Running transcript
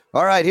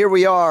All right, here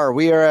we are.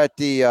 We are at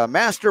the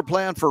Master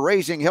Plan for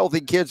Raising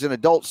Healthy Kids and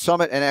Adults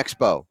Summit and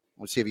Expo.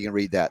 Let's see if you can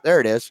read that. There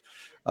it is.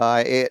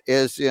 It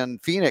is in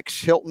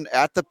Phoenix, Hilton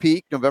at the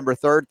Peak, November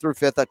 3rd through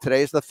 5th.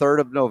 Today is the 3rd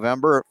of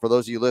November. For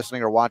those of you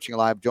listening or watching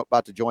live,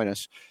 about to join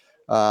us.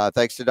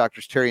 Thanks to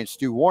Drs. Terry and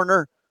Stu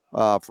Warner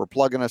for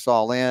plugging us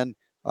all in.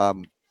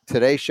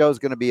 Today's show is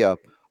going to be a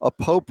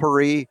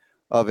potpourri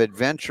of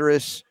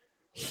adventurous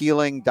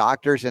healing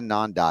doctors and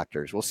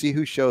non-doctors. We'll see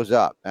who shows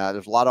up.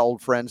 There's a lot of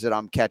old friends that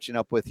I'm catching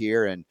up with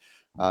here, and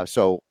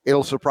so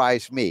it'll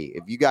surprise me.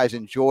 If you guys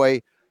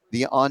enjoy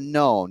the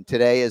unknown,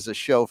 today is a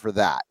show for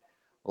that.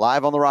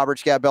 Live on the Robert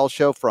Scott Bell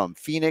Show from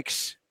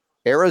Phoenix,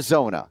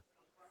 Arizona.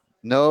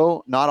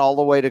 No, not all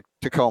the way to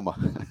Tacoma,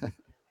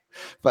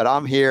 but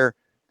I'm here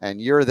and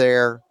you're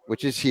there,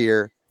 which is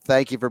here.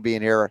 Thank you for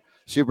being here.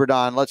 Super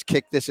Don, let's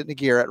kick this into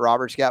gear at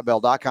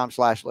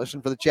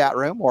robertscottbell.com/listen for the chat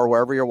room or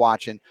wherever you're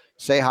watching.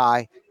 Say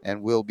hi,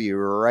 and we'll be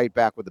right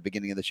back with the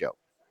beginning of the show.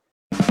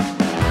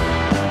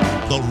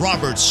 The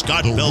Robert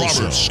Scott Bell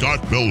Show.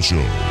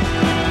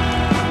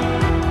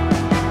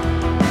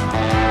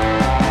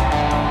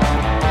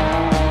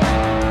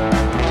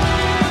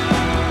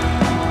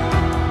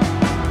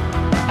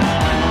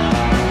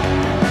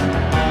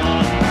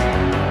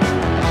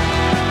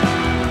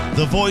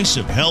 The voice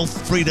of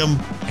health, freedom,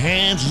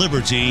 and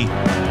liberty.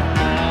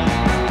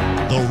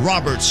 The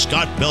Robert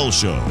Scott Bell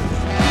Show.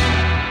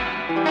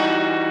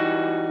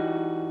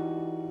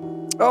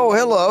 Oh,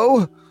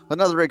 hello.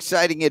 Another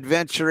exciting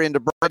adventure into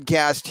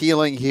broadcast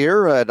healing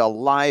here at a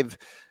live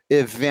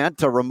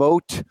event, a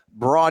remote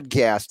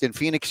broadcast in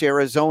Phoenix,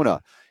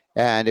 Arizona.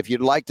 And if you'd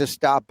like to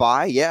stop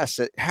by, yes,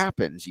 it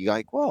happens. You're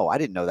like, whoa, I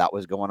didn't know that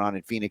was going on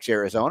in Phoenix,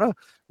 Arizona.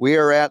 We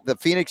are at the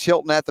Phoenix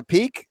Hilton at the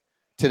Peak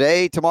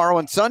today, tomorrow,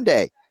 and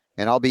Sunday.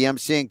 And I'll be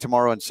emceeing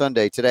tomorrow and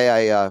Sunday. Today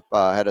I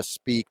had a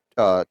speak.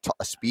 I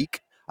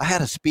had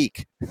to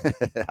speak.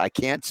 I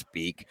can't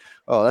speak.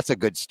 Oh, that's a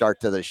good start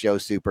to the show,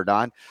 Super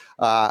Don.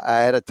 I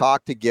had a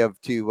talk to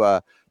give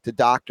to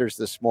doctors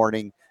this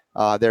morning.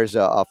 There's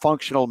a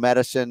functional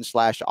medicine /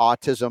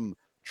 autism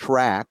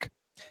track.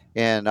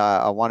 And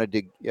I wanted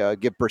to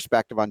give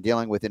perspective on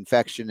dealing with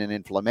infection and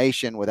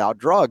inflammation without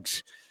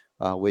drugs,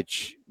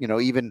 which,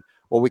 even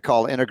what we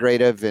call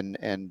integrative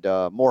and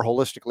more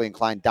holistically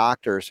inclined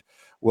doctors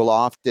will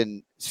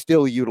often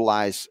still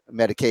utilize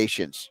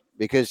medications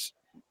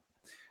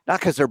not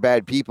because they're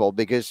bad people,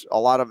 because a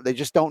lot of they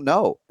just don't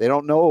know. They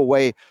don't know a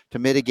way to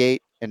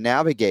mitigate and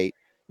navigate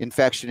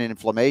infection and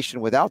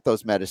inflammation without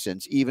those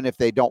medicines, even if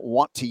they don't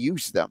want to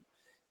use them.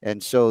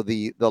 And so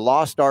the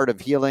lost art of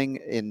healing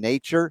in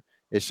nature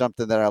is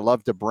something that I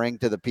love to bring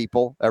to the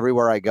people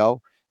everywhere I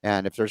go.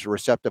 And if there's a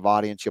receptive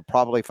audience, you'll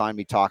probably find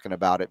me talking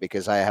about it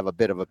because I have a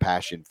bit of a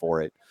passion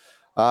for it.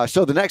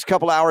 So the next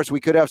couple hours,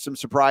 we could have some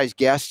surprise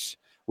guests,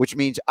 which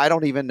means I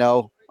don't even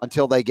know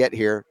until they get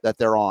here that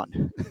they're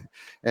on.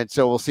 And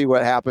so we'll see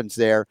what happens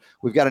there.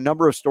 We've got a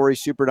number of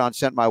stories Super Don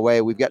sent my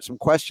way. We've got some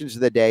questions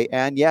of the day.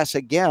 And yes,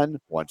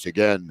 once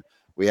again,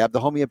 we have the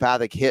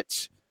homeopathic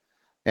hits.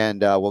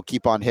 And we'll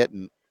keep on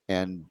hitting.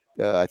 And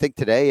I think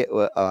today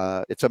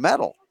it's a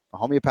metal, a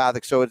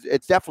homeopathic. So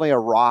it's definitely a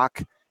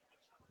rock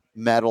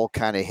metal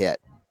kind of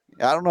hit.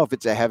 I don't know if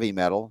it's a heavy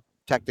metal.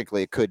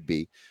 Technically, it could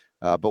be.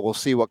 But we'll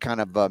see what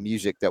kind of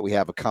music that we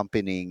have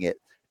accompanying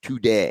it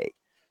today.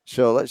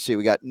 So let's see.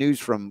 We got news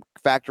from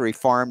factory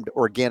farmed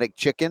organic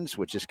chickens,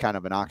 which is kind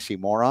of an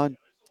oxymoron.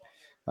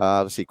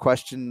 Let's see.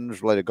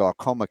 Questions related to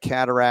glaucoma,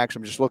 cataracts.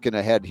 I'm just looking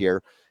ahead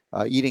here.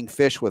 Eating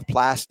fish with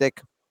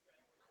plastic.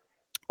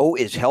 Oh,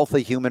 is health a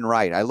human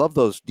right? I love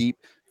those deep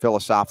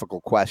philosophical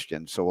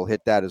questions. So we'll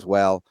hit that as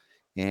well.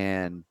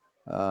 And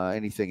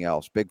anything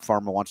else? Big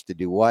Pharma wants to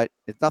do what?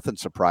 Nothing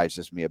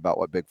surprises me about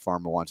what Big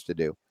Pharma wants to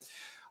do.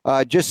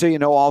 Just so you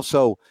know,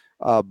 also,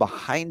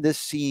 behind the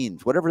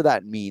scenes, whatever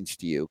that means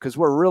to you, because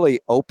we're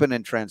really open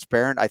and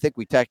transparent. I think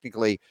we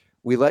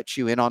let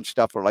you in on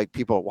stuff where like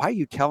people, why are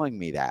you telling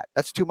me that?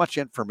 That's too much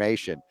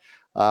information.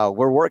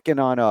 We're working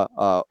on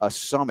a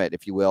summit,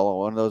 if you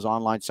will, one of those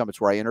online summits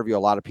where I interview a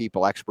lot of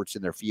people, experts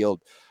in their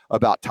field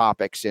about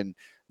topics. And,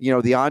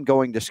 the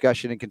ongoing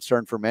discussion and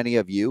concern for many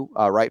of you,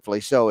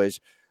 rightfully so, is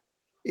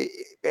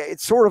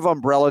it's sort of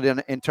umbrellaed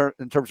in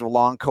terms of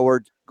long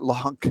COVID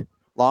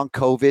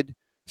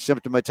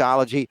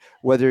symptomatology,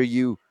 whether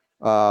you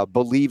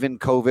believe in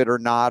COVID or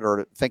not,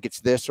 or think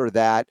it's this or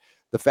that.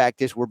 The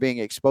fact is we're being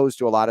exposed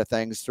to a lot of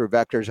things through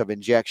vectors of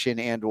injection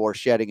and or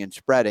shedding and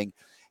spreading.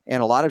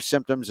 And a lot of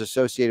symptoms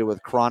associated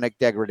with chronic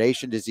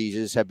degradation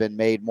diseases have been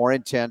made more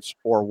intense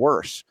or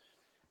worse.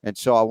 And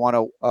so I want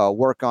to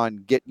work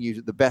on getting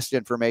you the best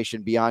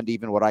information beyond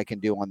even what I can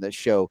do on this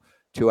show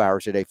 2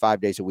 hours a day,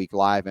 5 days a week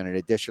live, and an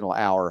additional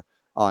hour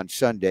on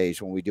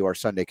Sundays when we do our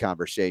Sunday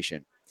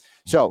conversation.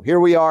 So here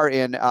we are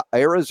in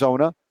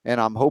Arizona, and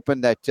I'm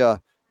hoping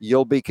that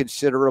you'll be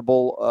considering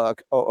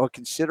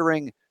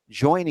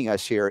joining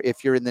us here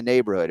if you're in the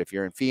neighborhood. If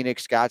you're in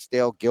Phoenix,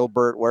 Scottsdale,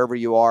 Gilbert, wherever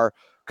you are,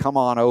 come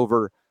on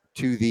over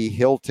to the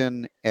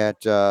Hilton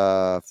at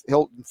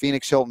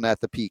Phoenix Hilton at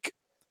the Peak,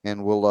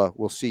 and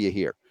we'll see you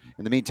here.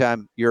 In the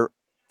meantime, your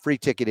free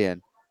ticket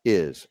in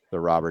is the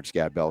Robert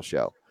Scott Bell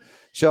Show.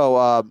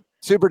 So,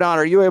 Super Don,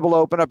 are you able to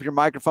open up your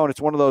microphone?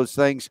 It's one of those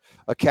things.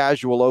 A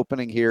casual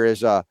opening here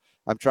is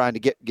I'm trying to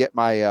get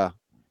my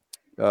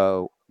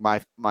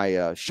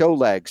my show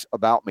legs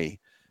about me.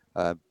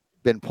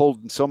 Been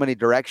pulled in so many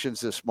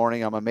directions this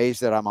morning. I'm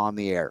amazed that I'm on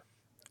the air.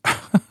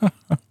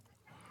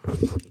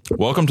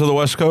 Welcome to the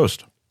West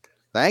Coast.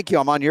 Thank you.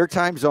 I'm on your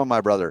time zone,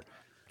 my brother.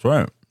 That's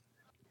right.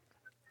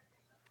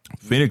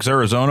 Phoenix,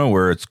 Arizona,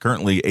 where it's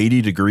currently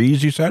 80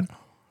 degrees, you said?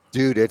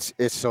 Dude, it's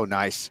so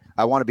nice.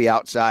 I want to be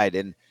outside,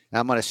 and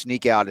I'm going to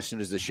sneak out as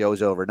soon as the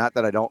show's over. Not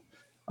that I don't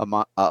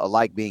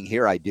like being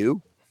here. I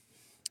do.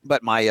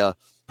 But my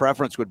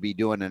preference would be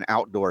doing an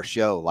outdoor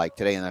show like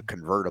today in a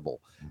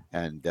convertible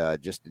and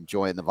just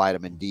enjoying the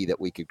vitamin D that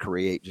we could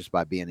create just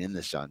by being in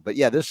the sun. But,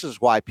 yeah, this is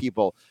why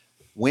people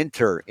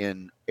winter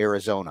in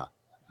Arizona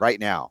right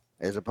now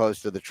as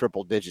opposed to the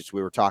triple digits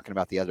we were talking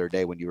about the other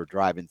day when you were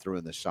driving through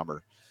in the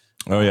summer.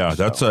 Oh, yeah.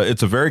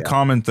 It's a very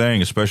common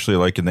thing, especially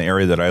like in the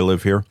area that I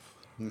live here,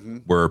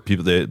 where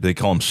people, they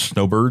call them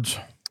snowbirds.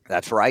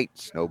 That's right.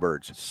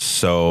 Snowbirds.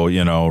 So,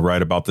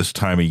 right about this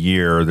time of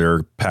year,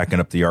 they're packing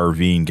up the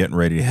RV and getting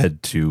ready to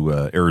head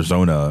to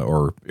Arizona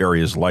or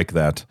areas like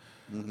that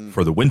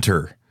for the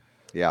winter.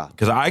 Yeah.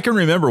 Because I can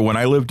remember when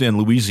I lived in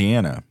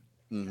Louisiana,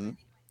 you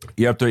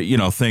have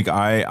to, think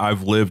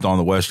I've lived on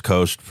the West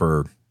Coast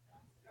for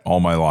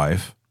all my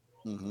life.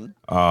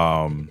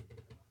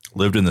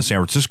 Lived in the San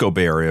Francisco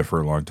Bay Area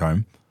for a long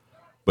time,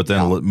 but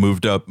then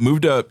moved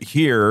up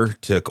here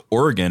to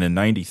Oregon in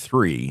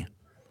 '93.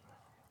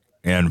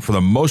 And for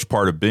the most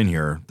part, I've been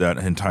here that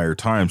entire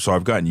time. So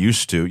I've gotten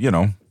used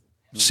to,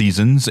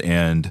 seasons,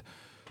 and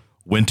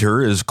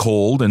winter is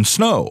cold and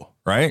snow,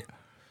 right?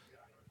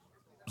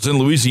 I was in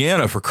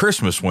Louisiana for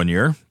Christmas one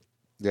year.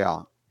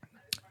 Yeah.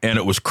 And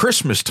it was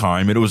Christmas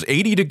time, and it was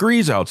 80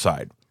 degrees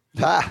outside.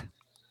 Ha.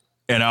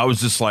 And I was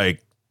just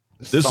like,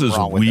 this is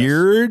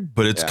weird,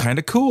 but it's kind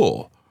of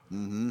cool.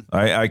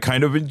 I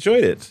kind of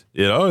enjoyed it.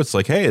 It's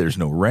like, hey, there's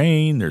no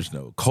rain, there's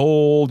no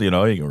cold, you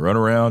can run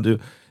around.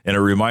 And it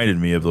reminded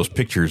me of those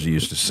pictures you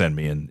used to send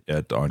me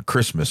on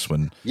Christmas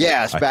when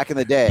back in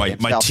the day.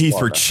 My teeth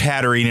were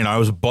chattering and I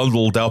was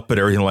bundled up and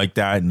everything like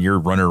that, and you're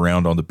running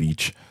around on the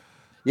beach.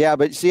 Yeah,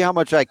 but see how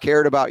much I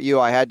cared about you.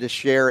 I had to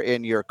share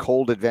in your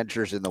cold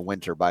adventures in the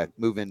winter by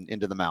moving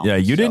into the mountains. Yeah,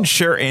 you didn't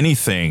share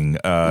anything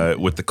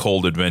with the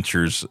cold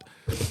adventures.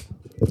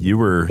 You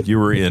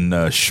were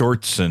in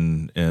shorts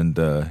and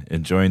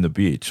enjoying the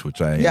beach,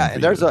 which I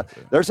and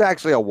there's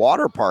actually a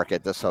water park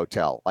at this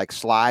hotel, like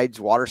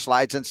water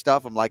slides and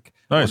stuff. I'm like,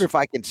 I wonder if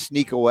I can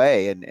sneak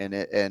away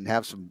and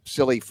have some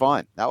silly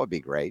fun. That would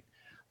be great.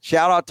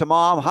 Shout out to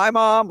Mom. Hi,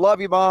 Mom.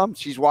 Love you, Mom.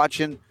 She's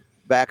watching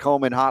back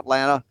home in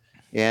Hotlanta.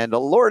 And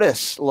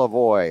Lourdes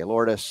Lavoie.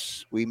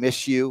 Lourdes, we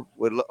miss you.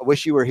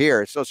 Wish you were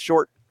here. It's a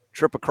short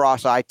trip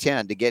across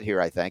I-10 to get here,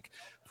 I think,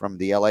 from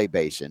the LA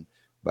basin.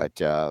 But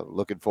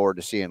looking forward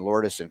to seeing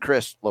Lourdes and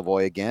Chris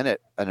Lavoie again at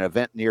an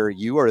event near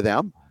you or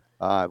them.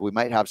 We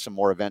might have some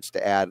more events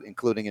to add,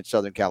 including in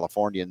Southern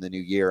California in the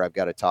new year. I've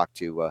got to talk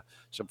to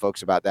some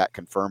folks about that,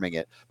 confirming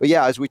it. But,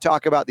 yeah, as we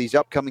talk about these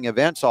upcoming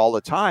events all the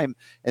time,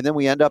 and then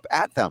we end up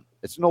at them.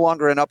 It's no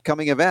longer an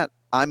upcoming event.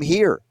 I'm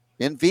here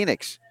in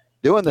Phoenix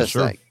doing this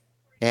thing.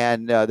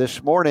 And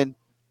this morning,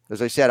 as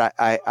I said,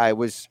 I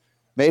was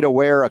made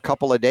aware a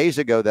couple of days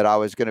ago that I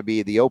was going to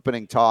be the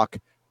opening talk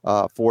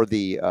for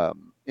the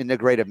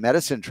integrative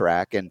medicine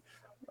track. And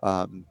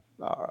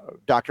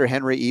Dr.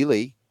 Henry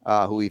Ely,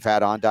 who we've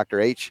had on,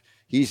 Dr. H,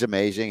 he's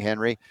amazing,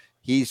 Henry.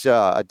 He's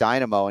a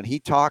dynamo. And he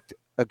talked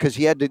because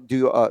he had to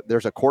do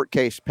there's a court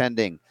case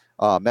pending,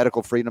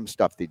 medical freedom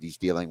stuff that he's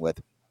dealing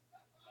with.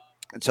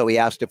 And so he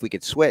asked if we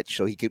could switch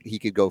so he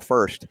could go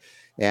first.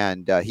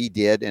 And he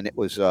did, and it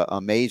was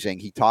amazing.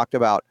 He talked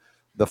about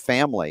the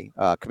family,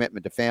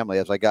 commitment to family.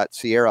 As I got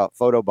Sierra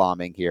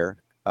photobombing here,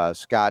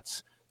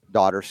 Scott's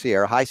daughter,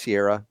 Sierra. Hi,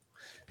 Sierra.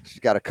 She's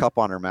got a cup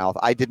on her mouth.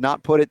 I did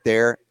not put it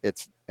there.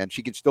 And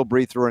she can still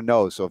breathe through her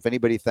nose. So if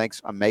anybody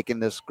thinks I'm making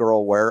this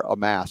girl wear a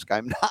mask,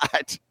 I'm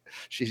not.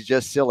 She's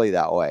just silly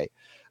that way.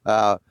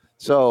 But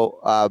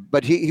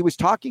he was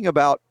talking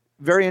about,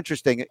 very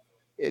interesting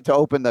to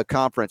open the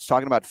conference,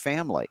 talking about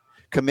family,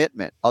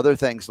 commitment, other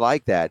things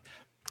like that.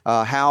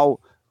 How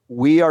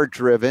we are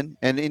driven,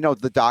 and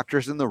the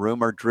doctors in the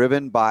room are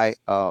driven by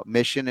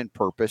mission and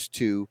purpose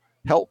to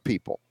help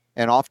people,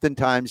 and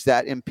oftentimes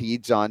that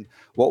impedes on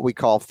what we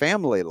call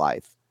family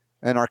life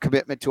and our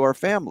commitment to our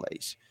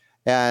families.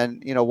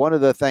 And one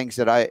of the things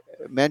that I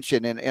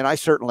mentioned, and I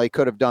certainly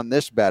could have done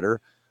this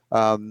better,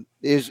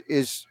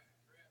 is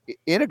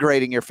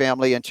integrating your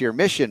family into your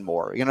mission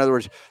more. In other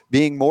words,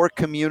 being more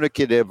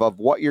communicative of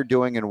what you're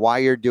doing and why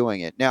you're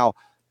doing it. Now,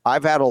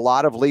 I've had a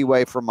lot of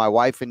leeway from my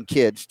wife and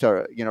kids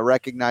to,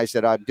 recognize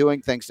that I'm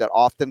doing things that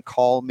often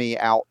call me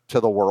out to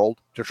the world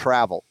to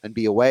travel and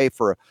be away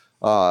for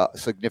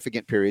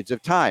significant periods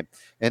of time.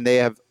 And they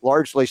have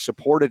largely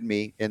supported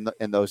me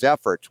in those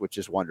efforts, which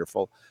is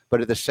wonderful.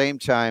 But at the same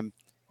time,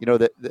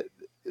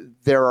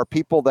 there are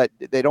people that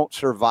they don't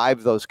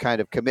survive those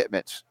kind of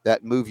commitments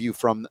that move you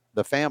from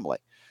the family.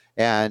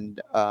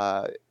 And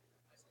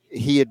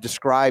he had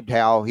described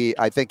how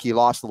I think he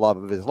lost the love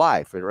of his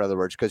life, in other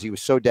words, because he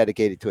was so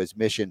dedicated to his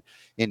mission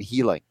in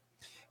healing.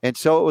 And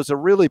so it was a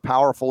really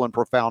powerful and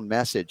profound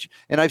message.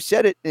 And I've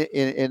said it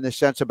in the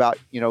sense about,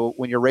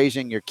 when you're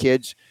raising your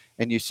kids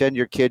and you send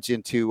your kids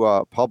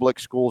into public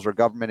schools or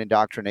government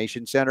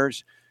indoctrination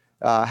centers,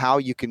 how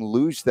you can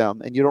lose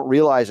them and you don't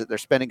realize that they're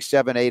spending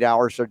 7-8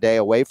 hours a day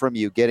away from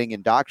you getting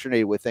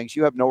indoctrinated with things.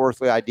 You have no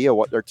earthly idea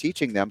what they're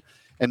teaching them.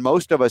 And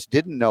most of us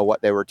didn't know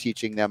what they were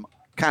teaching them,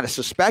 kind of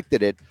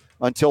suspected it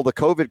until the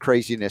COVID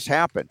craziness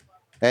happened.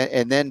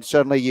 And then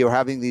suddenly you're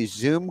having these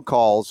Zoom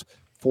calls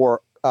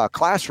for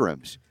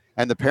classrooms,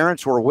 and the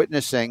parents were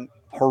witnessing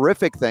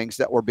horrific things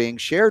that were being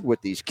shared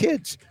with these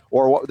kids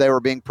or what they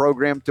were being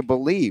programmed to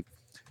believe,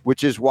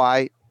 which is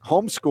why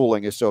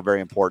homeschooling is so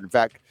very important. In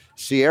fact,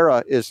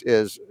 Sierra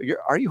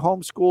are you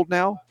homeschooled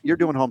now? You're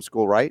doing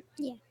homeschool, right?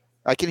 Yeah.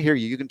 I can hear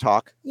you. You can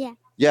talk. Yeah.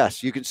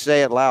 Yes, you can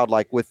say it loud,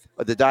 like with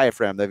the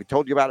diaphragm. They've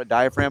told you about a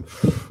diaphragm.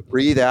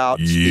 Breathe out.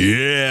 Speak.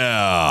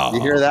 Yeah.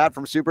 You hear that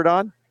from Super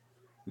Don?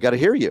 We got to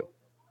hear you.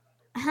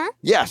 Uh-huh.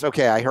 Yes.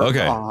 Okay. I heard.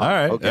 Okay. All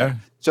right. Okay. Yeah.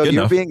 So Good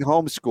you're enough. being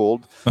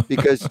homeschooled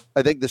because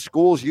I think the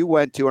schools you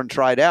went to and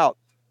tried out,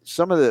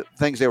 some of the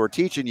things they were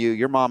teaching you,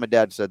 your mom and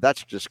dad said,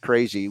 that's just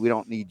crazy. We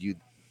don't need you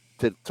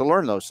to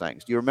learn those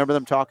things. Do you remember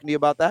them talking to you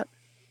about that?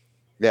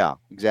 Yeah,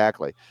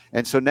 exactly.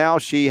 And so now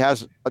she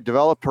has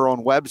developed her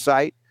own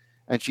website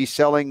and she's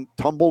selling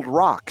tumbled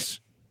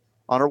rocks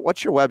on her.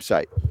 What's your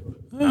website?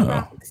 Oh.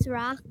 Rocks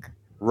Rock.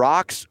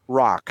 Rocks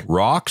Rock.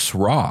 Rocks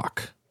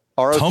Rock.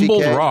 R-O-C-K-S.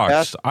 Tumbled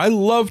rocks. I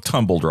love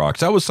tumbled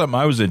rocks. That was something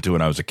I was into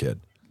when I was a kid.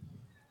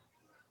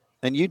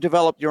 And you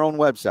developed your own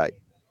website.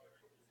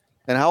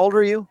 And how old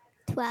are you?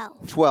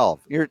 12. 12.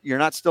 You're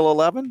not still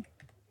 11?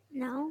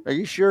 No. Are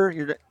you sure?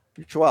 You're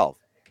 12.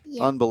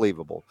 Yeah.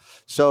 Unbelievable.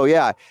 So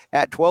yeah,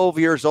 at 12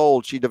 years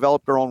old, she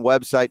developed her own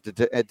website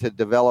to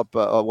develop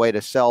a way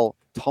to sell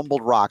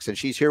tumbled rocks. And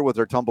she's here with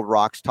her tumbled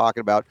rocks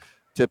talking about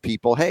to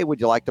people, hey,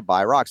 would you like to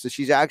buy rocks? So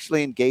she's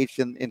actually engaged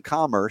in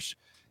commerce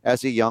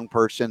as a young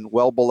person,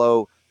 well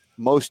below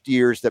most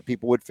years that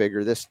people would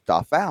figure this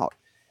stuff out.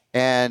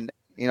 And,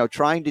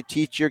 trying to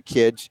teach your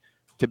kids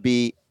to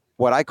be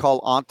what I call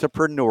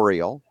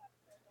entrepreneurial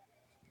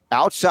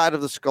outside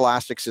of the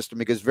scholastic system,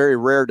 because very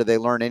rare do they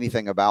learn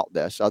anything about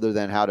this other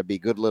than how to be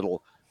good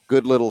little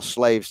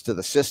slaves to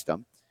the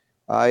system,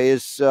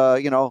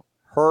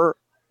 her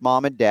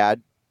mom and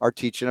dad are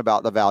teaching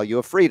about the value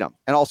of freedom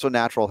and also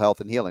natural health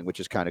and healing, which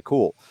is kind of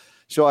cool.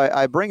 So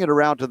I bring it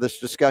around to this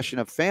discussion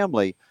of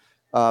family.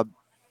 And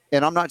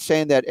I'm not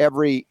saying that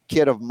every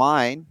kid of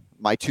mine,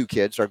 my 2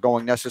 kids, are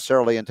going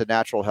necessarily into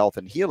natural health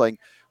and healing,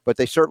 but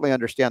they certainly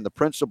understand the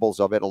principles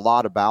of it, a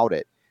lot about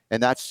it.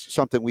 And that's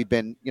something we've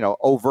been,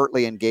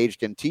 overtly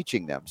engaged in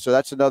teaching them. So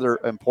that's another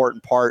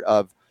important part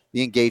of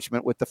the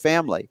engagement with the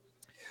family.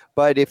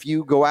 But if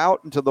you go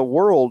out into the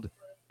world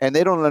and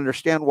they don't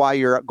understand why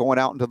you're going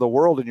out into the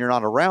world and you're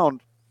not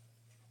around,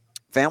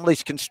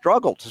 families can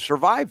struggle to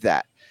survive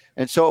that.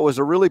 And so it was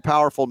a really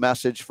powerful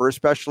message for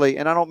especially,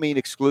 and I don't mean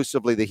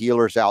exclusively the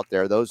healers out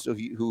there, those of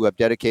you who have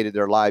dedicated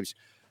their lives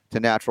to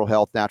natural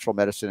health, natural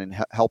medicine,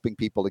 and helping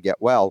people to get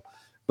well,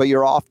 but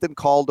you're often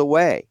called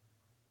away.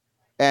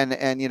 And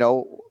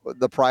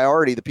the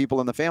priority, the people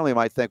in the family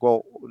might think,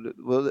 well,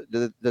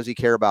 does he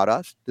care about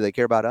us? Do they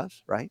care about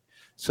us? Right?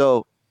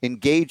 So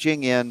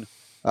engaging in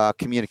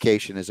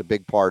communication is a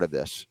big part of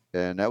this.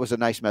 And that was a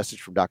nice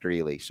message from Dr.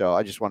 Ely. So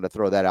I just wanted to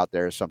throw that out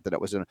there as something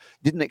that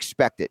didn't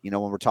expect it. When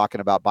we're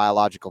talking about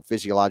biological,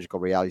 physiological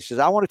reality, she says,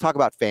 I want to talk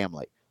about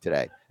family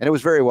today. And it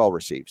was very well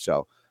received.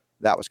 So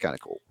that was kind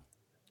of cool.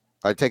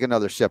 I take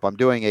another sip. I'm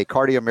doing a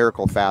cardio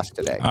miracle fast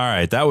today. All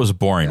right. That was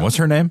boring. Yeah. What's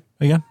her name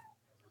again?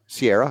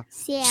 Sierra.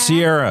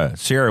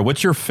 Sierra,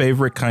 what's your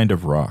favorite kind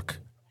of rock?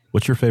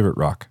 What's your favorite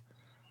rock?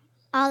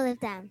 All of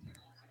them.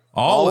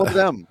 All of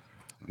them.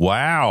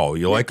 Wow,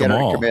 you like them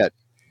all. Commit.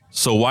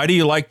 So why do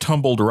you like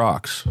tumbled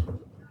rocks?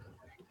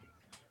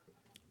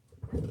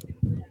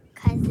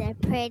 Because they're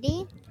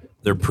pretty.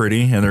 They're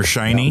pretty and they're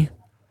shiny?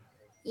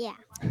 Yeah.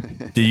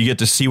 Do you get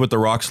to see what the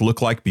rocks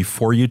look like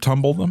before you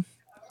tumble them?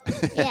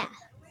 Yeah.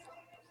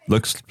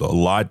 Looks a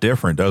lot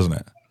different, doesn't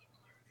it?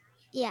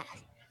 Yeah.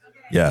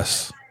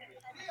 Yes.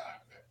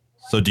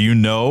 So do you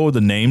know the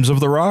names of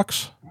the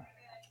rocks?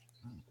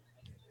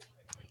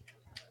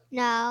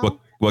 No.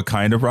 What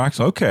kind of rocks?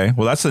 Okay.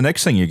 Well, that's the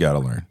next thing you got to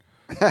learn.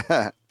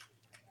 Because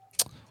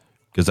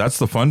that's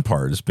the fun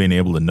part, is being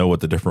able to know what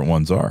the different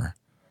ones are.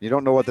 You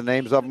don't know what the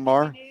names of them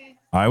are?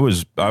 I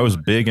was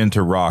big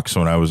into rocks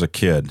when I was a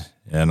kid,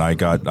 and I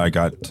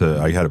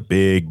had a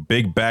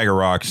big bag of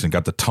rocks and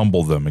got to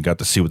tumble them and got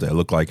to see what they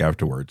look like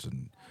afterwards.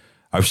 And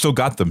I've still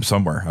got them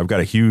somewhere. I've got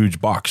a huge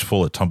box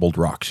full of tumbled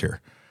rocks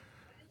here.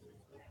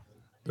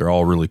 They're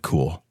all really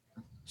cool.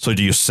 So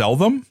do you sell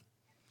them?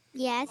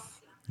 Yes.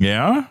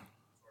 Yeah?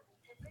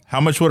 How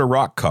much would a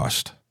rock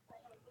cost?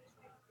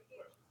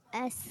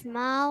 A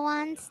small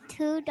one's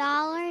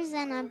 $2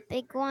 and a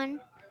big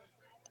one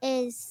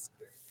is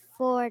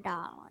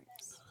 $4.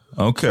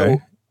 Okay.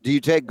 So, do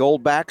you take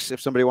gold backs if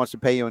somebody wants to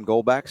pay you in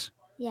gold backs?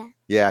 Yeah.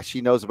 Yeah,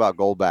 she knows about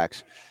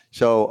goldbacks.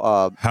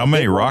 So how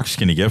many rocks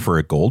can you get for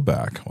a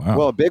goldback? Wow.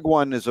 Well, a big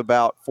one is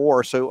about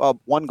 4. So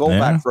one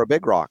goldback for a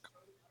big rock,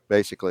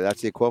 basically.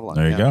 That's the equivalent.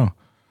 There you go.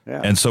 Yeah.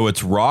 And so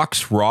it's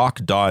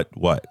rocksrock dot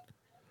what?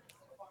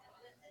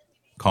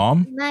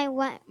 Com? My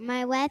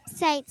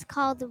website's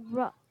called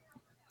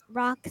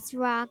Rocks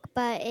Rock,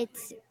 but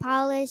it's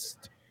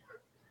Polished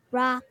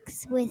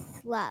Rocks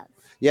with Love.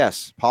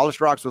 Yes, Polished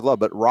Rocks with Love,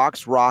 but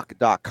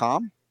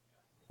rocksrock.com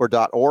or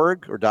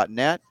 .org or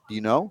 .net, do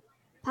you know?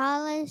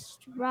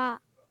 Polished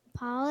Rocks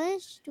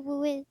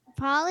with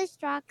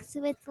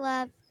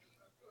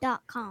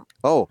Love.com.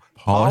 Oh,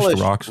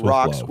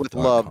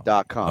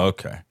 polishedrockswithlove.com.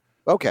 Okay.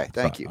 Okay,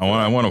 thank you.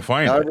 I want to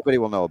find now it. Everybody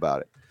will know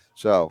about it.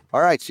 So,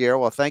 all right, Sierra,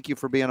 well, thank you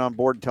for being on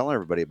board and telling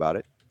everybody about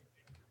it.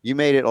 You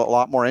made it a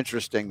lot more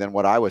interesting than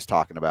what I was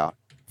talking about.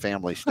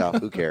 Family stuff.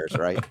 Who cares,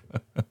 right?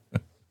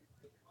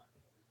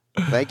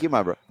 Thank you,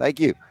 my bro. Thank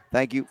you.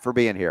 Thank you for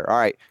being here. All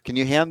right. Can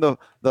you hand the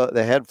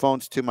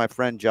headphones to my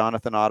friend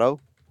Jonathan Otto?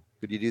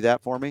 Could you do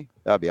that for me?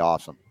 That'd be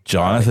awesome.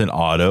 Jonathan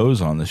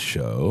Otto's on the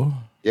show.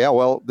 Yeah,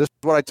 well, this is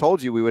what I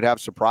told you. We would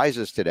have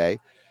surprises today.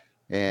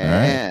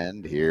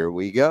 And here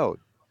we go.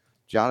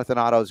 Jonathan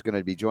Otto is going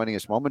to be joining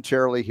us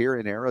momentarily here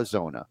in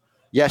Arizona.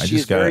 Yes,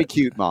 she's very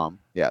cute, Mom.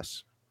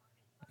 Yes.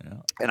 Yeah.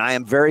 And I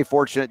am very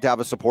fortunate to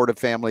have a supportive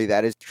family.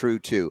 That is true,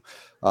 too,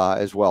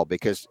 as well,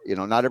 because,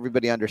 not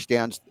everybody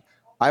understands.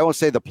 I won't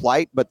say the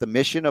plight, but the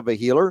mission of a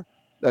healer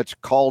that's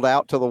called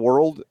out to the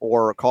world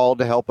or called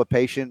to help a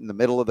patient in the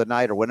middle of the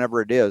night or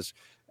whenever it is.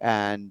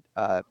 And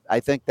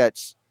I think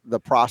that's the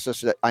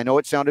process that I know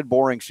it sounded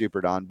boring, Super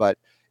Don, but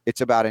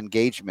it's about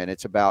engagement.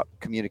 It's about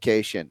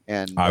communication.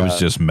 And I was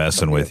just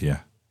messing with you.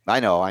 I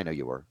know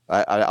you were.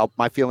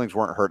 My feelings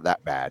weren't hurt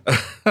that bad.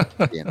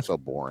 Being so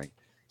boring.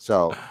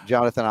 So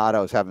Jonathan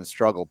Otto is having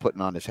struggle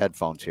putting on his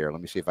headphones here.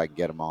 Let me see if I can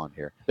get him on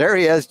here. There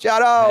he is.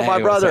 Jono,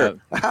 my brother.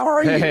 How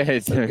are you?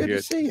 It's good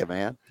to see you,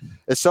 man.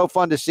 It's so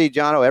fun to see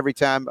Jono every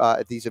time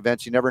at these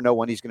events. You never know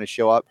when he's going to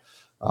show up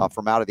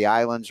from out of the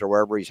islands or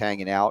wherever he's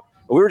hanging out.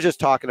 We were just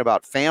talking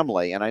about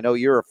family, and I know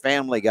you're a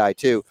family guy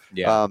too.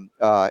 Yeah.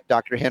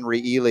 Dr. Henry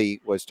Ely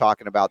was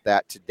talking about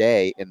that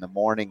today in the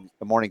morning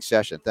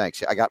session.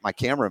 Thanks. I got my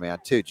cameraman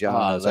too,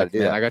 John.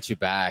 I got you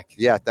back.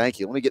 Yeah, thank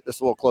you. Let me get this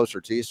a little closer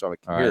to you so I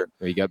can hear it.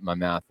 Well, you got my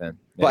mouth then.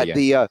 But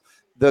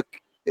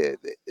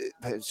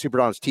Super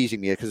Don is teasing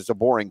me because it's a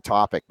boring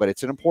topic, but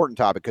it's an important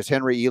topic because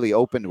Henry Ely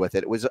opened with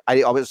it.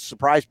 I was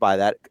surprised by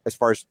that as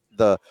far as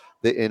the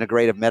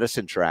integrative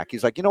medicine track.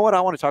 He's like, you know what?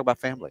 I want to talk about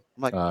family.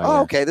 I'm like,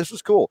 okay, this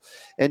is cool.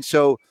 And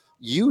so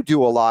you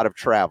do a lot of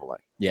traveling.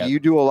 Yeah. You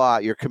do a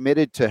lot. You're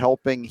committed to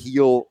helping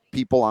heal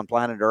people on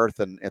planet Earth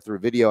and through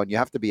video, and you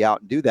have to be out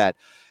and do that.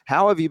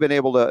 How have you been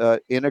able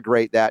to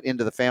integrate that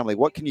into the family?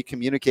 What can you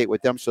communicate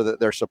with them so that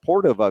they're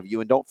supportive of you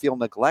and don't feel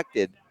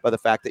neglected by the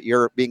fact that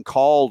you're being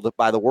called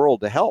by the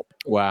world to help?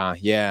 Wow.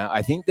 Yeah.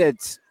 I think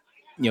that,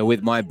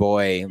 with my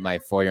boy, my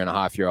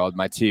 4.5-year-old,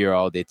 my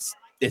 2-year-old, it's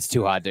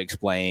too hard to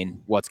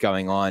explain what's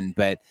going on.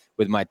 But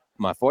with my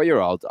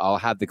 4-year-old, I'll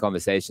have the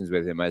conversations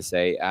with him. I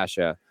say,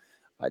 Asher,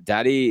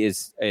 Daddy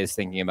is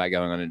thinking about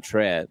going on a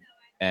trip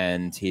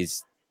and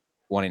he's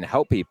wanting to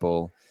help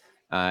people.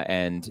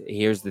 And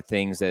here's the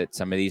things that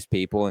some of these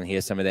people, and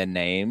here's some of their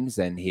names,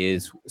 and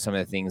here's some of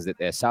the things that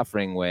they're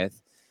suffering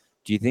with.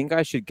 Do you think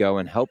I should go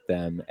and help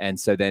them? And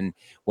so then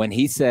when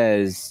he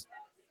says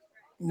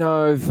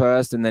no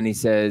first, and then he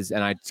says,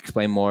 and I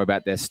explain more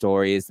about their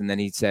stories, and then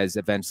he says,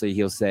 eventually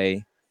he'll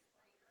say,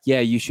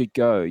 yeah, you should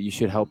go, you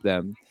should help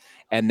them.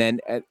 And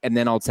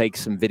then I'll take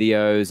some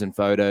videos and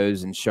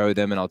photos and show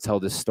them, and I'll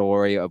tell the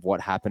story of what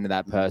happened to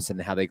that person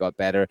and how they got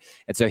better.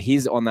 And so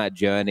he's on that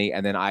journey.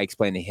 And then I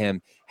explain to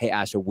him, hey,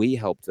 Asher, we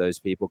helped those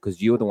people because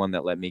you're the one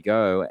that let me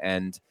go.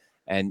 And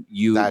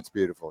you. That's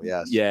beautiful.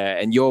 Yes. Yeah.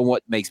 And you're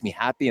what makes me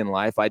happy in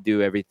life. I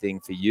do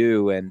everything for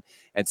you. And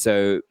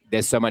so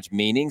there's so much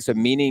meaning. So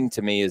meaning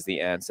to me is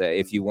the answer.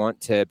 If you want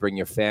to bring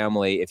your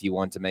family, if you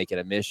want to make it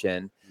a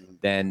mission,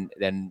 then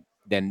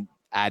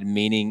add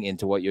meaning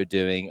into what you're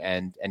doing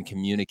and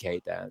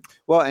communicate that.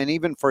 Well, and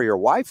even for your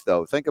wife,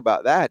 though, think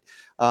about that.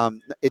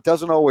 It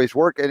doesn't always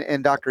work.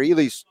 And Dr.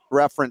 Ely's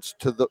reference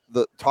to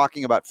the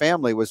talking about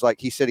family was like,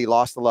 he said he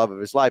lost the love of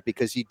his life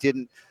because he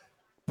didn't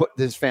put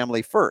his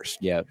family first.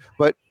 Yeah.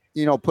 But,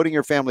 putting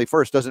your family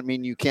first doesn't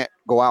mean you can't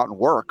go out and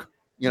work,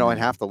 and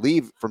have to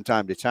leave from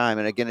time to time.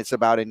 And again, it's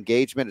about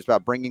engagement. It's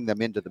about bringing them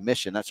into the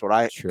mission. That's what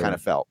I kind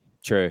of felt.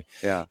 True.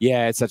 Yeah.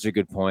 Yeah. It's such a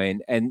good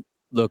point. And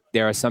look,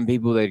 there are some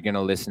people that are going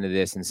to listen to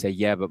this and say,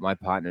 yeah, but my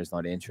partner's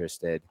not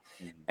interested.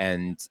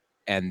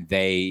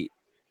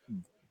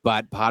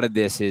 But part of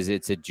this is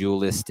it's a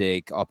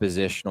dualistic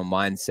oppositional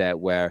mindset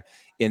where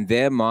in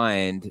their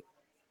mind,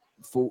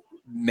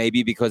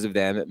 maybe because of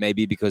them,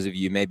 maybe because of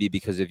you, maybe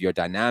because of your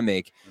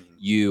dynamic,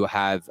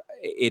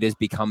 it has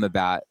become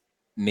about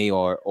me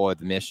or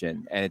the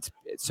mission. And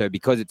so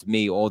because it's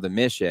me or the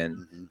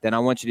mission, then I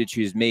want you to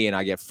choose me. And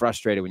I get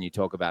frustrated when you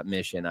talk about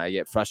mission. I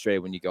get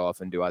frustrated when you go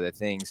off and do other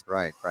things.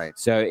 Right.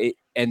 So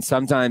and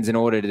sometimes in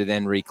order to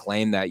then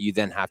reclaim that, you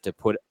then have to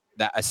put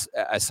that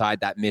aside,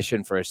 that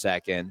mission for a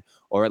second,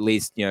 or at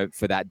least,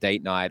 for that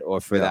date night or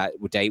for that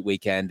date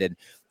weekend. And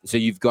so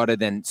you've got to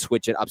then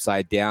switch it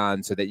upside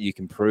down so that you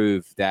can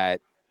prove that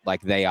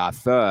like they are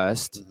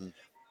first.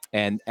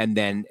 And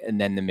then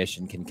the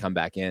mission can come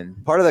back in.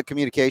 Part of the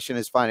communication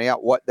is finding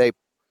out what they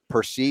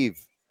perceive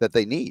that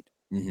they need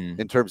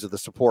in terms of the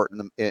support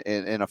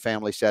in a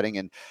family setting.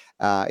 And,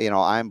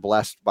 I'm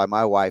blessed by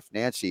my wife,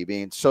 Nancy,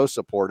 being so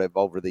supportive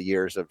over the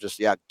years of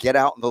just, get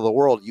out into the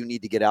world. You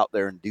need to get out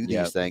there and do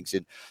these things.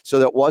 And so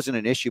that wasn't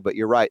an issue, but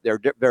you're right.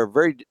 They're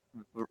very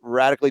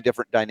radically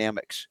different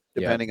dynamics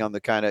depending on the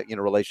kind of,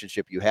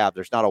 relationship you have.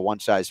 There's not a one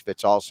size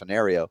fits all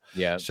scenario.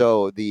 Yeah.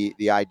 So the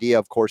idea,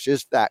 of course,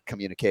 is that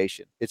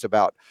communication. It's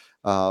about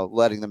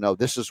letting them know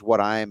this is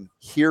what I'm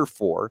here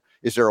for.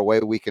 Is there a way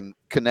we can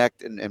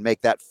connect and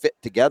make that fit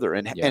together?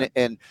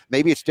 And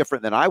maybe it's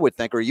different than I would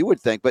think or you would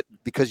think, but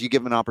because you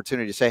give them an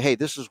opportunity to say, hey,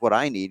 this is what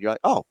I need. You're like,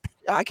 oh,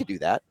 I could do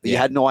that. But you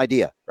had no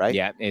idea, right?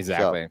 Yeah,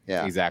 exactly.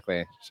 So,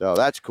 exactly. So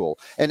that's cool.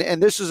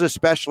 And this is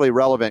especially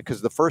relevant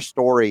because the first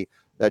story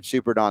that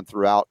Super Don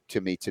threw out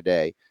to me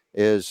today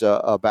is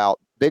about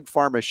Big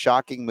Pharma's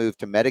shocking move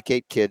to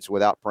medicate kids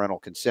without parental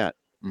consent.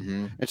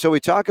 And so we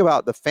talk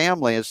about the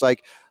family. It's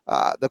like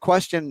the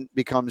question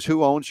becomes,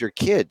 who owns your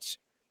kids?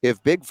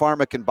 If Big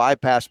Pharma can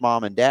bypass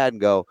mom and dad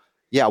and go,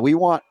 yeah, we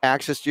want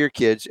access to your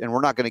kids, and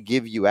we're not going to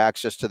give you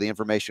access to the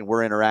information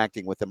we're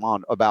interacting with them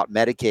on about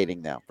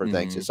medicating them for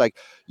things. It's like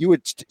you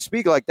would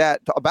speak like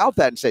that about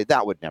that and say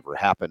that would never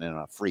happen in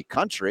a free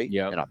country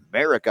in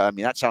America. I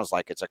mean, that sounds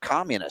like it's a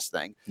communist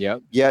thing.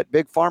 Yet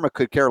Big Pharma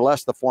could care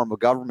less the form of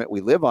government we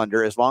live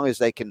under as long as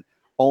they can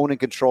own and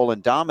control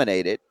and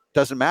dominate it.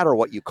 Doesn't matter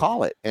what you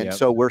call it. And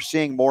so we're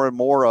seeing more and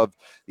more of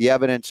the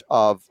evidence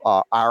of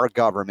our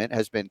government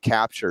has been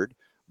captured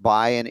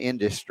by an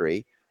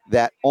industry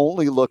that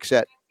only looks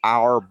at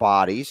our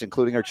bodies,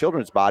 including our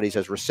children's bodies,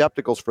 as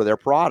receptacles for their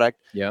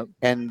product.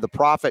 And the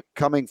profit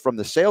coming from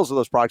the sales of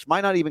those products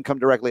might not even come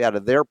directly out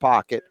of their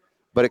pocket,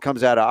 but it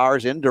comes out of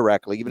ours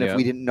indirectly, even if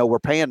we didn't know we're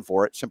paying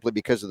for it, simply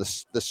because of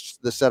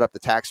the setup, the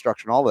tax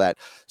structure, and all of that.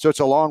 So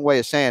it's a long way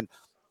of saying,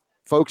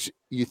 folks,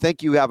 you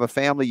think you have a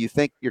family, you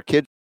think your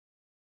kids,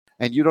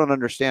 and you don't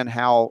understand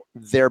how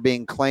they're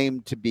being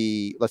claimed to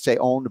be, let's say,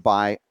 owned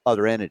by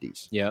other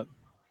entities.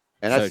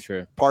 And that's so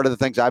true. Part of the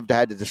things I've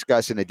had to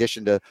discuss in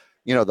addition to,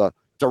 the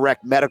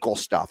direct medical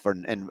stuff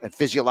and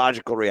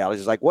physiological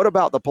realities. Like, what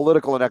about the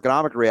political and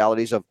economic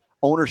realities of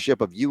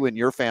ownership of you and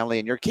your family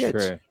and your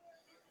kids?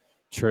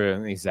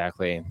 True,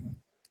 exactly.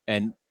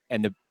 And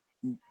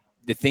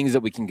the things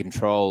that we can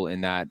control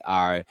in that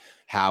are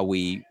how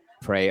we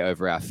pray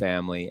over our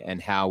family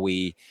and how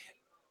we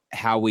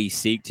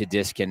seek to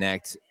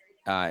disconnect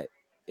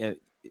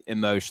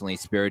emotionally,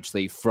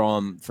 spiritually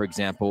from, for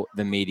example,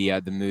 the media,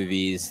 the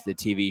movies, the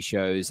TV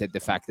shows, the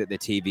fact that the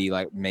TV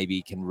like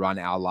maybe can run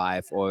our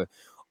life,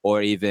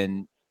 or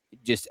even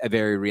just a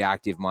very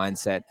reactive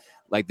mindset.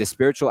 Like the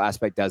spiritual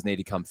aspect does need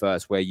to come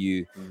first, where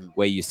you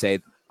say,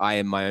 I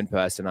am my own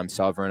person, I'm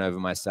sovereign over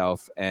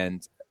myself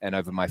and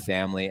over my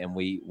family, and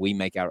we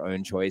make our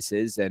own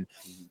choices, and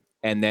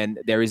then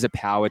there is a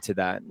power to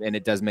that, and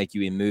it does make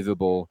you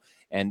immovable.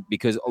 And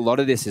because a lot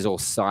of this is all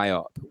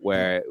psyop,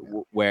 where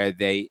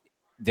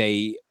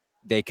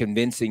they're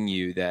convincing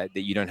you that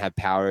you don't have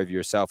power over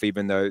yourself,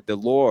 even though the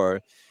law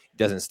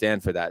doesn't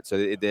stand for that.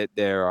 So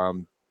they're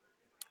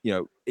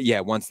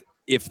once,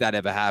 if that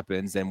ever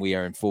happens, then we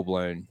are in full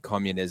blown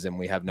communism.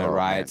 We have no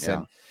rights.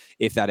 And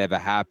if that ever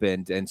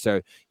happened, and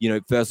so,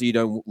 firstly, you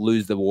don't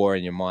lose the war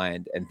in your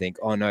mind and think,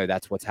 oh no,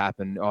 that's what's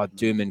happened. Oh,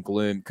 doom and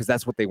gloom. Because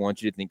that's what they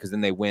want you to think, because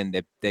then they win.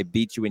 They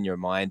beat you in your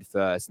mind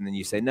first. And then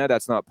you say, no,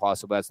 that's not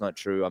possible. That's not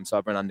true. I'm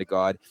sovereign under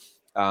God.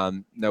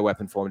 No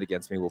weapon formed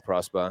against me will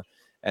prosper.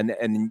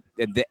 And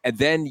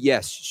then,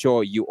 yes,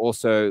 sure, you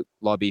also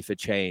lobby for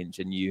change,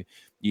 and you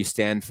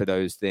stand for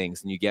those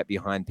things, and you get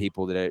behind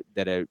people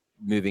that are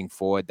moving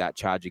forward that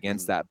charge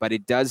against that. But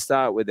it does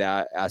start with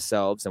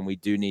ourselves, and we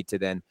do need to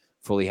then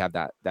fully have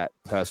that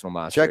personal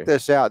mastery. Check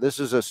this out. This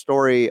is a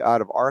story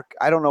out of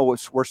I don't know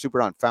where Super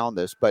Don found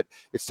this, but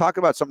it's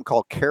talking about something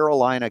called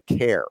Carolina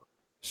Care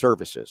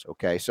Services.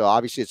 Okay, so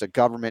obviously it's a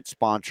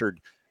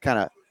government-sponsored kind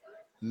of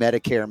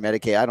Medicare,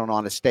 Medicaid, I don't know,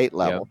 on a state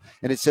level.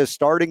 And it says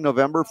starting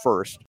November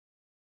 1st,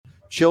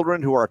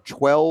 children who are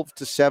 12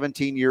 to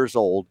 17 years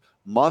old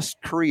must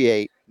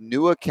create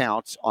new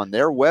accounts on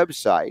their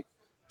website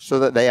so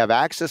that they have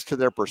access to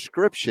their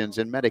prescriptions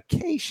and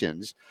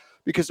medications,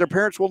 because their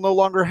parents will no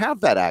longer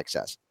have that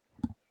access.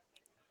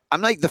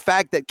 I'm like, the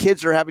fact that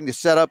kids are having to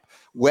set up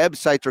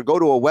websites or go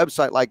to a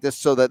website like this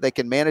so that they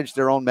can manage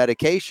their own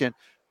medication,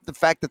 the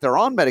fact that they're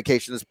on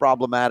medication is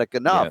problematic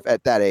enough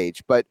at that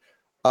age. But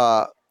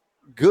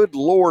good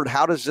Lord,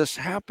 how does this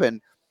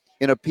happen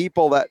in a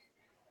people that,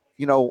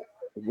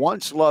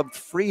 once loved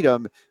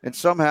freedom, and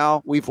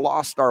somehow we've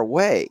lost our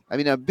way? I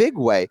mean, a big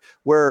way,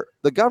 where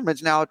the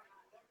government's now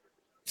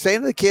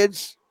saying to the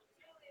kids,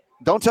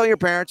 don't tell your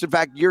parents. In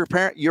fact, your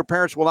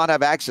parents will not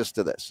have access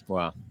to this.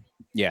 Wow.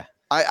 Yeah.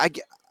 I'm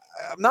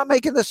not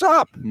making this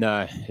up.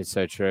 No, it's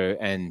so true.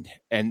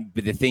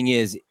 But the thing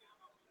is,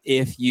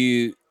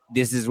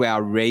 this is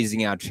where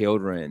raising our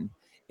children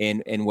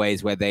in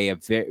ways where they are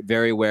very,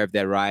 very aware of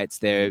their rights.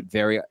 They're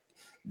very,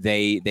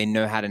 they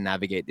know how to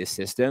navigate this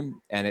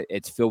system, and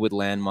it's filled with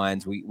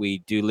landmines. We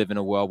do live in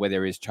a world where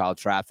there is child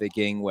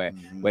trafficking, where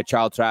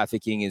child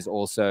trafficking is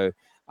also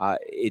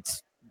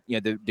it's, you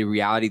know, the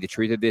reality, the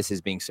truth of this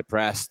is being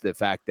suppressed. The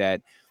fact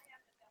that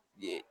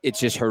it's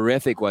just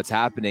horrific what's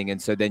happening,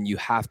 and so then you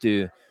have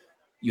to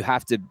you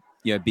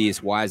know, be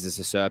as wise as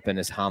a serpent,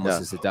 as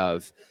harmless as a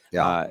dove.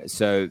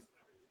 So,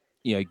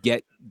 you know,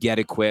 get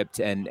equipped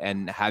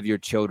and have your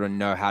children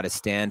know how to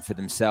stand for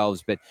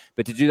themselves, but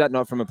to do that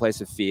not from a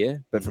place of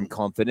fear, but from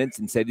confidence,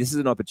 and say this is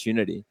an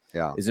opportunity.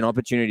 It's an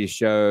opportunity to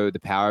show the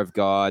power of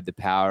God, the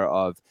power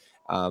of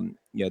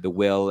you know, the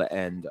will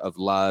and of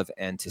love,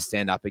 and to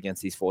stand up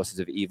against these forces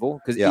of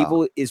evil, because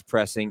evil is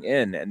pressing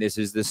in, and this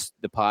is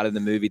the part of the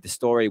movie, the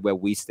story, where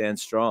we stand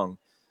strong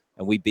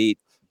and we beat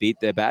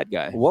the bad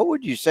guy. What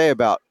would you say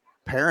about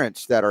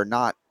parents that are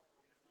not?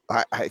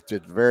 I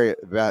just very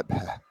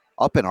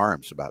up in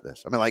arms about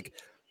this. I mean, like,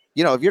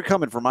 you know, if you're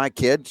coming for my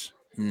kids,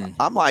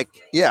 I'm like,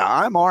 yeah,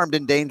 I'm armed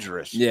and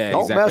dangerous.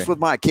 Don't mess with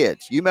my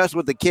kids. You mess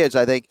with the kids,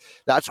 I think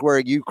that's where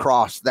you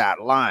cross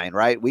that line,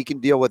 right? We can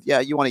deal with,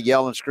 you want to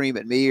yell and scream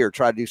at me or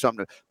try to do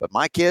something, but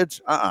my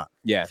kids,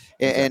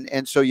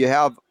 And so you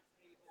have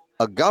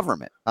a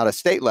government at a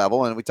state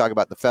level, and we talk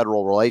about the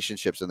federal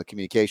relationships and the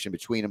communication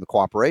between them, the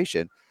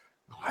cooperation.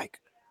 Like,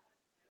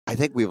 I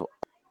think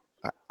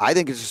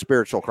it's a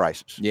spiritual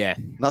crisis.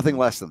 Nothing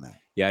less than that.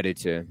 Yeah, I do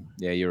too.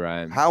 Yeah, you're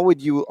right. How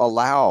would you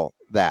allow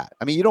that?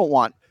 I mean, you don't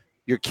want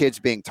your kids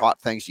being taught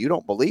things you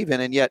don't believe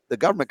in, and yet the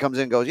government comes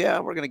in and goes, yeah,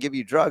 we're going to give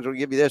you drugs, we're going to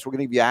give you this, we're going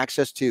to give you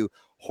access to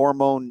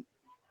hormone,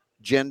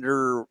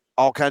 gender,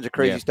 all kinds of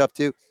crazy stuff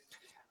too.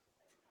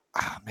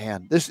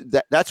 Man,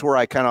 that's where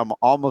I kind of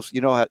almost,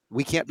 you know,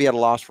 we can't be at a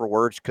loss for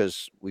words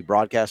because we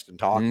broadcast and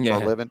talk for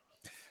a living,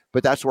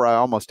 but that's where I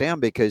almost am,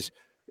 because,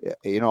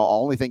 you know, the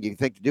only thing you can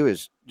think to do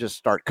is just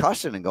start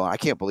cussing and going, I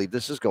can't believe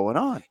this is going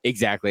on.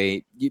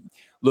 Exactly.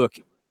 Look,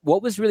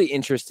 what was really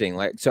interesting,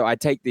 like, so I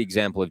take the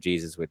example of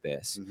Jesus with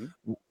this.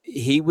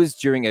 He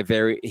lived during a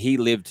very,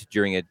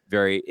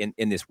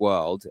 in this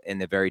world,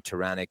 in a very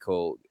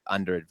tyrannical,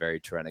 under a very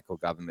tyrannical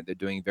government. They're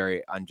doing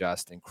very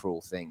unjust and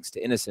cruel things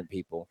to innocent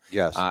people.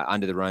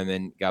 Under the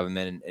Roman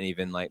government, and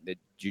even like the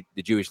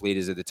Jewish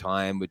leaders at the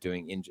time were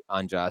doing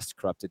unjust,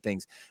 corrupted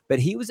things. But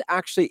he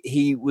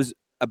was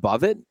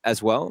above it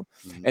as well.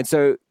 And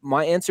so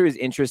my answer is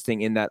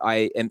interesting in that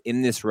I am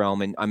in this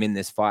realm and I'm in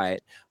this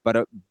fight,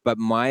 but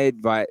my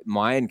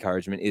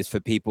encouragement is for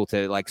people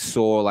to like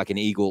soar like an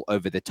eagle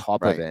over the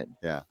top of it,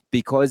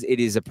 because it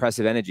is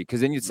oppressive energy.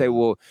 Because then you'd say,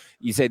 well,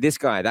 you say this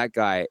guy, that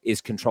guy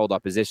is controlled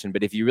opposition,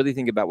 but if you really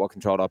think about what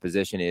controlled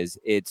opposition is,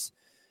 it's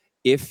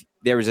if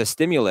there is a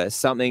stimulus,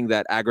 something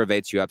that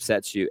aggravates you,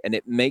 upsets you, and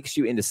it makes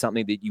you into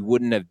something that you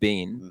wouldn't have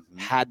been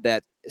had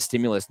that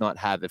stimulus not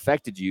have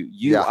affected you,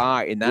 you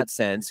are in that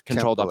sense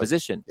controlled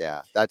opposition.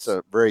 That's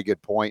a very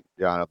good point,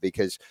 John,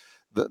 because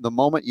the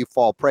moment you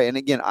fall prey, and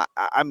again,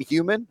 I'm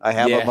human, I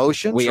have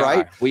emotions,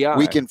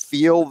 we can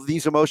feel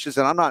these emotions,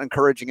 and I'm not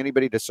encouraging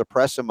anybody to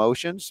suppress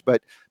emotions,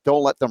 but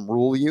don't let them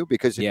rule you,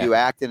 because if you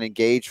act and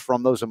engage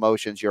from those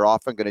emotions, you're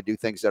often going to do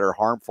things that are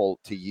harmful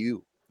to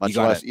you, much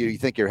less you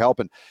think you're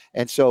helping.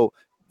 And so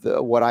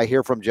what I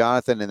hear from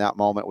Jonathan in that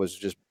moment was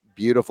just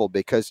beautiful,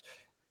 because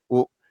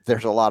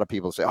there's a lot of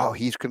people say, oh,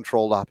 he's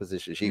controlled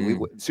opposition.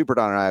 Super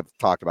Don and I have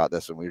talked about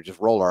this, and we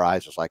just roll our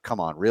eyes. It's like, come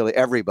on, really?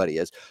 Everybody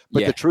is.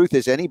 But the truth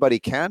is, anybody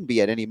can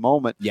be at any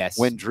moment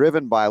when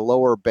driven by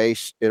lower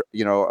base,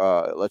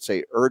 let's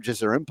say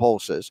urges or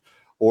impulses,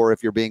 or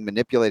if you're being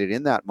manipulated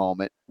in that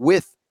moment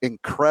with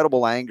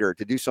incredible anger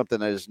to do something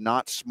that is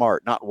not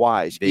smart, not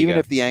wise, even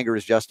if the anger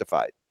is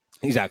justified.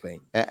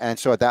 Exactly. And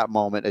so at that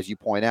moment, as you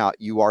point out,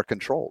 you are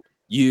controlled.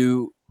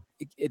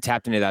 It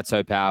tapped into that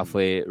so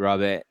powerfully,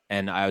 Robert,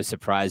 and I was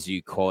surprised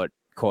you caught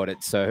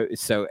it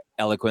so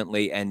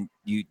eloquently, and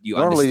you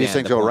normally these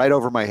things go right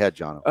over my head,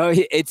 John. Oh,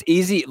 it's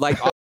easy. Like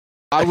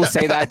I will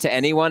say that to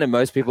anyone, and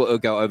most people will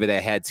go over their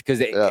heads,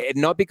 because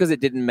not because it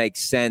didn't make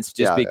sense,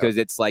 just because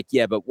it's like,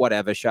 but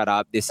whatever, shut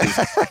up. This is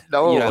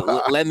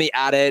let me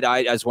at it.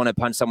 I just want to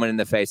punch someone in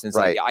the face, and it's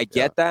like, I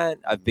get that.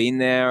 I've been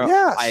there.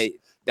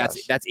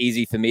 That's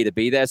easy for me to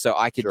be there, so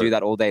I could do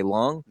that all day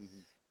long.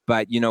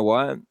 But you know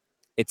what?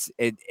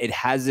 It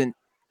hasn't,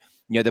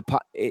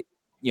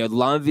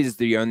 love is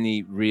the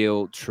only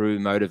real true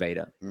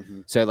motivator.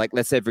 So like,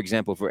 let's say, for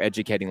example, if we're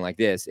educating like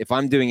this, if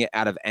I'm doing it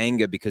out of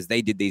anger because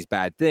they did these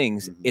bad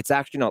things, it's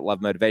actually not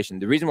love motivation.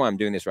 The reason why I'm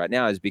doing this right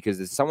now is because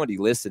there's somebody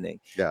listening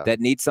that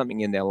needs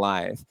something in their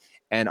life,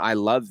 and I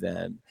love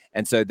them.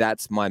 And so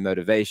that's my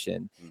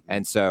motivation.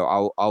 And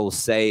so I'll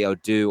say or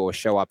do or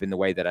show up in the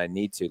way that I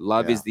need to.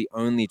 Love is the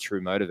only true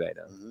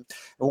motivator. And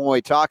when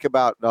we talk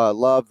about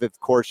love, of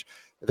course,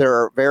 there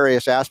are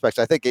various aspects.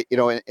 I think, it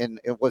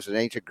was in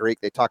ancient Greek,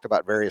 they talked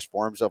about various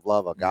forms of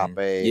love,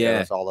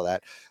 agape, all of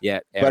that.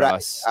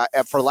 Eros,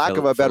 but for lack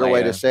of a better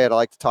way to say it, I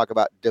like to talk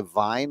about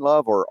divine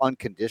love or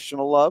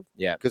unconditional love.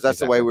 Because that's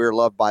the way we were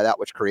loved by that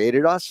which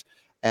created us.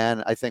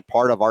 And I think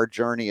part of our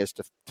journey is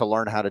to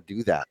learn how to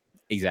do that.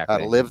 Exactly. how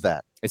to live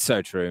that. It's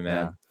so true,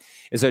 man. Yeah.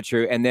 It's so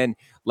true. And then,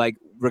 like,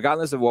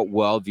 regardless of what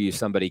worldview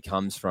somebody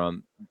comes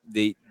from,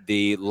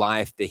 the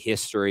life, the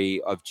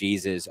history of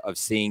Jesus, of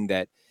seeing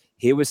that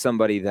he was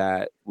somebody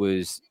that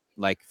was,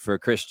 like, for a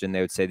Christian,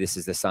 they would say this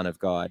is the Son of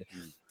God.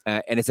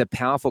 And it's a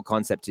powerful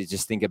concept to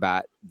just think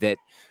about that,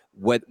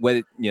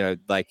 whether, you know,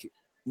 like,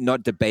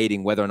 not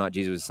debating whether or not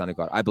Jesus was the Son of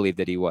God. I believe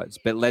that he was.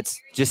 But let's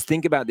just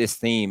think about this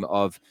theme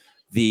of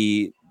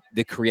the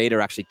creator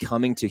actually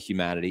coming to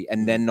humanity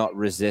and then not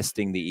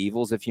resisting the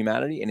evils of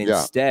humanity, and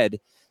instead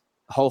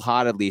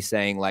wholeheartedly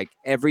saying, like,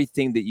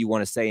 everything that you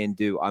want to say and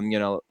do, I'm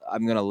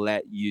gonna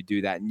let you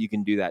do that, and you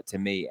can do that to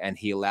me. And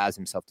he allows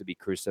himself to be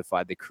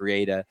crucified. The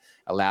creator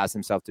allows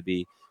himself to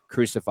be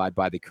crucified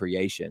by the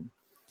creation.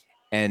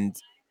 And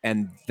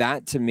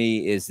that to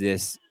me is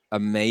this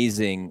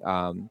amazing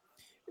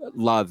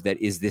love, that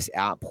is this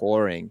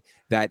outpouring,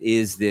 that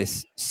is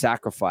this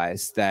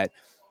sacrifice, that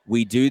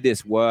we do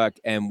this work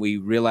and we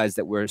realize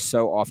that we're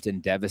so often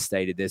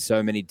devastated. There's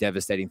so many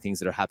devastating things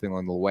that are happening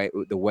on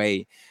the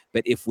way.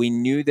 But if we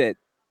knew that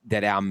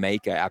our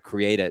maker, our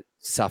creator,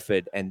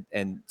 suffered and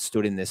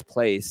stood in this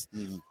place,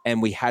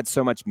 and we had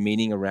so much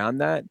meaning around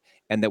that,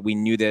 and that we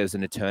knew there was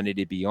an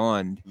eternity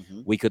beyond,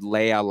 we could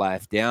lay our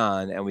life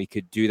down and we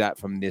could do that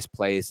from this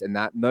place. And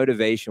that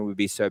motivation would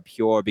be so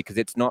pure, because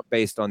it's not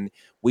based on,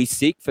 we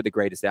seek for the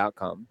greatest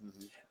outcome,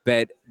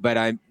 but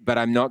I'm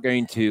not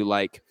going to,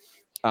 like,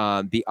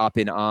 be up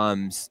in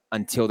arms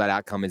until that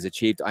outcome is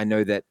achieved. I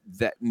know that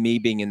me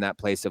being in that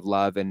place of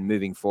love and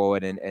moving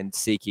forward and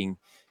seeking,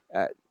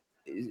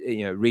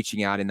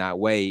 reaching out in that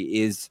way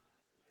is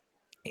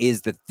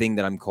the thing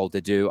that I'm called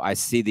to do. I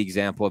see the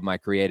example of my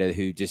creator,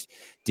 who just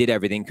did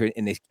everything.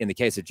 In the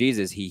case of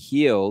Jesus, he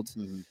healed,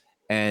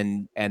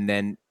 and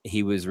then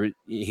he was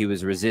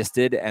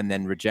resisted and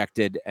then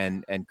rejected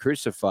and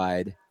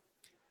crucified,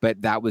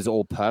 but that was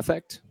all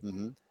perfect.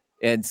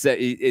 And so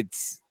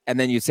and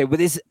then you say, well,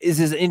 this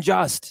is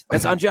unjust.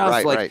 That's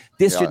unjust.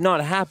 This should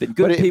not happen.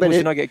 Good people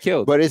should not get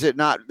killed. But is it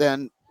not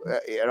then,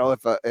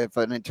 if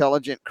an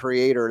intelligent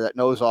creator that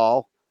knows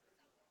all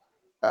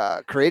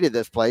created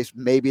this place,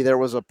 maybe there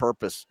was a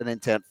purpose, an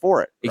intent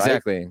for it.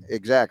 Right?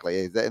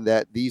 Exactly.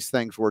 That these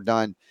things were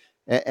done.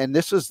 And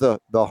this is the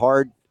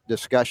hard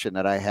discussion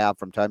that I have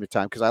from time to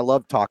time, because I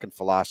love talking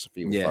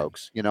philosophy with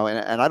folks, and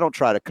I don't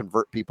try to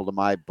convert people to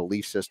my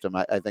belief system.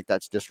 I think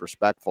that's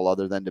disrespectful,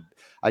 other than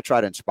I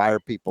try to inspire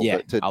people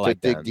to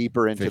dig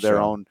deeper into their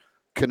own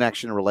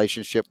connection,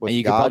 relationship with God. And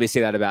you can probably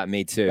say that about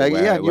me too.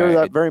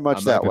 You're very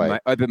much that way.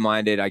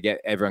 Open-minded. I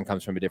get everyone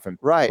comes from a different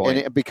point.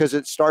 And because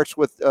it starts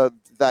with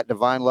that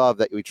divine love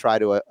that we try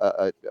to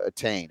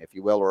attain, if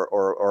you will,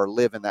 or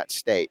live in that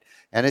state.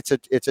 And it's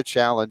a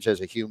challenge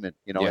as a human,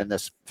 in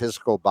this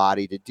physical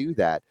body to do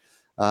that.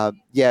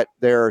 Yet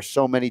there are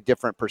so many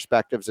different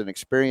perspectives and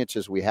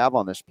experiences we have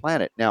on this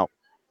planet. Now,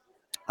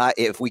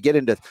 if we get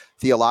into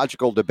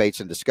theological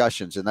debates and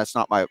discussions, and that's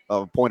not my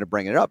point of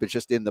bringing it up, it's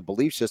just in the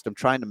belief system,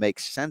 trying to make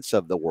sense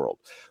of the world,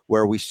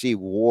 where we see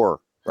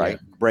war,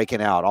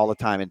 breaking out all the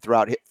time, and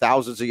throughout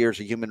thousands of years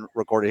of human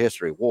recorded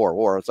history,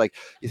 war. It's like,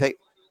 you think,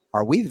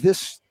 are we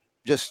this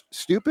just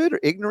stupid or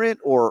ignorant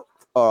or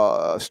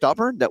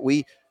stubborn that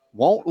we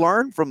won't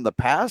learn from the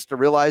past to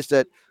realize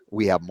that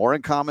we have more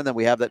in common than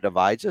we have that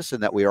divides us,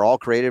 and that we are all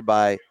created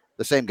by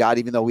the same God,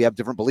 even though we have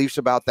different beliefs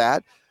about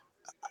that?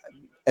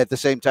 At the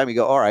same time, you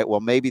go, all right, well,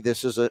 maybe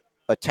this is a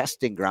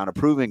testing ground, a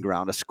proving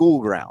ground, a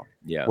school ground,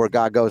 where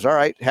God goes, all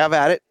right, have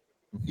at it.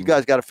 You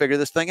guys got to figure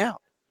this thing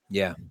out.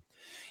 Yeah.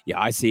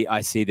 I see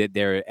that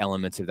there are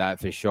elements of that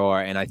for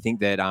sure. And I think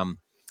that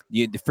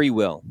the free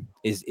will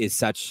is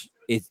such,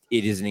 it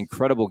is an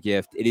incredible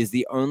gift. It is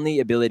the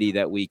only ability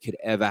that we could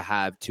ever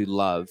have to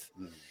love.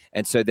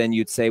 And so then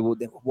you'd say, well,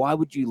 then why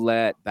would you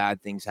let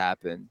bad things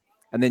happen?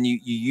 And then you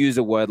use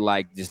a word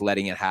like just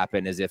letting it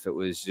happen as if it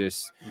was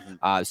just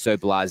so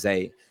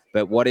blasé.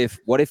 But what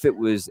if it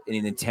was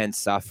an intense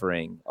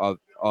suffering of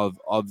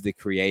the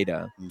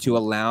creator to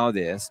allow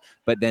this,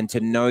 but then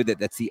to know that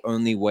that's the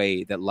only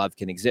way that love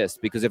can exist?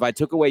 Because if I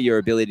took away your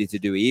ability to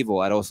do evil,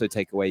 I'd also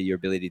take away your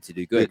ability to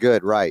do good.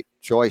 Good, right.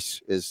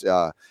 Choice is,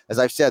 as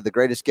I've said, the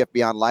greatest gift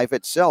beyond life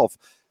itself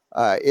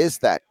is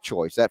that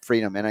choice, that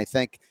freedom. And I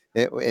think,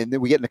 and then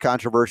we get into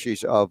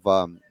controversies of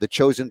the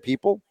chosen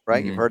people,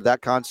 right? You've heard that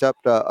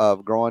concept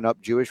of growing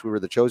up Jewish. We were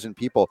the chosen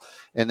people.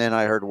 And then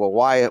I heard, well,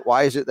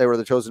 why is it they were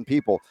the chosen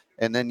people?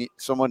 And then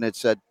someone had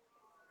said,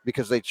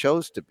 because they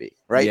chose to be,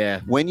 right?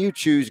 Yeah. When you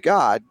choose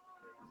God,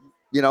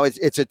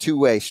 it's a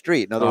two-way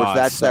street. In other words,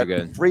 that's so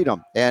that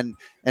freedom. And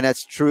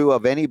that's true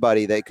of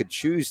anybody. They could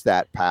choose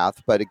that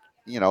path, but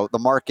the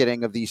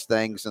marketing of these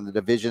things and the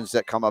divisions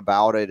that come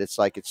about it, it's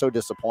like, it's so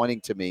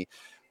disappointing to me.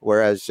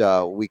 Whereas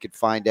we could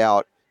find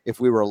out, if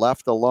we were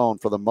left alone,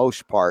 for the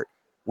most part,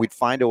 we'd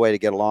find a way to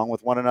get along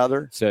with one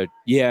another. So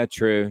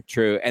true.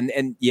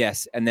 And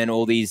yes. And then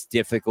all these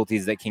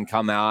difficulties that can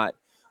come out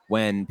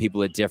when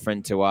people are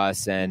different to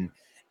us. And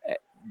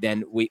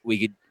then we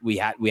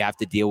have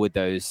to deal with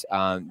those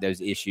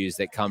issues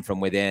that come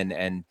from within.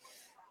 And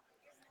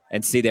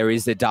and see there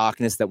is the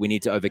darkness that we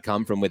need to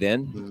overcome from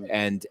within.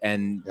 Mhm.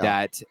 And Yeah.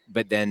 that,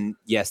 but then,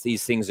 yes,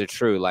 these things are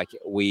true. Like,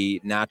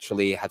 we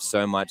naturally have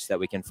so much that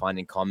we can find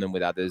in common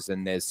with others,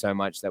 and there's so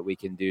much that we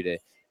can do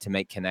to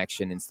make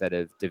connection instead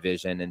of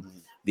division. And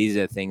these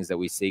are things that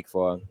we seek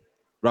for.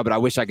 Robert, I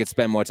wish I could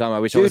spend more time. I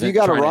wish I Dude, wasn't you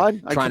got to trying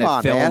run. trying Come to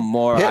on, film man.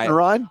 more. Hit and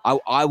run.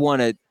 I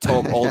want to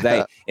talk all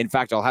day. In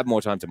fact, I'll have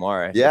more time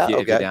tomorrow. Yeah, if you're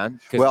okay.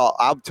 down. 'Cause- Well,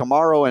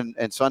 tomorrow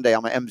and Sunday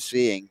I'm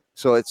emceeing,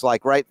 so it's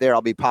like right there.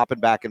 I'll be popping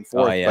back and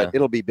forth, yeah. but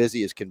it'll be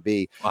busy as can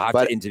be. I'll have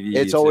but to interview you.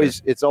 It's too.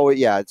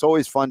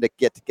 always fun to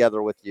get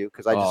together with you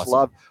because I just Awesome.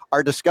 love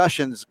our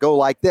discussions go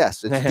like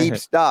this. It's deep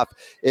stuff.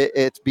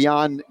 It's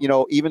beyond,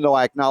 even though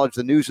I acknowledge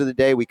the news of the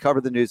day, we cover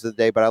the news of the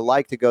day, but I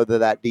like to go to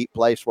that deep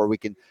place where we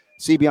can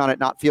see beyond it,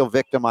 not feel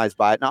victimized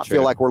by it, not feel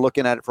True. like we're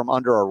looking at it from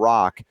under a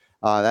rock.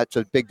 That's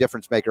a big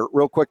difference maker.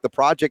 Real quick, the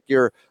project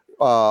you're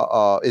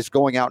is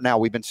going out now.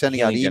 We've been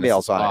sending out Healing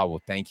emails Genesis. on it. Oh,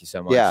 well, thank you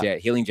so much. Yeah. Yeah,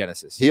 Healing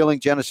Genesis. Healing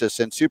Genesis,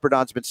 and Super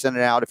Don's been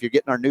sending it out. If you're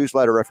getting our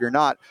newsletter, if you're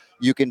not,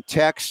 you can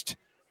text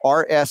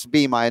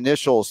RSB, my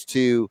initials,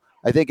 to,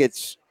 I think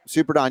it's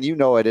Super Don,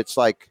 it's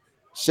like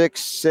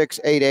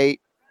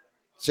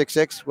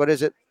 668866. What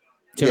is it?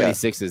 Too many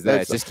sixes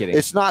there. Just kidding.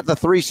 It's not the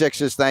 3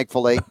 6s,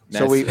 thankfully.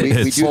 So we do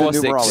It's the 4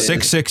 numerology.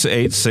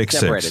 66866.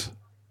 Separated.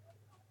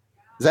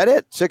 Is that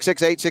it?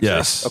 66866?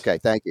 Yes. Okay,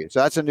 thank you.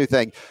 So that's a new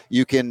thing.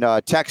 You can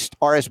text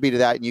RSB to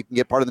that, and you can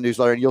get part of the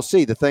newsletter, and you'll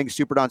see the things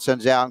Super Don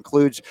sends out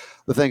includes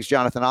the things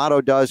Jonathan Otto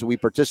does. We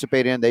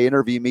participate in. They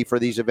interview me for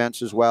these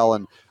events as well,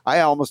 and I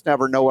almost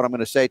never know what I'm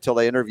going to say till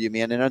they interview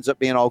me, and it ends up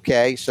being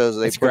okay. So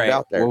they It's put great. it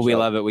out there. Well, we So,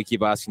 love it. We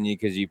keep asking you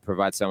because you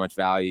provide so much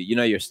value. You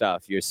know your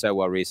stuff. You're so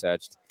well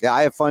researched. yeah,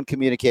 I have fun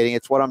communicating.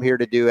 It's what I'm here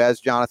to do. As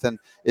Jonathan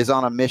is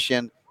on a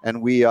mission, and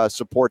we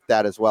support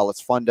that as well. It's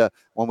fun to,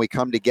 when we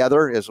come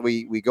together, as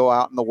we go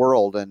out in the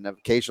world, and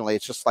occasionally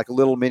it's just like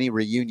little mini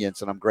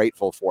reunions, and I'm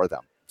grateful for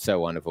them. So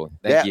wonderful.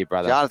 Thank you,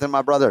 brother. Jonathan,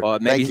 my brother. Or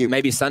Thank you.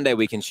 maybe Sunday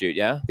we can shoot.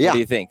 Yeah. Yeah. What do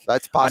you think?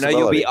 That's I possible. know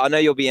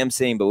you'll be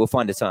emceeing, but we'll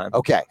find a time.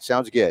 Okay,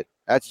 sounds good.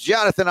 That's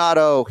Jonathan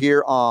Otto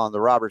here on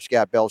the Robert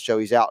Scott Bell Show.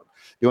 He's out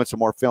doing some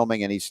more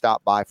filming, and he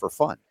stopped by for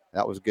fun.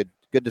 That was good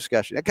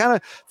discussion. It kind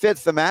of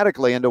fits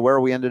thematically into where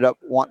we ended up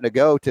wanting to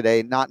go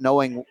today, not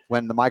knowing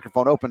when the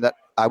microphone opened that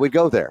I would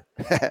go there.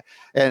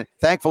 And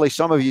thankfully,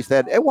 some of you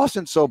said it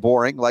wasn't so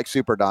boring, like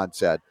Super Don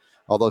said,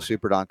 although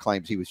Super Don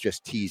claims he was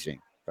just teasing,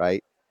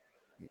 right?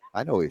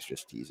 I know he was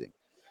just teasing.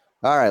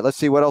 All right, let's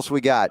see what else we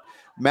got.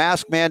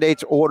 Mask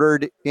mandates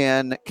ordered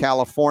in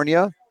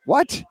California.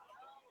 What?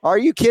 Are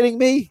you kidding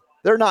me?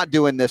 They're not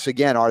doing this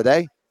again, are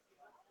they?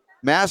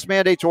 Mask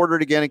mandates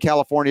ordered again in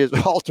California's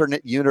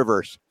alternate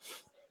universe.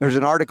 There's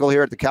an article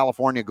here at the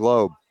California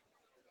Globe.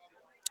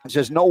 It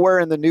says nowhere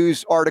in the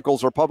news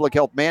articles or public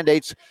health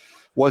mandates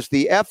was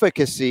the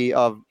efficacy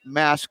of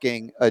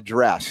masking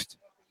addressed.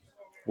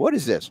 What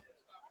is this?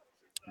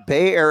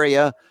 Bay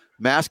Area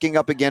masking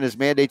up again as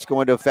mandates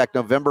go into effect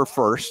November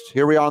 1st.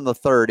 Here we are on the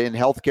 3rd in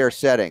healthcare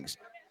settings.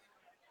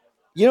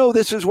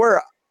 This is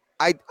where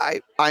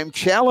I'm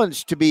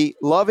challenged to be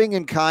loving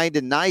and kind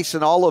and nice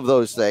and all of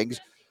those things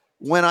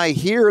when I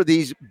hear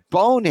these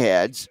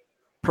boneheads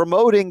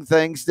promoting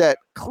things that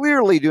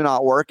clearly do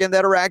not work and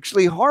that are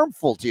actually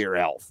harmful to your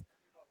health.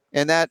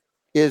 And that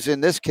is,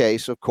 in this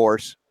case, of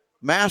course,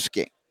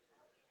 masking.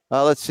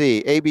 Let's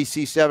see.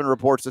 ABC 7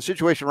 reports the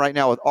situation right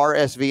now with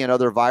RSV and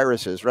other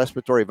viruses,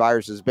 respiratory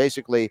viruses,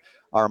 basically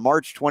our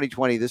March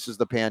 2020. This is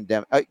the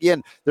pandemic.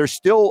 Again, they're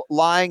still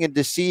lying and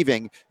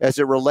deceiving as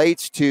it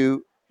relates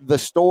to the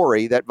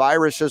story that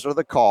viruses are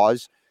the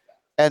cause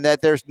and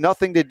that there's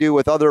nothing to do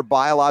with other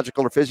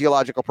biological or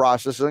physiological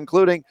processes,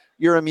 including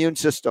your immune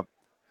system,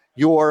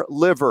 your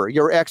liver,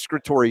 your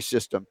excretory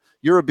system,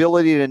 your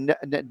ability to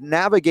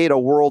navigate a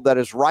world that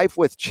is rife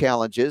with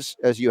challenges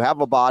as you have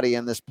a body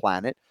in this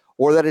planet,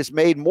 or that is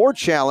made more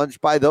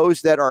challenged by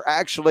those that are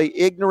actually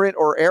ignorant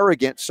or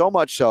arrogant, so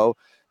much so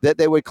that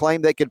they would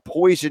claim they could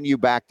poison you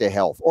back to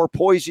health or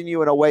poison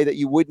you in a way that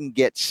you wouldn't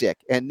get sick.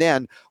 And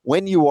then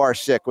when you are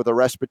sick with a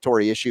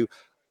respiratory issue,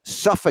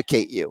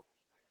 suffocate you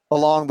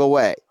along the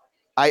way.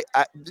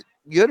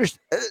 You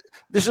understand?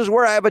 This is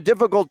where I have a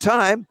difficult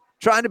time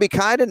trying to be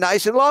kind and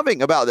nice and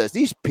loving about this.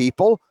 These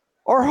people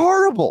are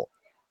horrible.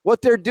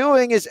 What they're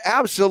doing is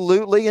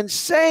absolutely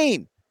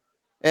insane.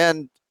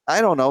 And I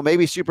don't know,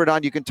 maybe Super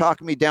Don, you can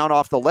talk me down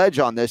off the ledge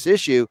on this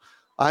issue.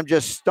 I'm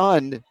just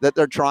stunned that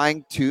they're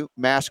trying to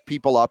mask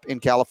people up in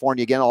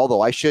California again,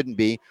 although I shouldn't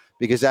be,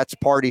 because that's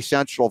party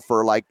central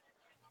for, like,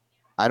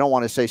 I don't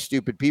want to say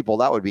stupid people,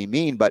 that would be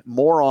mean, but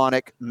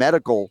moronic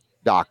medical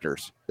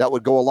doctors that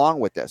would go along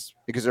with this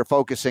because they're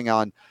focusing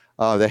on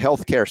the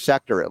healthcare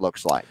sector, it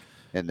looks like,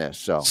 in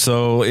this.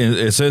 So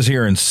it says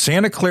here in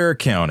Santa Clara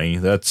County,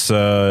 that's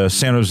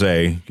San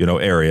Jose,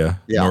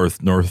 area,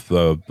 north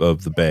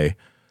of the Bay.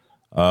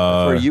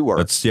 That's where you were.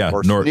 That's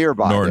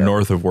nearby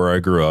north of where I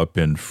grew up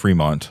in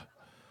Fremont.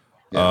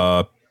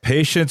 Yeah.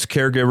 Patients,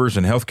 caregivers,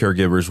 and health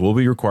caregivers will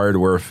be required to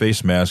wear a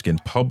face mask in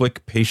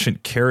public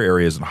patient care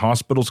areas in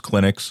hospitals,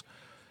 clinics,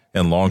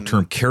 and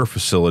long-term care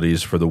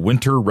facilities for the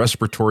winter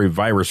respiratory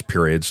virus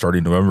period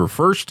starting November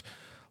 1st,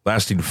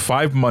 lasting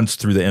 5 months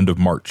through the end of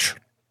March.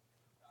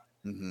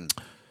 Mm-hmm.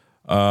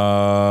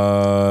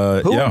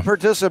 Who would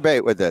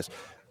participate with this?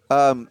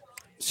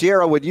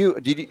 Sierra, would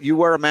you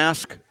wear a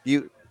mask?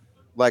 You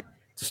like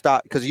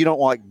stop because you don't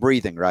like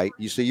breathing, right?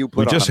 You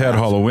put. We just on a had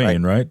mask,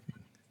 Halloween, right?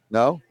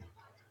 No,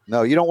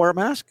 you don't wear a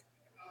mask.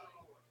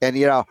 And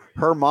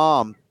her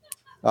mom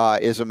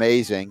is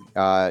amazing.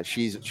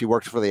 She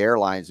works for the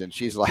airlines, and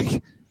she's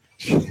like,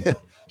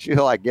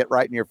 she'll like get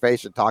right in your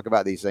face and talk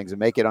about these things and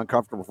make it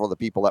uncomfortable for the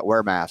people that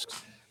wear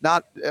masks.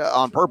 Not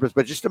on purpose,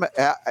 but just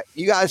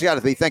you guys got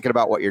to be thinking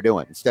about what you're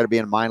doing instead of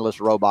being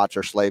mindless robots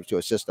or slaves to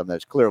a system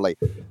that's clearly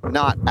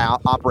not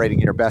operating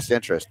in your best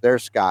interest.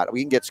 There's Scott.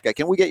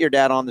 Can we get your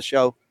dad on the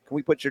show? Can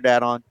we put your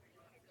dad on?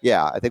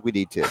 Yeah, I think we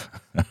need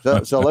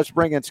to. So let's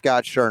bring in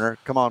Scott Scherner.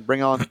 Come on,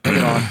 bring it on.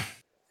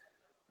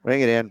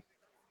 Bring it in.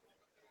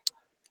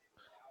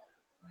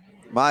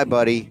 My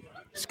buddy,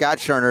 Scott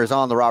Scherner, is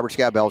on the Robert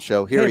Scott Bell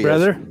Show. Here he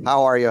brother. is.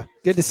 How are you?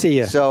 Good to see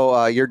you.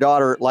 So your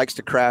daughter likes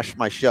to crash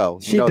my show.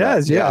 She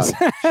does, yes.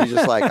 Yeah. She's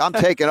just like, I'm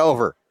taking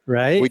over.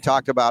 Right. We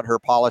talked about her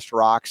polished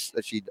rocks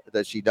that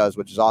she does,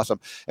 which is awesome.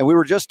 And we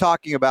were just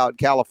talking about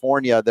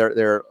California.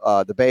 They're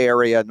the Bay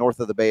Area, north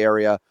of the Bay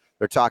Area.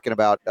 They're talking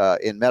about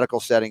in medical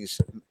settings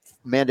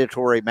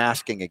mandatory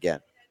masking again.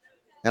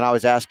 And I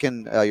was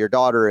asking your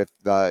daughter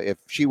if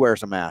she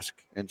wears a mask,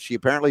 and she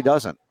apparently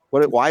doesn't.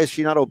 Why is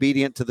she not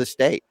obedient to the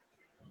state?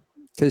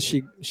 Because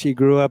she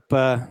grew up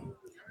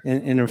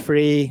in a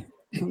free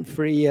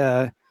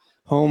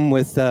home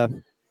with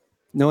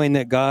knowing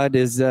that God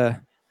is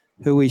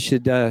who we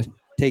should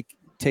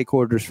take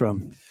orders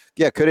from.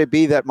 Yeah, could it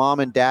be that mom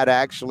and dad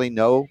actually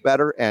know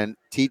better and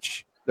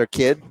teach their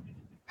kid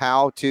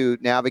how to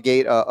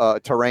navigate a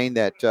terrain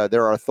that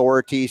there are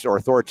authorities or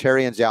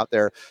authoritarians out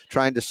there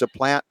trying to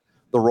supplant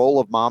the role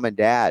of mom and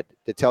dad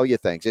to tell you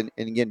things? And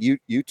again,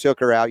 you took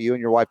her out, you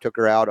and your wife took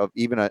her out of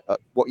even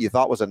what you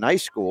thought was a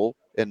nice school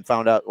and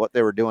found out what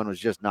they were doing was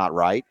just not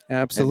right.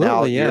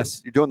 Absolutely,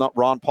 yes. You're doing the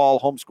Ron Paul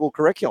homeschool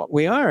curriculum.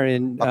 We are.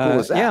 And how cool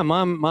is that? Yeah,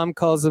 mom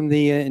calls them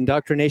the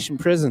indoctrination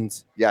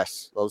prisons.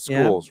 Yes, those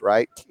schools,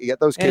 right? You get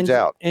those kids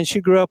out. And she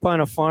grew up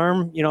on a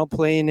farm,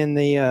 playing in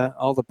the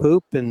all the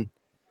poop and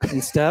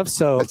stuff.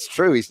 So that's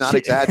true. He's not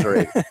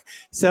exaggerating.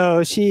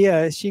 So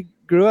she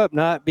grew up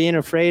not being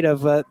afraid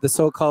of the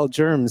so-called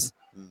germs,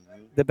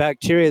 the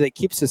bacteria that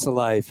keeps us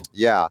alive.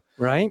 Yeah.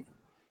 Right.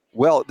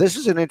 Well, this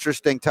is an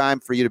interesting time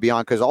for you to be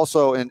on because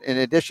also in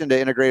addition to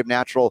integrative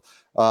natural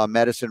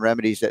medicine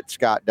remedies that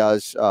Scott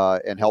does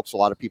and helps a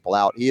lot of people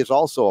out, he is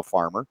also a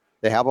farmer.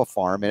 They have a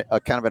farm, a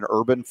kind of an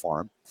urban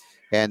farm,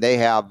 and they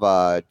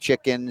have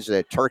chickens, they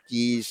have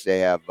turkeys, they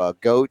have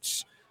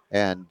goats,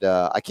 and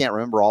I can't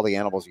remember all the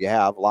animals you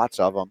have, lots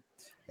of them.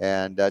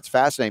 And it's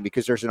fascinating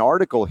because there's an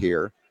article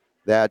here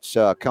that's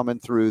coming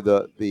through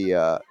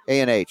the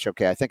A&H.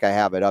 Okay, I think I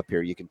have it up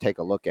here. You can take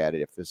a look at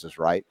it if this is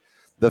right.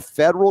 The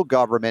federal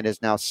government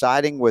is now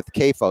siding with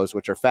CAFOS,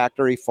 which are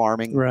factory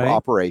farming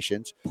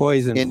operations,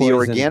 in the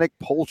organic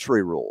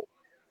poultry rule.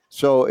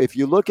 So if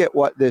you look at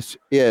what this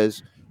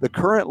is, the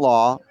current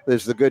law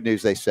is the good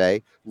news, they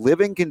say,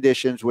 living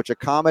conditions which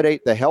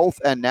accommodate the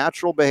health and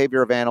natural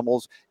behavior of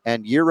animals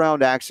and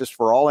year-round access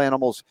for all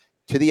animals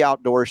to the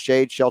outdoors,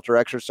 shade, shelter,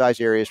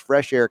 exercise areas,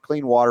 fresh air,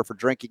 clean water for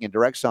drinking, and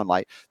direct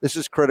sunlight. This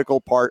is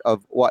critical part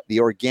of what the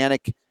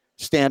organic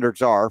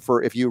standards are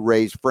for if you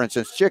raise, for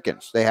instance,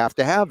 chickens. They have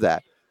to have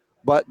that.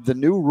 But the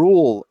new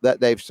rule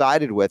that they've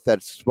sided with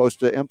that's supposed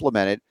to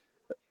implement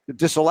it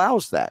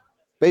disallows that.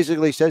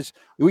 Basically says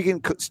we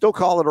can still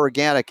call it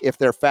organic if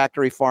they're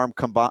factory farm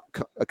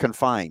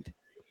confined.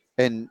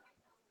 And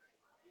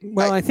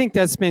I think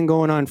that's been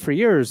going on for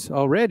years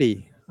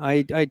already.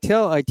 I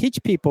teach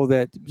people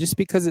that just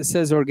because it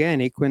says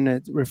organic when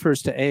it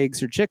refers to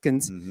eggs or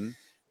chickens,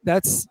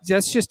 that's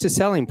just a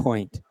selling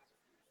point.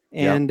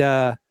 And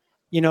the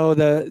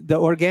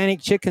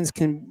organic chickens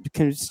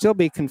can still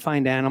be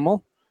confined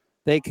animal.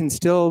 They can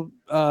still,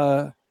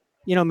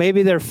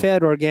 maybe they're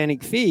fed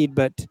organic feed,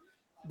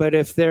 but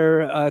if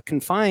they're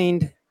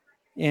confined,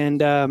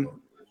 and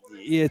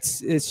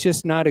it's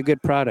just not a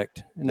good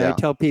product. And I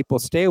tell people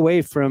stay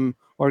away from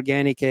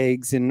organic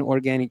eggs and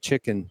organic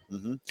chicken.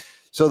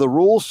 So the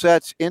rule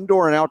sets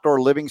indoor and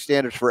outdoor living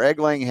standards for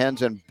egg-laying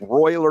hens and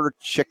broiler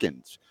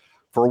chickens.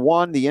 For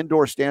one, the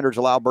indoor standards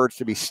allow birds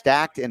to be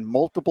stacked in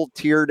multiple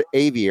tiered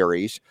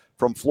aviaries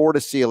from floor to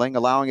ceiling,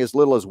 allowing as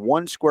little as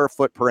 1 square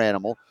foot per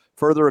animal.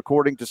 Further,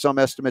 according to some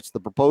estimates, the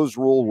proposed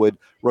rule would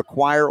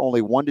require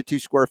only 1 to 2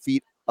 square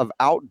feet of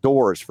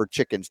outdoors for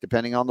chickens,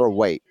 depending on their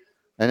weight.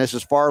 And this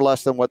is far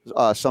less than what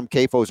some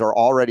CAFOs are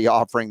already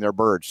offering their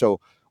birds. So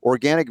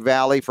Organic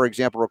Valley, for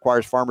example,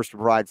 requires farmers to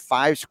provide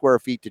 5 square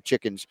feet to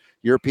chickens.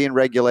 European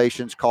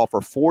regulations call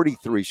for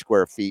 43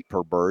 square feet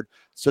per bird.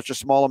 Such a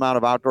small amount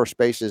of outdoor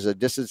space is a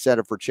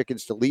disincentive for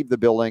chickens to leave the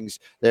buildings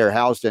they are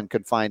housed in,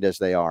 confined as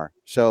they are.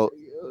 So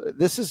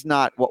this is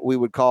not what we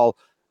would call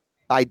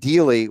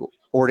ideally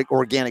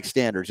organic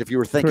standards. If you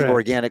were thinking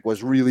organic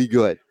was really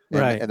good,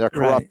 and they're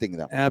corrupting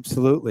them.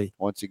 Absolutely.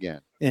 Once again.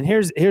 And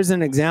here's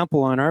an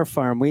example on our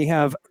farm. We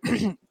have,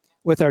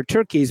 with our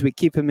turkeys, we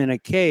keep them in a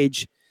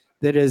cage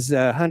that is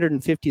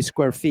 150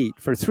 square feet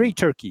for 3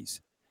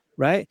 turkeys,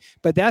 right?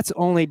 But that's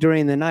only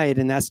during the night,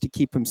 and that's to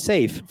keep them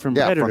safe from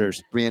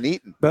predators. From being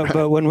eaten.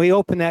 But when we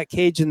open that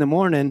cage in the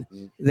morning,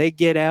 they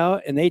get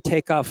out and they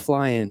take off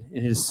flying.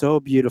 It is so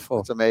beautiful.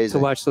 It's amazing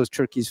to watch those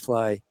turkeys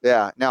fly.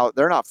 Yeah. Now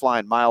they're not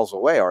flying miles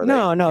away, are they?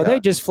 No, Yeah. they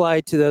just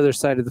fly to the other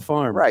side of the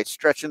farm. Right,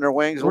 stretching their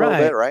wings a little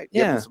bit, right?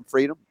 Give them some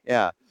freedom.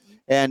 Yeah,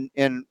 and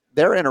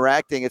they're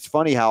interacting. It's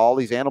funny how all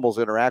these animals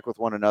interact with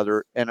one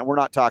another, and we're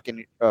not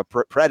talking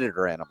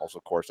predator animals,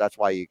 of course. That's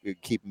why you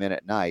keep them in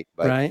at night.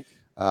 But, right.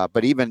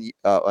 But even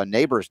a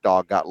neighbor's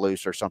dog got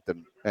loose or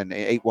something and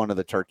ate one of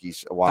the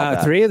turkeys a while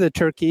back. 3 of the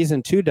turkeys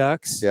and 2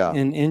 ducks,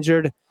 and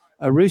injured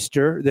a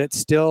rooster that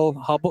still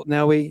hobbled.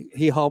 Now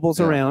he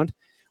hobbles around.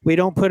 We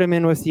don't put him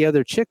in with the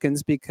other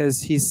chickens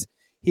because he's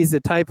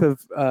the type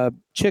of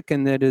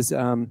chicken that is.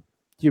 Do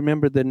you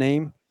remember the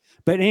name?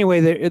 But anyway,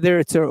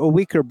 it's a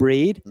weaker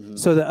breed,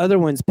 so the other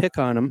ones pick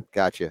on him.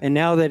 Gotcha. And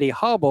now that he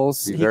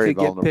hobbles, he could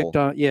get picked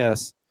on.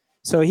 Yes.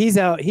 So he's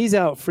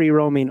out free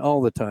roaming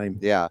all the time.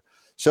 Yeah.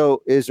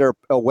 So is there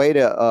a way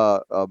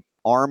to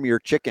arm your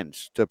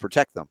chickens to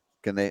protect them?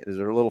 Is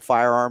there little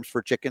firearms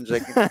for chickens or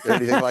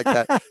anything like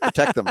that?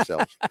 Protect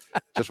themselves.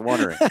 Just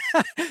wondering.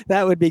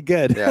 That would be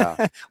good.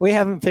 Yeah. We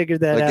haven't figured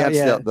that out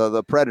yet. Against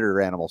the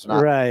predator animals,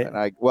 not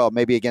right.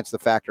 Maybe against the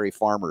factory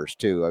farmers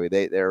too. I mean,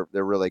 they're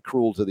really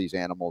cruel to these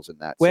animals in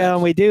that sense.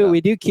 And we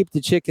do keep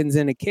the chickens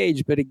in a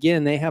cage, but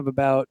again, they have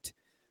about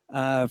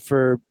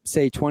for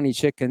say 20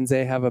 chickens,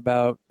 they have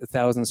about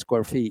 1,000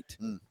 square feet.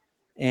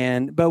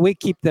 But we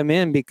keep them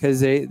in because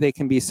they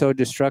can be so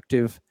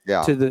destructive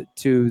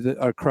to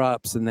our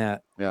crops and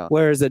that. Yeah.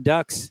 Whereas the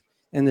ducks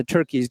and the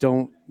turkeys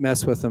don't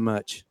mess with them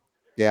much.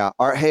 Yeah.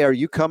 Are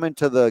you coming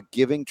to the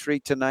Giving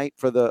Tree tonight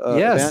for the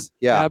event?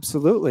 Yeah,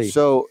 absolutely.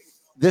 So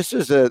this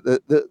is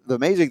the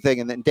amazing thing,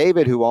 and then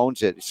David, who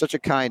owns it, is such a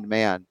kind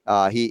man.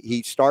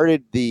 He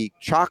started the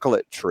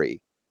Chocolate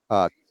Tree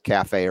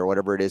Cafe or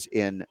whatever it is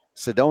in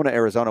Sedona,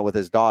 Arizona, with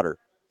his daughter.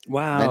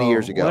 Wow. Many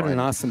years ago. What an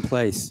awesome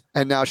place.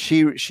 And now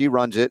she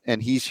runs it,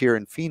 and he's here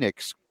in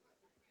Phoenix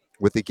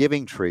with the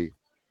Giving Tree.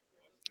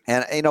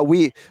 And,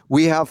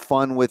 we have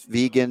fun with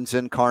vegans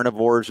and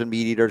carnivores and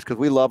meat eaters because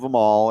we love them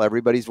all.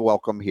 Everybody's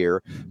welcome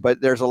here.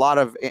 But there's a lot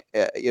of,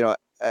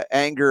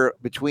 anger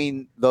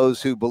between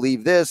those who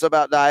believe this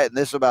about diet and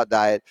this about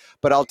diet.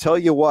 But I'll tell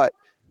you what,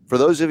 for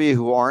those of you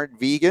who aren't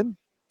vegan,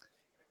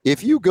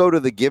 if you go to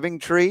the Giving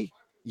Tree,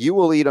 you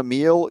will eat a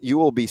meal, you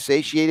will be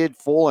satiated,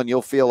 full, and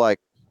you'll feel like,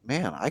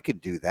 man, I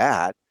could do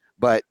that.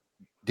 But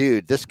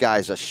dude, this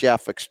guy's a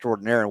chef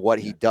extraordinaire, and what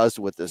he does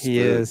with this food, he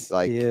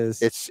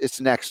is.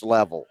 It's next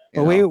level.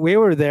 Well, we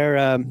were there.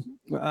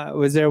 I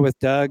was there with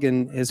Doug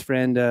and his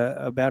friend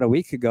about a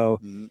week ago,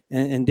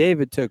 and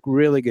David took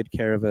really good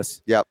care of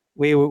us. Yep.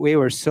 We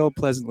were so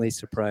pleasantly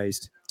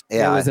surprised.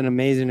 Yeah, it was an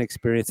amazing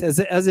experience,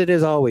 as it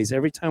is always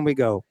every time we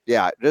go.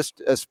 Yeah,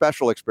 just a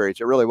special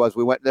experience. It really was.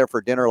 We went there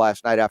for dinner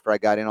last night after I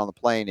got in on the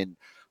plane,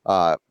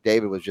 and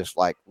David was just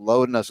like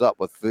loading us up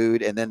with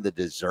food, and then the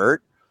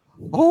dessert.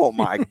 Oh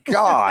my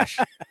gosh.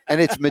 And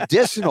it's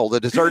medicinal. The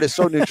dessert is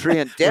so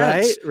nutrient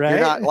dense.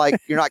 Right.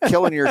 You're not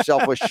killing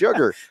yourself with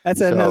sugar.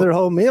 That's another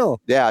whole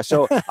meal. Yeah.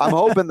 So I'm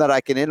hoping that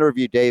I can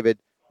interview David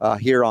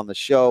here on the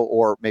show,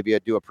 or maybe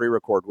I'd do a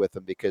pre-record with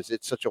him, because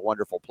it's such a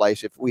wonderful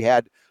place. If we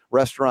had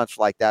restaurants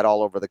like that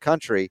all over the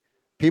country,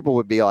 people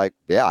would be like,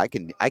 yeah, I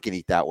can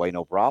eat that way.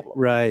 No problem.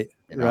 Right.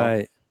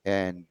 Right.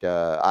 And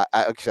like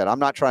I said, I'm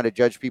not trying to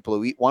judge people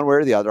who eat one way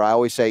or the other. I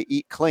always say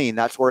eat clean.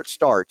 That's where it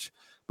starts.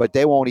 But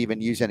they won't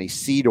even use any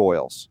seed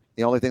oils.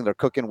 The only thing they're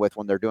cooking with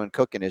when they're doing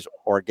cooking is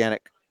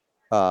organic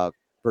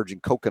virgin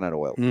coconut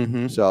oil.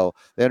 So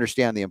they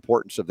understand the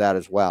importance of that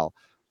as well.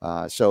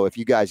 So if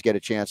you guys get a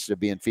chance to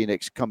be in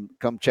Phoenix, come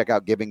check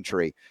out Giving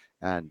Tree,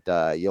 and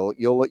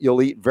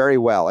you'll eat very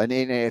well. And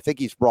I think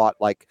he's brought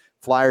like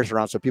flyers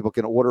around so people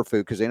can order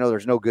food, because they know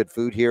there's no good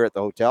food here at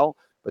the hotel,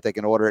 but they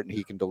can order it and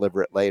he can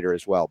deliver it later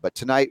as well. But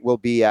tonight we'll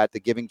be at the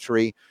Giving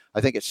Tree.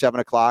 I think at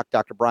 7:00.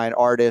 Dr. Brian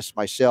Artis,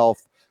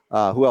 myself.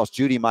 Who else?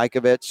 Judy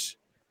Mikovits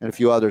and a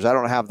few others. I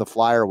don't have the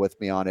flyer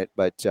with me on it,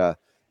 but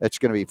it's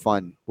going to be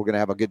fun. We're going to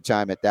have a good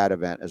time at that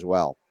event as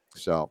well.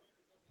 So,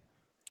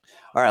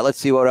 all right, let's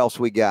see what else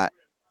we got.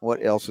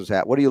 What else is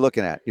that? What are you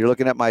looking at? You're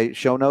looking at my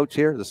show notes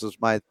here. This is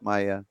my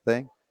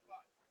thing.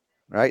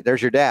 All right,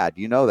 there's your dad.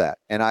 You know that.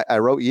 And I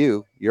wrote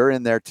you. You're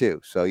in there too.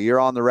 So you're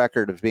on the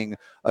record of being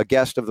a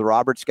guest of the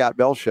Robert Scott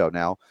Bell Show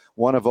now,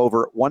 one of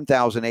over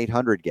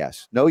 1,800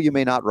 guests. No, you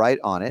may not write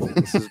on it.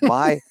 This is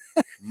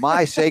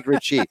my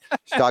sacred sheet.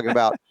 She's talking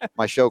about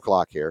my show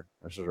clock here.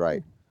 This is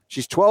right.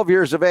 She's 12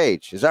 years of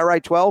age. Is that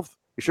right, 12?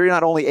 You sure you're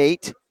not only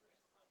 8?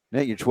 No,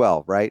 you're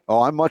 12, right?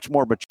 Oh, I'm much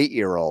more mature,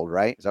 8-year-old,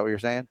 right? Is that what you're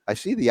saying? I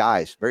see the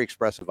eyes. Very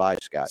expressive eyes,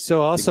 Scott.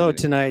 So also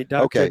tonight,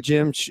 Dr.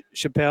 Jim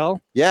Chappelle.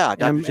 Yeah.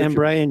 And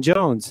Brian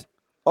Jones.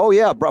 Oh,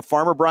 yeah.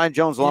 Farmer Brian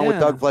Jones along with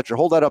Doug Fletcher.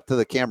 Hold that up to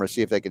the camera.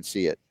 See if they can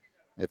see it,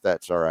 if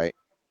that's all right.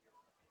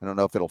 I don't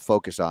know if it'll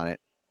focus on it.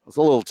 It's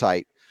a little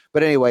tight.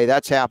 But anyway,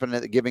 that's happening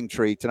at the Giving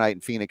Tree tonight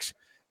in Phoenix,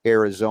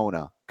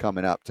 Arizona,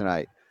 coming up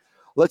tonight.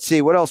 let's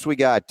see what else we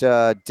got.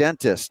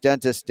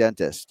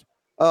 Dentist.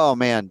 Oh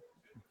man,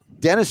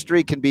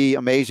 dentistry can be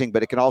amazing,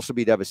 but it can also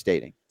be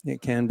devastating.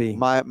 It can be.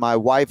 My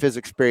wife has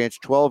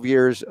experienced 12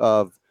 years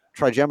of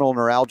trigeminal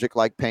neuralgic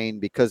like pain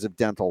because of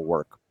dental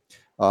work,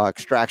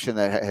 extraction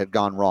that had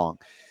gone wrong.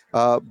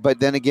 But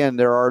then again,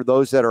 there are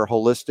those that are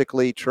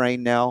holistically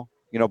trained now,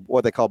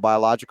 what they call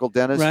biological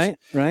dentists,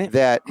 right,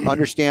 that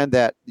understand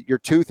that your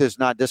tooth is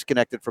not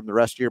disconnected from the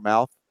rest of your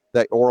mouth,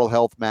 that oral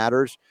health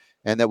matters,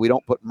 and that we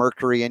don't put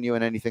mercury in you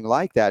and anything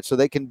like that. So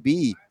they can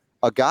be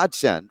a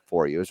godsend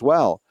for you as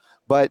well.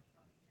 But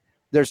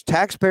there's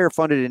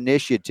taxpayer-funded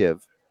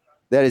initiative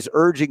that is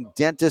urging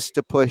dentists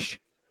to push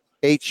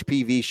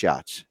HPV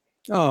shots.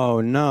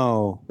 Oh,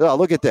 no. Oh,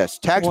 look at this.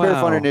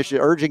 Taxpayer-funded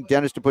initiative urging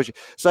dentists to push it.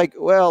 It's like,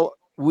 well,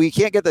 we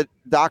can't get the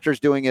doctors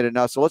doing it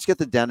enough, so let's get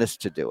the dentists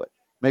to do it.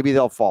 Maybe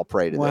they'll fall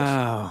prey to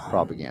this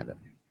propaganda.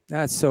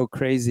 That's so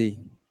crazy.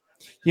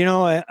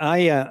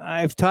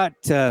 I've taught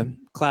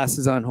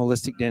classes on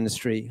holistic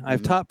dentistry.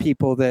 I've taught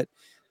people that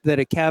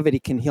a cavity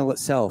can heal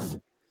itself.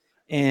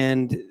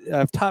 And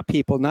I've taught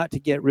people not to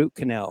get root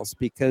canals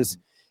because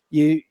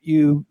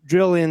you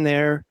drill in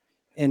there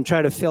and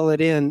try to fill it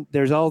in.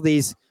 There's all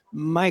these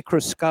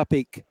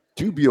microscopic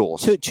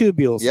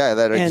tubules. Yeah,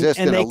 that exist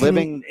in a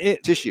living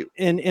tissue.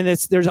 And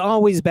there's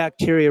always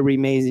bacteria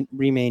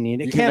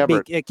remaining.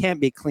 It can't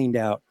be cleaned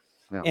out.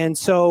 Yeah. And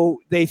so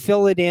they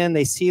fill it in,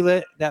 they seal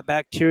it. That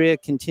bacteria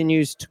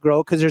continues to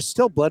grow because there's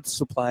still blood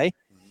supply,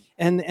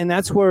 and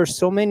that's where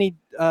so many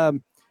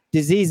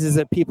diseases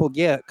that people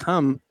get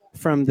come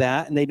from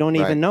that, and they don't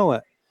even know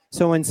it.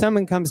 So when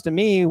someone comes to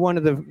me, one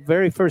of the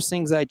very first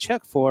things I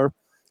check for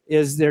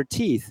is their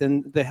teeth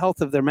and the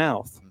health of their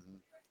mouth.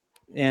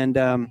 And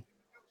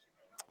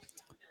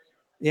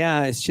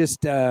it's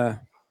just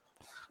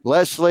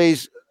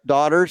Leslie's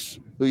daughters,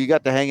 who you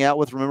got to hang out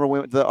with. Remember we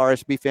went to the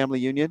RSB family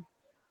union?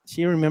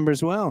 She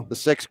remembers well. The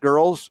 6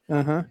 girls.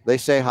 They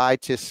say hi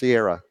to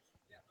Sierra.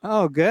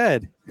 Oh,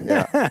 good.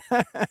 Yeah.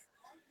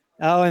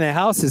 Oh, and the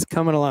house is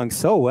coming along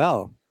so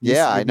well.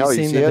 I know.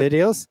 You seen the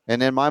videos?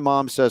 And then my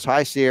mom says,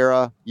 "Hi,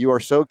 Sierra. You are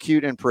so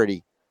cute and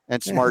pretty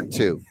and smart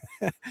too."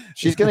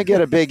 She's going to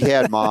get a big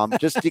head, Mom.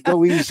 Just to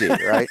go easy,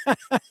 right?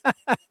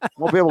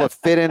 Won't be able to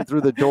fit in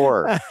through the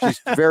door. She's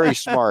very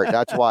smart.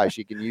 That's why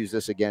she can use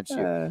this against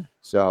you.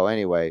 So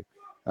anyway,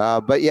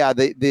 but yeah,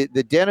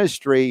 the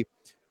dentistry,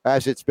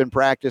 as it's been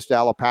practiced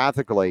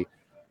allopathically,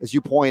 as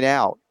you point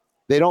out,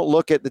 they don't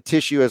look at the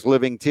tissue as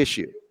living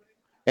tissue.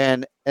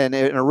 And in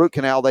a root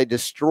canal, they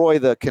destroy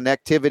the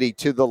connectivity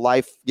to the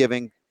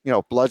life-giving,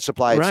 blood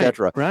supply, et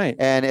cetera. Right.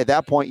 And at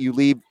that point, you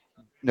leave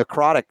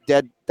necrotic,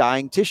 dead,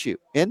 dying tissue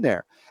in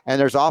there.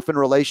 And there's often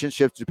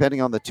relationships,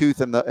 depending on the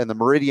tooth and the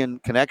meridian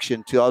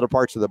connection to other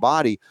parts of the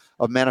body,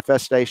 of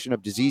manifestation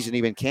of disease and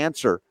even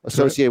cancer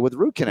associated with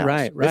root canals.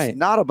 Right. It's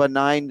not a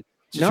benign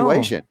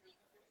situation.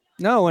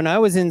 No, when I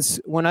was in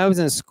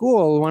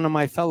school, one of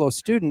my fellow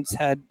students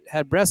had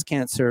breast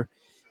cancer,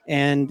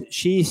 and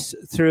she,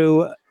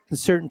 through a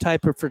certain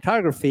type of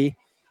photography,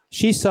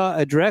 she saw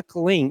a direct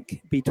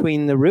link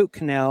between the root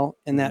canal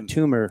and that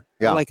tumor,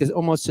 like it's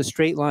almost a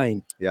straight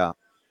line. Yeah.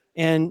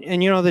 And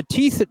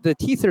the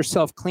teeth are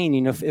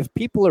self-cleaning. If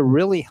people are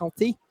really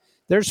healthy,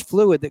 there's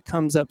fluid that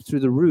comes up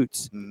through the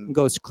roots and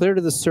goes clear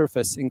to the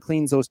surface and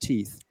cleans those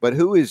teeth. But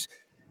who is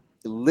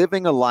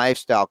living a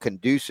lifestyle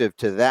conducive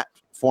to that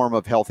form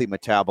of healthy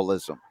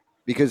metabolism?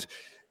 Because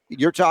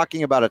you're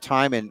talking about a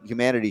time in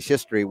humanity's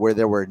history where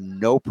there were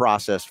no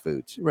processed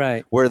foods,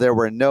 right? Where there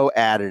were no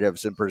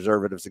additives and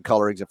preservatives and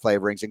colorings and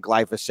flavorings and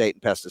glyphosate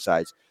and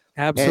pesticides.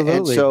 Absolutely.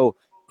 And so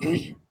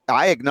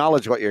I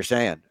acknowledge what you're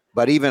saying,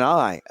 but even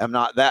I am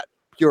not that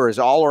pure, as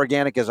all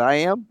organic as I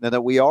am, and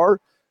that we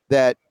are,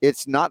 that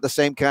it's not the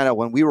same kind of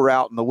when we were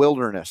out in the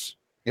wilderness,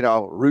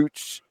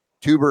 roots,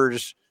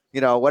 tubers,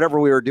 whatever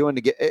we were doing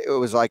to get, it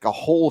was like a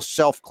whole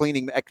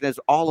self-cleaning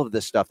mechanism, all of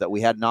this stuff that we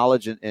had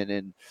knowledge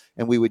and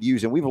we would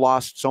use. And we've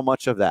lost so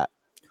much of that.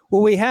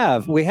 Well, we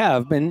have,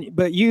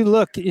 but you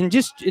look in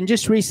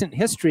just recent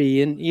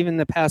history, and even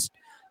the past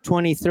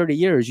 20, 30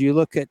 years, you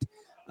look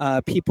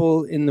at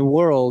people in the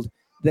world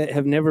that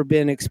have never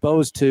been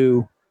exposed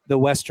to the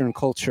Western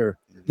culture,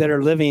 that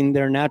are living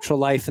their natural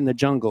life in the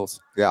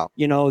jungles. Yeah.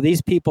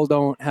 These people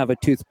don't have a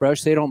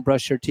toothbrush. They don't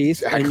brush their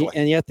teeth,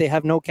 and yet they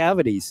have no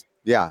cavities.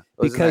 Yeah,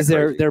 because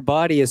their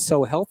body is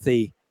so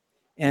healthy,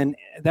 and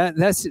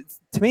that's,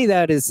 to me,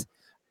 that is,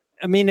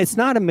 I mean, it's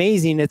not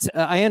amazing. It's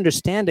I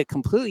understand it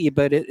completely,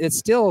 but it's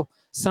still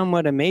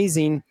somewhat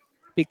amazing,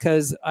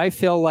 because I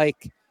feel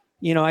like,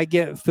 I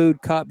get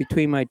food caught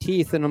between my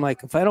teeth, and I'm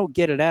like, if I don't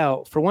get it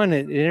out, for one,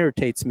 it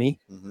irritates me,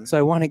 so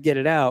I want to get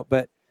it out.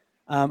 But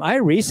I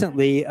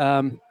recently,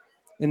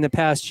 in the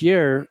past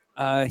year,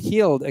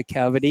 healed a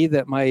cavity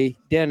that my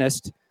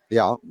dentist,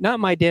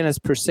 not my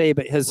dentist per se,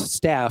 but his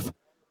staff,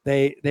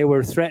 they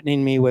were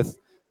threatening me with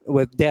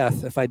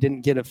death if I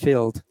didn't get it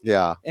filled.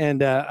 Yeah.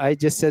 And I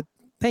just said,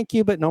 thank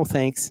you, but no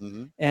thanks.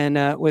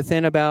 And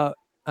within about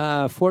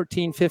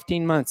 14,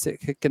 15 months,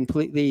 it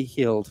completely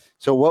healed.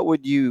 So what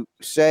would you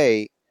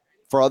say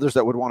for others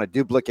that would want to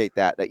duplicate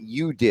that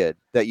you did,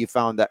 that you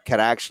found that could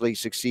actually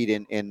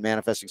succeed in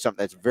manifesting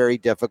something that's very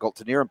difficult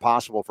to near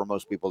impossible for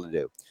most people to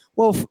do?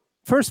 Well,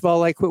 first of all,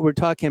 like what we're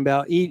talking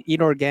about,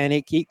 eat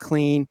organic, eat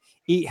clean,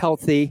 eat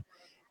healthy,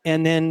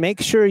 and then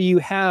make sure you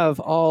have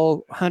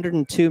all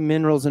 102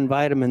 minerals and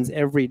vitamins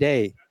every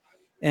day.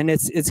 And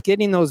it's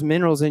getting those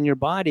minerals in your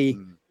body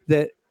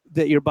that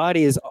your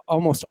body is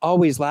almost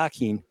always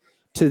lacking,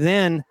 to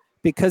then,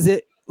 because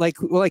it,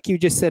 like you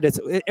just said,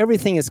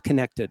 everything is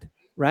connected,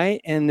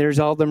 right? And there's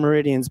all the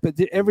meridians, but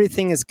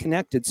everything is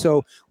connected.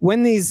 So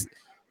when these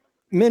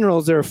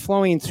minerals are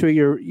flowing through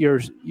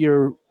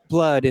your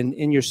blood and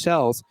in your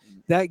cells,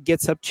 that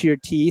gets up to your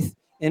teeth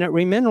and it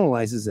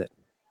remineralizes it.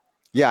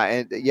 Yeah,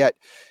 and yet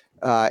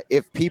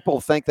if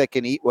people think they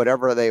can eat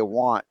whatever they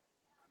want,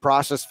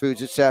 processed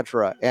foods,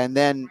 etc., and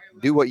then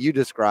do what you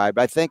described,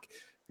 I think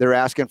they're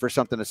asking for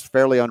something that's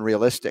fairly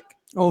unrealistic.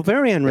 Oh,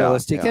 very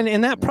unrealistic. Yeah.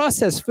 And that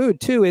processed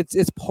food too,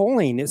 it's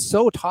pulling. It's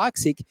so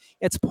toxic.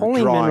 It's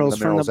pulling minerals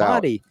from the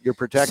body. You're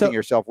protecting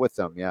yourself with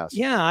them. Yes.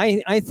 Yeah,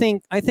 I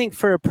think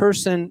for a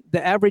person,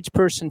 the average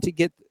person, to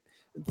get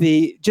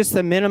just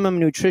the minimum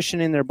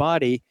nutrition in their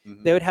body,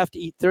 they would have to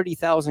eat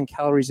 30,000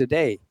 calories a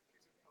day.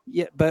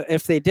 Yeah, but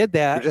if they did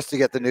that, just to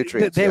get the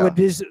nutrients, they would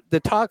the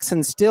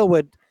toxins still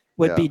would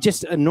be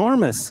just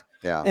enormous.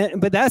 Yeah.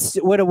 But that's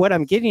what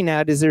I'm getting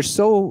at, is there's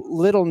so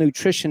little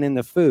nutrition in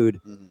the food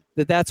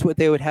that's what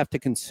they would have to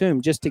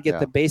consume just to get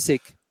the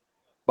basic.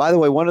 By the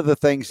way, one of the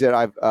things that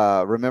I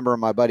remember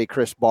my buddy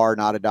Chris Barr,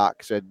 not a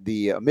doc, said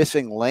the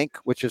missing link,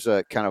 which is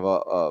a kind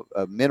of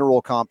a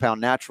mineral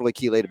compound naturally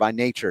chelated by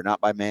nature, not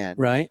by man.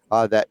 Right.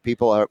 That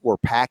people were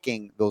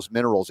packing those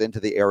minerals into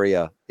the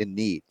area in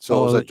need.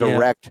 So it was a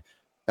direct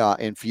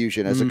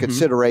infusion as a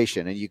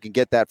consideration. And you can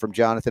get that from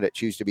Jonathan at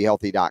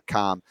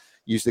choosetobehealthy.com.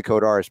 Use the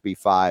code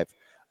RSB5.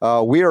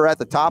 We are at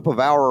the top of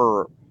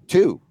hour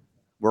 2.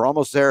 We're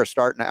almost there,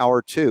 starting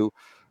hour 2.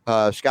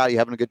 Scott, you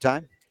having a good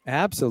time?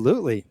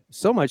 Absolutely.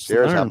 So much to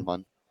Sarah's learn. having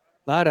fun.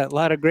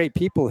 Lot of great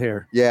people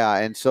here. Yeah,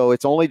 and so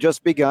it's only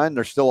just begun.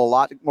 There's still a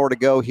lot more to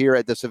go here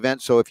at this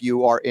event. So if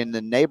you are in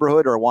the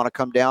neighborhood or want to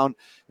come down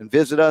and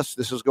visit us,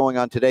 this is going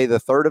on today, the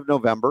 3rd of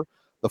November,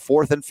 the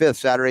 4th and 5th,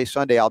 Saturday,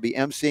 Sunday. I'll be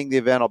emceeing the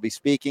event. I'll be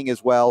speaking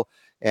as well.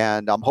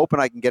 And I'm hoping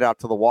I can get out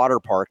to the water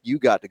park you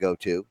got to go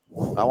to.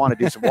 I want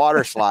to do some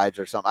water slides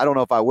or something. I don't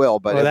know if I will,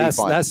 but it'll be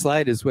fun. That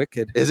slide is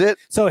wicked. Is it?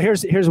 So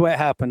here's what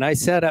happened. I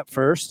sat up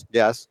first.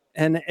 Yes.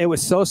 And it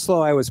was so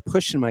slow, I was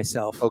pushing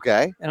myself.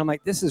 Okay. And I'm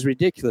like, this is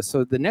ridiculous.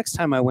 So the next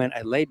time I went,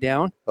 I laid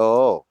down.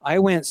 Oh. I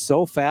went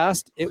so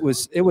fast, it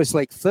was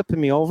like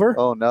flipping me over.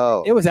 Oh,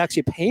 no. It was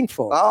actually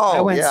painful. Oh,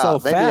 I went so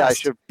maybe fast. I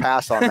should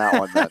pass on that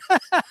one then.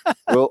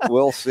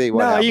 We'll see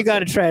what happens. You got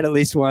to try it at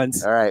least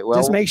once. All right. Well,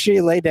 just make sure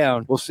you lay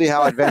down. We'll see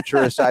how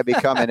adventurous I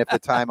become and if the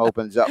time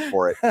opens up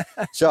for it.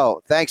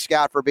 So thanks,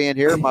 Scott, for being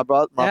here, my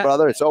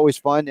brother. It's always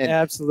fun. And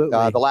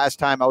absolutely. The last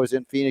time I was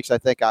in Phoenix, I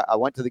think I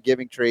went to the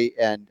Giving Tree,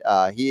 and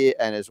he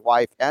and his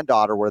wife and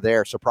daughter were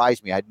there.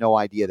 Surprised me. I had no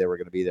idea they were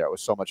going to be there. It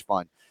was so much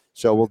fun.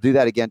 So we'll do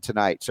that again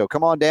tonight. So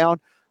come on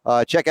down.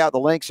 Check out the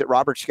links at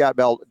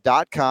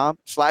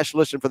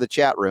robertscottbell.com/listen for the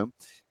chat room.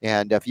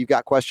 And if you've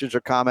got questions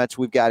or comments,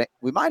 we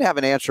might have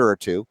an answer or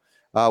two.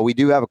 We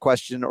do have a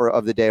question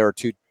of the day or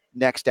two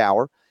next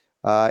hour.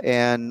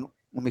 And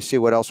let me see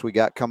what else we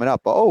got coming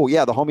up. Oh,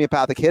 yeah, the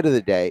homeopathic hit of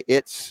the day.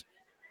 It's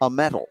a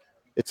metal.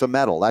 It's a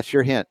metal. That's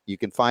your hint. You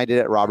can find it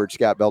at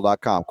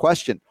robertscottbell.com.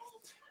 Question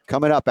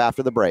coming up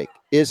after the break.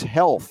 Is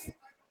health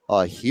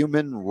a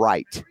human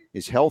right?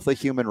 Is health a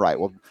human right?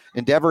 We'll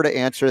endeavor to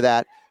answer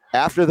that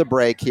after the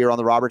break here on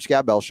the Robert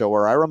Scott Bell Show,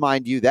 where I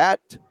remind you that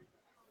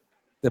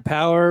the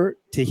power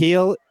to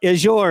heal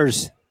is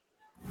yours.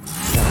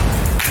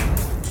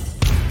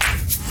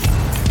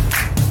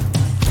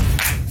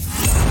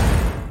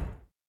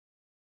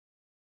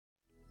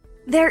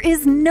 There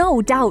is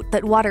no doubt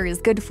that water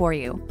is good for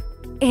you.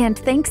 And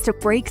thanks to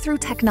breakthrough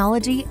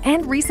technology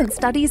and recent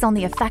studies on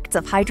the effects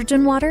of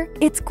hydrogen water,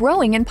 it's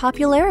growing in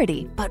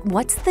popularity. But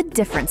what's the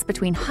difference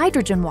between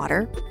hydrogen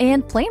water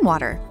and plain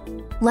water?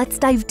 Let's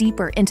dive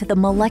deeper into the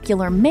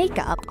molecular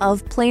makeup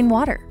of plain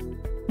water.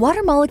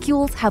 Water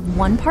molecules have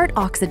 1 part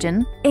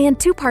oxygen and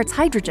 2 parts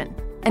hydrogen.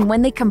 And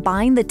when they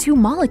combine, the 2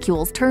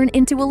 molecules turn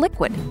into a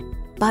liquid.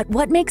 But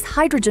what makes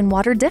hydrogen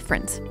water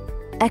different?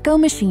 Echo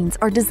machines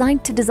are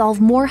designed to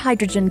dissolve more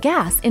hydrogen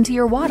gas into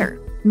your water,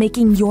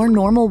 making your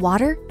normal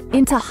water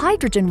into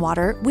hydrogen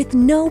water with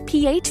no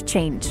pH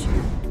change.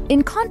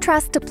 In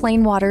contrast to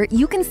plain water,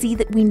 you can see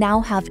that we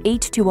now have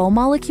H2O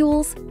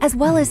molecules as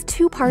well as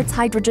 2 parts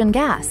hydrogen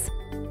gas.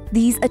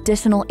 These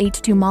additional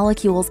H2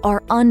 molecules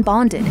are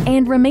unbonded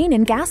and remain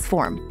in gas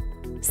form.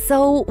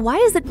 So why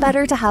is it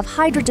better to have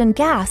hydrogen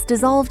gas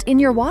dissolved in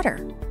your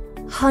water?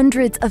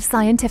 Hundreds of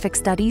scientific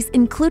studies,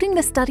 including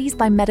the studies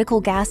by Medical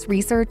Gas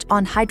Research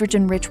on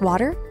hydrogen-rich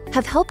water,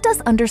 have helped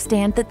us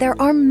understand that there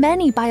are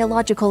many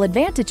biological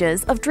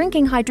advantages of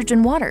drinking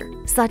hydrogen water,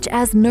 such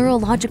as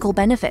neurological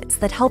benefits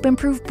that help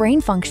improve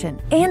brain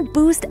function and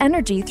boost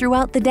energy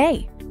throughout the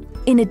day.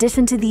 In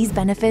addition to these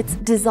benefits,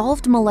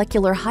 dissolved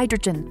molecular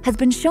hydrogen has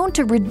been shown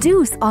to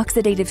reduce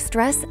oxidative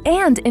stress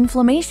and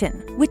inflammation,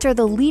 which are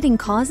the leading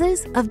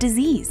causes of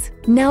disease.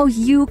 Now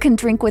you can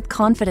drink with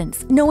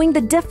confidence, knowing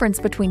the difference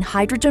between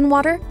hydrogen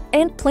water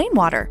and plain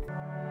water.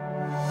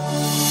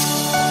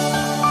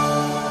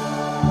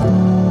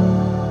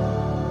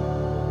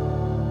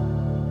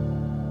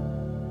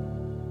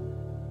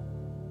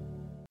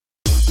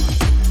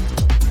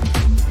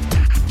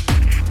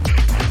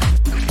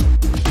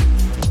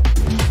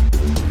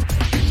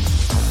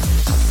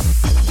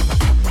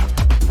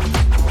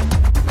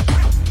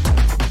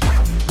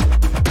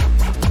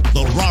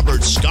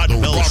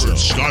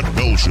 Scott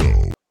Bell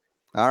Show.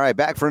 All right,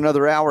 back for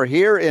another hour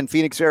here in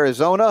Phoenix,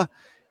 Arizona.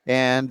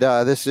 And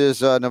this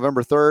is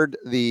November 3rd,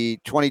 the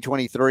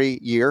 2023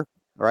 year,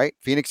 right?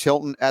 Phoenix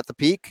Hilton at the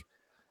Peak.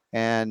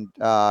 And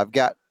I've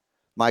got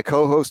my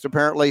co-host,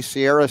 apparently,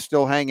 Sierra,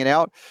 still hanging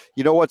out.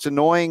 You know what's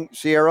annoying,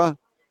 Sierra,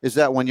 is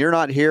that when you're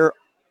not here,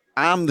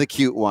 I'm the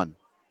cute one.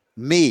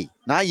 Me,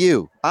 not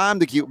you. I'm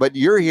the cute, but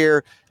you're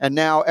here. And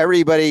now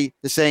everybody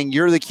is saying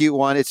you're the cute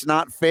one. It's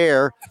not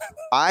fair.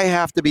 I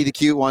have to be the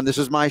cute one. This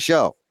is my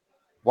show.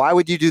 Why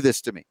would you do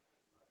this to me?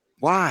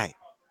 Why?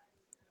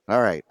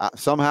 All right.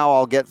 Somehow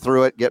I'll get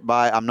through it, get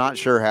by. I'm not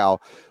sure how.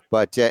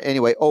 But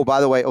anyway, oh,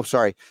 by the way,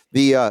 sorry.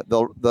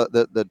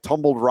 The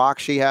tumbled rock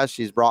she has,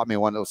 she's brought me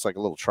one that looks like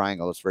a little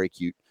triangle. It's very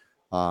cute.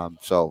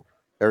 So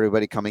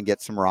everybody come and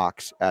get some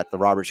rocks at the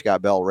Robert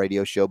Scott Bell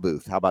radio show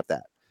booth. How about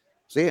that?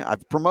 See,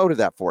 I've promoted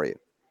that for you.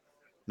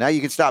 Now you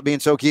can stop being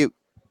so cute.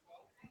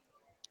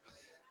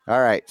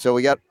 All right. So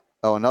we got,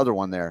 another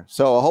one there.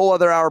 So a whole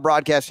other hour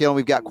broadcast here.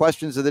 We've got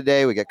questions of the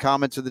day. We got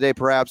comments of the day.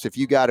 Perhaps if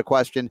you got a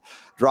question,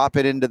 drop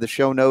it into the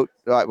show note,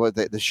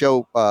 the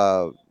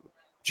show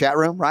chat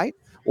room, right?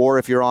 Or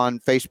if you're on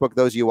Facebook,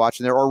 those of you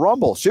watching there, or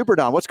Rumble. Super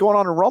Don, what's going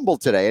on in Rumble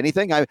today?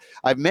 Anything?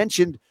 I've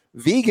mentioned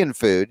vegan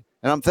food,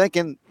 and I'm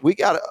thinking we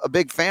got a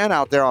big fan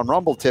out there on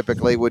Rumble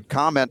typically would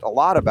comment a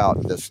lot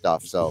about this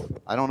stuff. So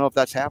I don't know if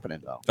that's happening,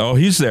 though. Oh,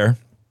 he's there.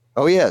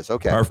 Oh, he is.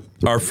 Okay.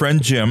 Our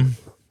friend Jim.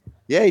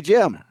 Yay,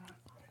 Jim.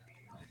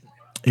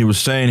 He was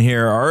saying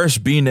here,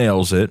 RSB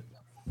nails it.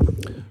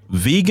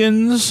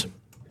 Vegans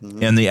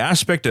and the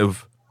aspect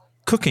of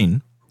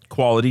cooking,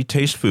 quality,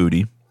 tasty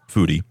food.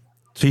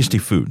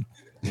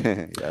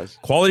 Yes.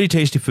 Quality,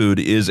 tasty food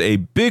is a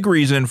big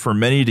reason for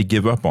many to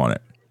give up on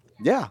it.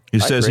 Yeah. He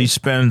says he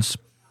spends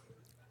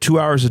 2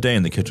 hours a day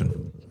in the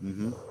kitchen.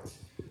 Mm-hmm.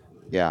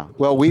 Yeah.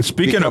 Well,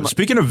 speaking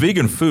of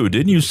vegan food,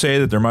 didn't you say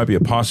that there might be a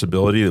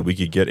possibility that we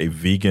could get a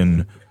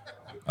vegan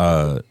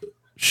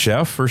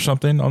chef or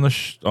something on the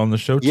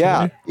show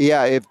today?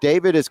 Yeah. If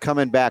David is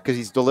coming back because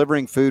he's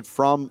delivering food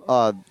from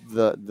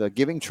the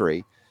Giving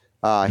Tree,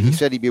 he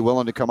said he'd be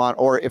willing to come on.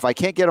 Or if I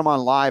can't get him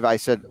on live, I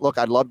said, look,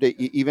 I'd love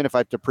to, even if I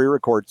have to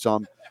pre-record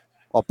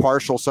a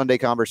partial Sunday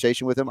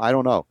conversation with him. I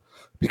don't know,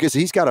 because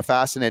he's got a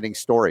fascinating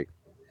story.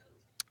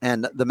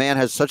 And the man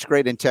has such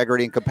great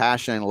integrity and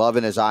compassion and love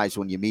in his eyes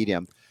when you meet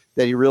him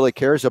that he really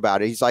cares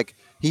about it.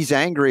 He's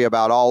angry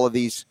about all of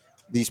these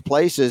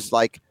places.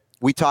 Like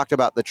we talked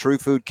about the True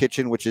Food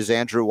Kitchen, which is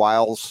Andrew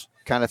Wiles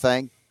kind of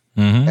thing.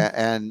 Mm-hmm.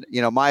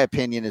 And my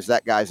opinion is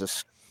that guy's a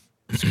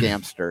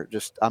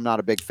scamster. I'm not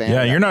a big fan.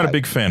 Yeah, you're not a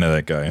big fan of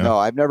that guy. Huh? No,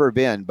 I've never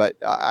been, but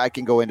I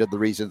can go into the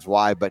reasons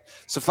why. But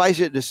suffice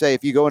it to say,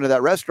 if you go into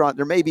that restaurant,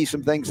 there may be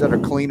some things that are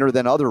cleaner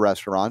than other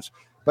restaurants,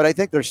 but I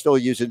think they're still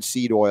using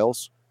seed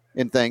oils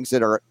and things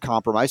that are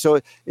compromised. So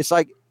it's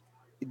like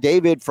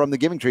David from the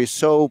Giving Tree is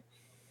so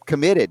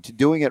committed to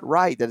doing it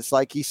right that it's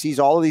like he sees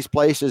all of these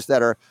places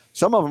that are,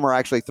 some of them are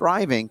actually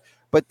thriving,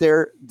 but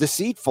they're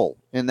deceitful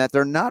in that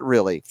they're not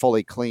really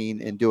fully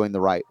clean and doing the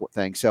right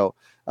thing. So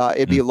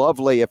it'd be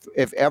lovely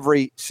if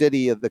every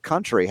city of the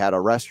country had a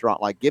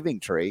restaurant like Giving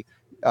Tree.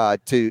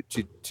 To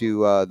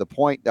the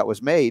point that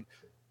was made,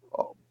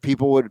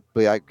 people would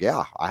be like,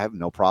 yeah, I have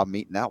no problem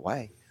eating that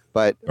way.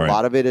 But a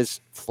lot of it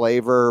is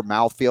flavor,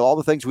 mouthfeel, all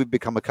the things we've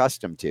become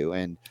accustomed to.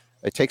 And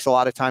it takes a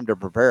lot of time to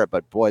prepare it.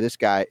 But, boy, this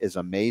guy is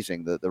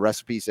amazing. The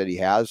recipes that he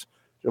has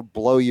will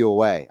blow you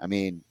away. I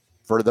mean,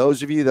 for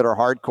those of you that are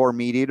hardcore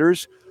meat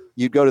eaters,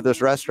 you'd go to this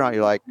restaurant,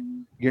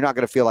 you're not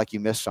going to feel like you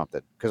missed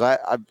something. Because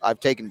I've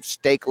taken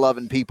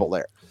steak-loving people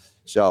there.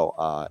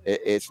 So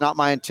it's not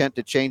my intent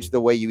to change the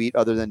way you eat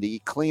other than to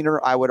eat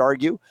cleaner, I would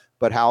argue.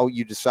 But how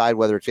you decide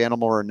whether it's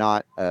animal or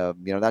not,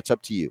 that's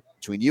up to you,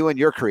 between you and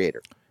your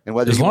creator. And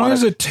whether as long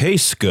as it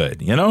tastes good,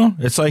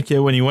 it's like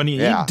when you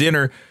eat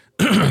dinner.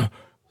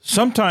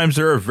 Sometimes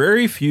there are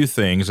very few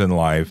things in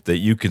life that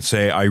you can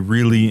say I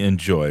really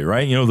enjoy,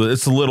 right?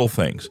 It's the little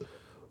things.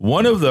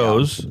 One of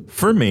those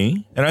for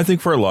me, and I think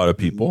for a lot of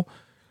people,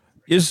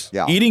 is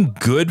eating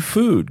good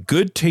food,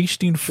 good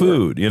tasting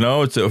food. You're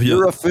a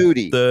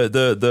foodie.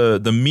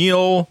 The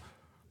meal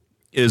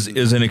is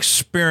an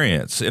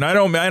experience, and I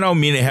don't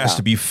mean it has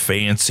to be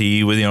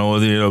fancy with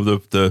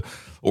the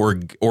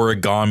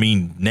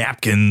origami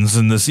napkins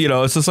and this,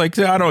 it's just like,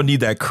 I don't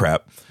need that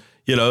crap,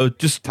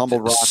 just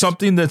tumbled rocks.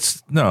 Something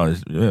that's I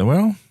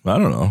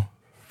don't know,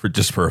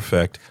 for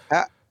effect.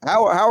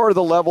 How are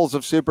the levels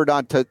of Super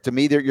Don? To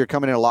me, you're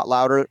coming in a lot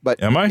louder,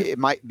 but Am I? It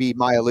might be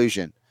my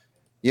illusion.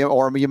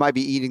 Or you might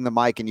be eating the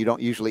mic and you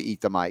don't usually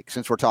eat the mic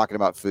since we're talking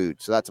about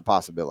food. So that's a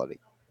possibility.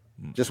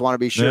 Just want to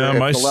be sure Yeah, if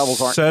my the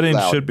levels aren't settings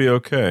loud. should be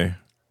okay.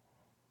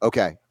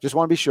 Okay. Just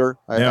want to be sure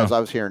as I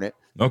was hearing it.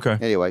 Okay.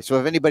 Anyway, so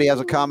if anybody has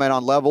a comment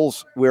on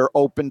levels, we're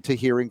open to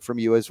hearing from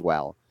you as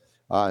well.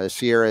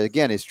 Sierra,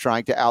 again, is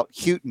trying to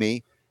out-cute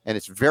me, and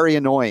it's very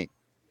annoying.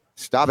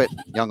 Stop it,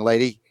 young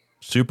lady.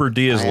 Super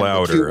D is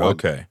louder.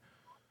 Okay.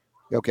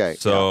 Okay.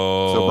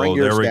 So bring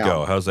yours there we down.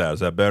 go. How's that? Is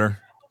that better?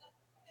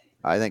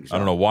 I think so. I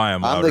don't know why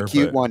I'm louder. I'm the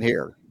cute one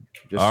here.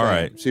 Just all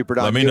saying. right. Super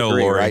Don. Let me know,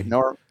 agree, Lori.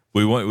 Right?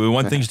 We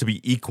want things to be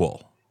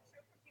equal.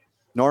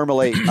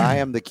 Normally, I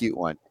am the cute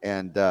one,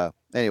 and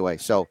anyway,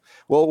 so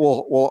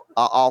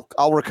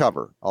I'll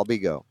recover. I'll be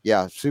go.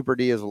 Yeah, Super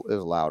D is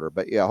louder,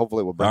 but yeah,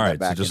 hopefully we'll bring all that right.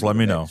 back. So just let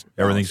me know.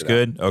 Everything's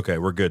good. Out. Okay,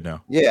 we're good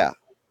now. Yeah.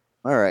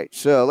 All right.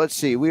 So let's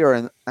see. We are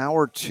in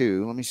hour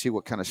 2. Let me see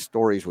what kind of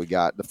stories we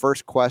got. The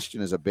first question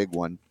is a big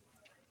one.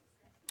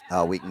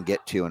 We can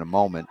get to in a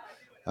moment.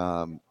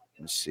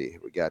 Let's see.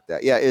 We got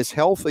that. Yeah. Is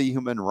health a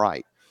human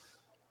right?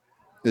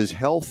 Is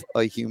health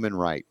a human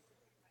right?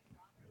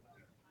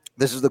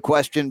 This is the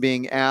question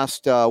being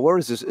asked. Where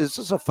is this? Is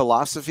this a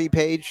philosophy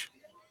page?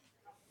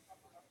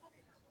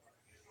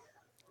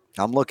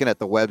 I'm looking at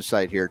the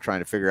website here trying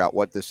to figure out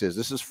what this is.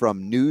 This is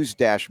from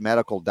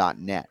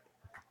news-medical.net.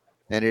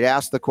 And it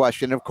asks the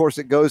question. Of course,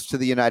 it goes to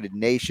the United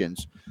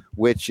Nations,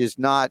 which is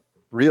not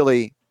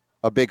really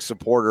a big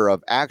supporter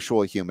of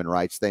actual human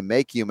rights. They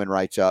make human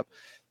rights up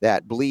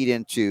that bleed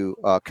into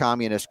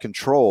communist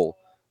control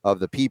of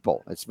the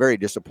people. It's very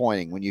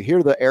disappointing. When you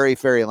hear the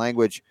airy-fairy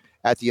language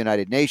at the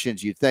United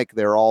Nations, you'd think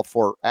they're all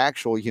for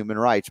actual human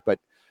rights, but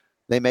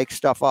they make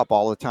stuff up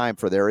all the time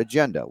for their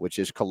agenda, which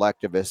is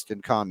collectivist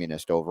and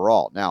communist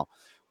overall. Now,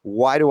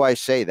 why do I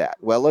say that?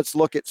 Well, let's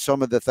look at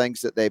some of the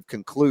things that they've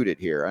concluded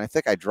here. And I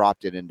think I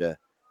dropped it into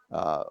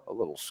a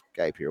little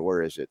Skype here.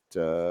 Where is it?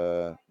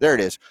 There it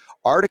is.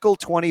 Article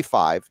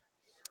 25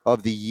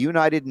 of the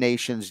United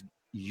Nations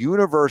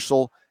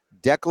Universal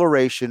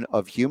Declaration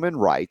of Human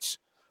Rights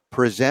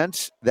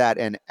presents that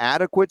an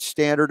adequate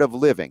standard of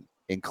living,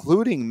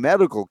 including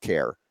medical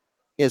care,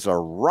 is a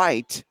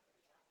right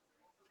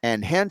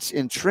and hence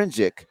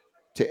intrinsic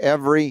to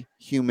every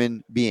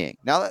human being.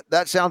 Now,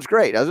 that sounds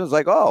great. It's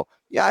like, oh,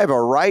 yeah, I have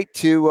a right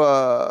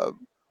to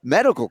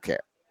medical care.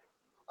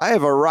 I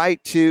have a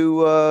right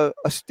to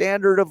a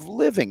standard of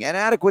living, an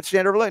adequate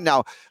standard of living.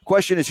 Now, the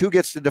question is, who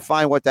gets to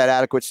define what that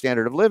adequate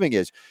standard of living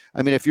is?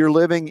 I mean, if you're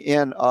living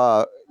in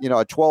a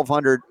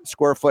 1,200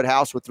 square foot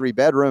house with 3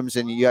 bedrooms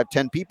and you have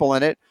 10 people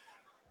in it,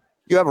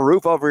 you have a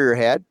roof over your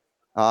head.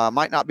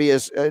 Might not be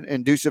as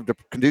conducive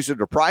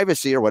to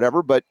privacy or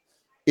whatever, but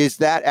is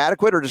that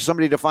adequate, or does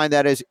somebody define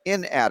that as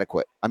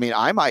inadequate? I mean,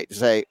 I might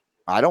say,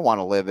 I don't want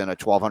to live in a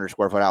 1,200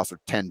 square foot house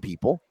with 10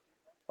 people.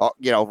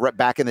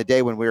 Back in the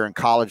day when we were in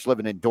college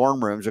living in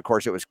dorm rooms, of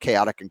course, it was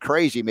chaotic and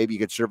crazy. Maybe you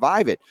could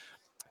survive it.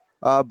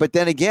 But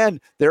then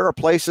again, there are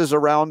places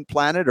around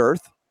planet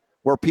Earth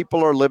where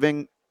people are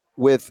living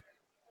in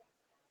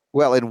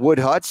wood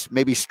huts,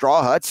 maybe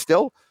straw huts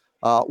still,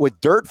 with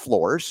dirt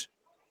floors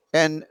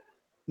and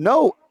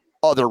no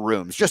other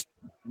rooms, just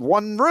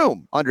one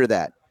room under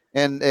that.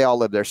 And they all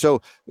live there.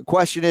 So the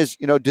question is,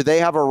 do they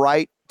have a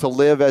right to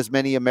live as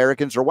many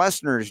Americans or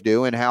Westerners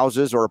do in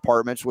houses or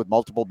apartments with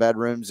multiple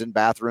bedrooms and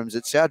bathrooms,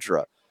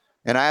 etc.?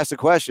 And I asked the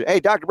question, hey,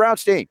 Dr.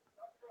 Brownstein,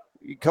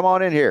 come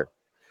on in here.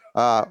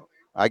 I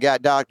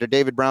got Dr.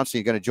 David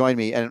Brownstein going to join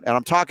me, and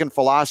I'm talking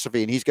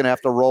philosophy, and he's going to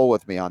have to roll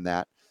with me on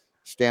that.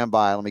 Stand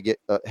by. Let me get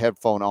a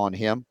headphone on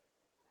him.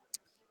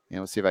 And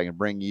let's see if I can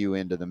bring you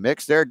into the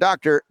mix there.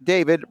 Dr.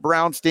 David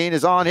Brownstein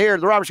is on here.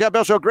 The Robert Scott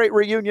Bell Show. Great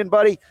reunion,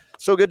 buddy.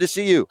 So good to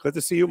see you. Good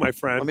to see you, my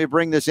friend. Let me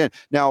bring this in.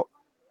 Now,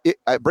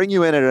 I bring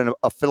you in at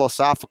a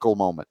philosophical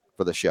moment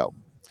for the show,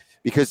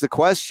 because the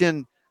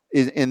question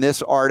is in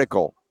this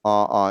article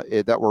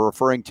that we're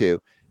referring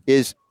to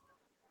is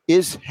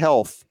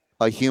health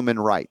a human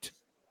right?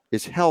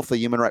 Is health a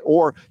human right?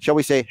 Or shall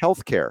we say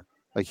healthcare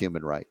a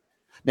human right?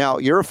 Now,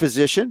 you're a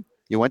physician.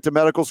 You went to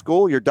medical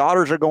school. Your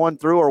daughters are going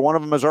through, or one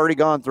of them has already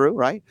gone through,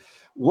 right?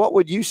 What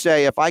would you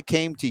say if I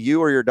came to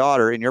you or your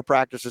daughter in your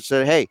practice and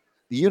said, hey,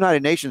 the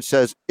United Nations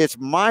says it's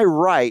my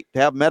right to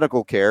have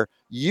medical care.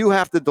 You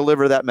have to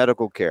deliver that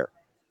medical care.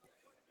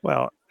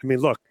 Well, I mean,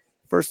 look,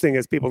 first thing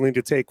is people need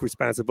to take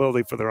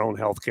responsibility for their own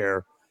health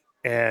care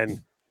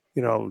and,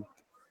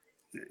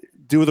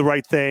 do the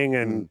right thing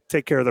and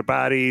take care of their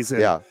bodies.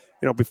 And,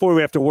 before we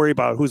have to worry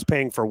about who's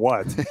paying for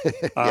what,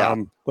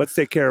 let's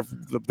take care of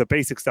the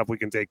basic stuff we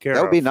can take care of.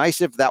 That would be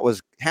nice if that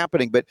was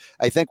happening. But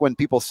I think when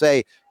people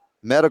say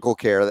medical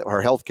care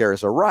or health care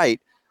is a right,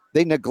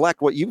 they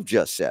neglect what you've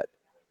just said.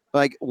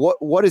 Like,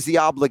 what is the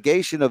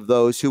obligation of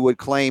those who would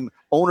claim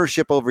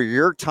ownership over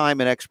your time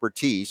and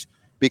expertise?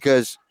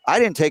 Because I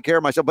didn't take care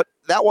of myself, but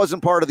that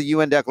wasn't part of the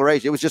UN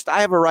Declaration. It was just,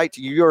 I have a right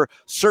to your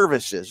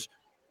services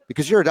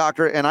because you're a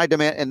doctor and I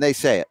demand, and they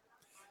say it.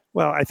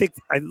 Well, I think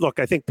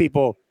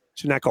people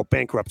should not go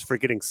bankrupt for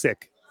getting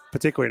sick.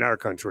 particularly in our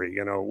country.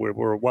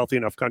 We're a wealthy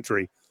enough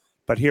country,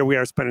 but here we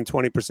are spending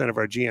 20% of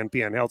our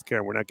GNP on healthcare,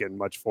 and we're not getting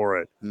much for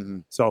it.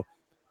 So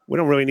we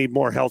don't really need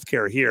more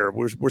healthcare here.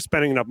 We're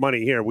spending enough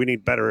money here. We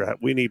need better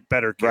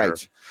care.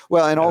 Right.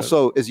 Well, and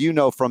also, as you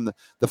know from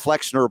the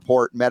Flexner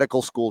Report,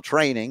 medical school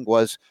training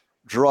was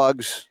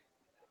drugs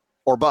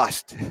or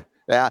bust.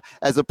 Yeah,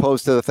 as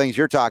opposed to the things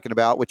you're talking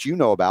about, which you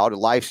know about,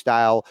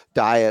 lifestyle,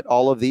 diet,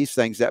 all of these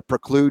things that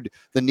preclude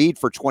the need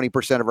for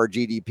 20% of our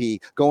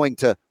GDP going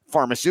to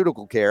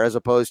pharmaceutical care, as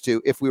opposed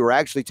to if we were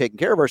actually taking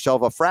care of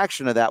ourselves, a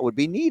fraction of that would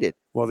be needed.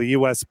 Well, the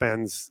U.S.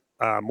 spends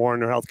more on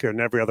their healthcare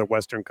than every other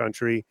Western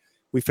country.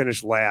 We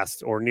finish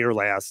last or near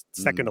last,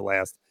 second to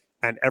last,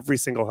 on every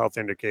single health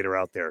indicator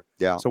out there.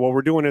 Yeah. So what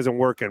we're doing isn't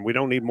working. We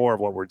don't need more of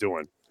what we're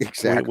doing.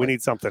 Exactly. We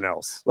need something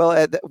else.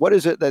 Well, what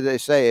is it that they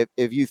say?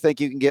 If you think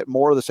you can get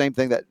more of the same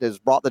thing that has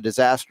brought the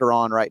disaster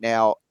on right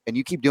now, and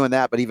you keep doing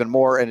that, but even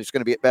more, and it's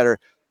going to get better,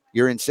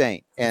 you're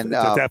insane. And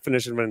the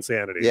definition of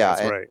insanity. Yeah,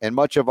 that's right. And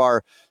much of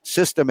our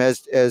system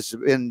has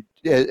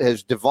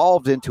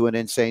devolved into an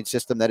insane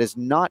system that is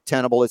not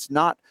tenable. It's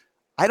not.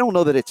 I don't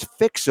know that it's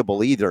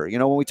fixable either.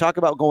 When we talk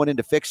about going in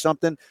to fix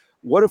something,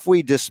 what if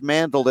we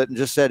dismantled it and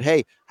just said,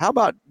 hey, how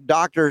about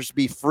doctors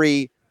be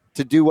free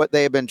to do what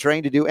they have been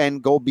trained to do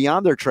and go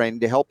beyond their training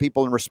to help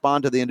people and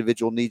respond to the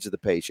individual needs of the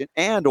patient,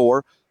 and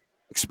or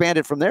expand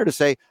it from there to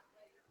say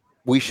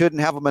we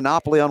shouldn't have a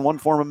monopoly on one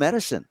form of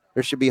medicine.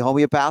 There should be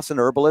homeopaths and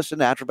herbalists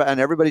and naturopaths, and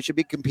everybody should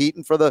be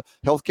competing for the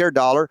healthcare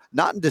dollar,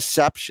 not in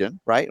deception,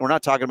 right? We're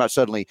not talking about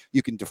suddenly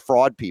you can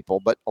defraud people,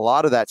 but a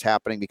lot of that's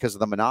happening because of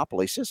the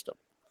monopoly system.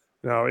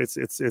 No,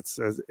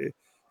 the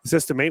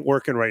system ain't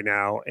working right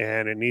now,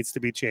 and it needs to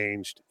be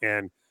changed.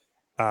 And,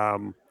 I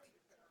don't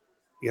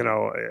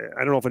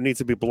know if it needs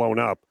to be blown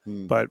up,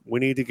 but we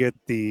need to get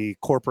the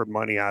corporate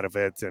money out of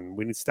it, and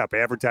we need to stop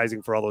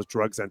advertising for all those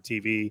drugs on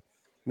TV.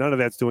 None of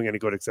that's doing any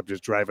good except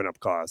just driving up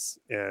costs.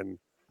 And,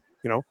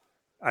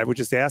 I would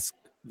just ask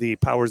the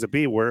powers that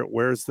be,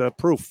 where's the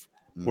proof?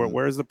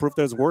 Where's the proof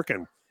that it's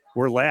working?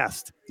 We're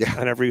last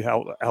on every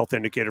health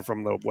indicator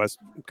from the West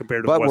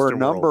compared to the Western world.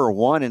 But we're number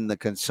one in the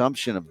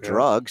consumption of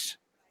drugs.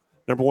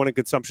 Number one in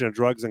consumption of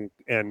drugs and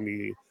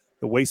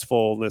the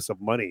wastefulness of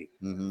money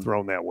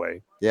thrown that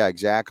way. Yeah,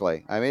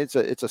 exactly. I mean,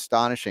 it's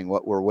astonishing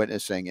what we're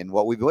witnessing and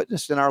what we've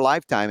witnessed in our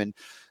lifetime.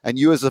 And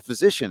you as a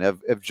physician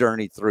have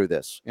journeyed through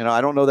this. I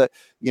don't know that,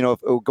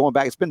 going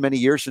back, it's been many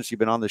years since you've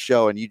been on the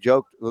show, and you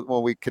joked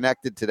when we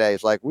connected today.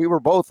 It's like we were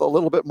both a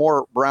little bit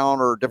more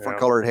brown or different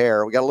colored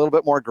hair. We got a little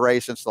bit more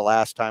gray since the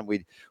last time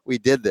we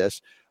did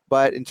this.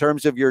 But in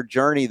terms of your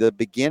journey, the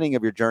beginning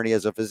of your journey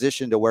as a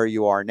physician to where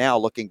you are now,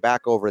 looking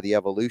back over the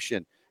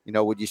evolution,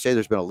 would you say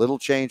there's been a little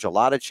change, a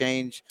lot of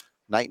change,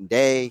 night and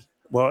day?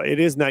 Well, it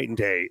is night and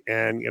day.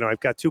 And, I've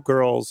got two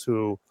girls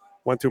who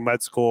went through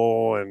med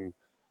school, and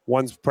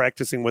one's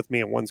practicing with me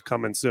and one's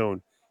coming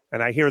soon.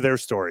 And I hear their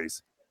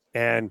stories.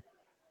 And,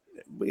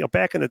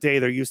 back in the day,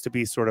 there used to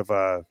be sort of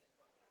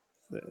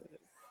there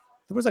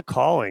was a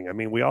calling. I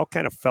mean, we all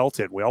kind of felt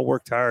it. We all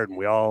worked hard, and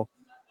we all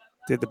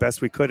did the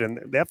best we could. And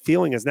that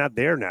feeling is not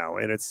there now.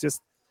 And it's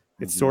just,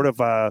 it's sort of,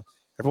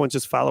 everyone's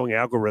just following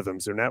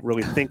algorithms. They're not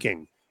really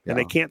thinking. And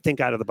they can't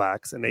think out of the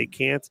box, and they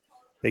can't.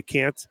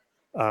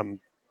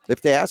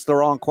 If they ask the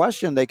wrong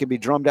question, they can be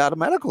drummed out of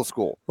medical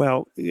school.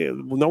 Well,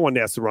 no one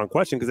asks the wrong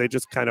question because they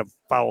just kind of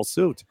follow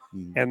suit,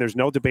 and there's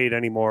no debate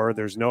anymore.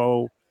 There's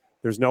no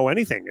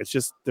anything. It's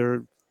just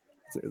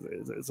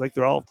it's like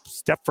they're all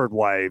Stepford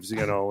wives,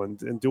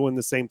 and doing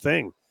the same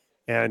thing.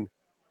 And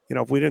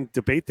if we didn't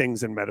debate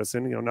things in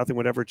medicine, nothing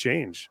would ever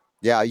change.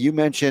 Yeah, you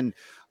mentioned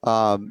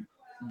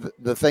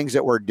the things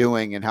that we're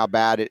doing and how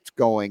bad it's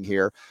going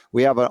here.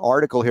 We have an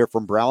article here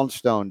from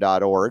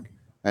brownstone.org,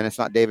 and it's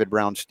not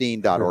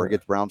davidbrownstein.org,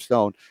 it's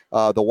Brownstone.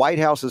 The White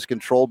House is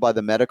controlled by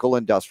the medical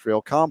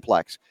industrial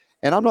complex.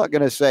 And I'm not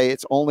going to say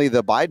it's only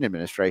the Biden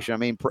administration. I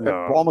mean,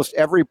 almost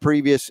every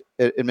previous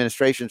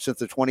administration since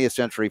the 20th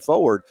century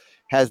forward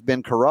has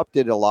been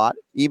corrupted a lot,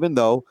 even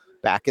though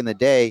back in the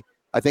day,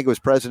 I think it was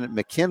President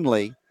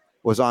McKinley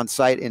was on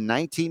site in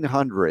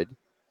 1900.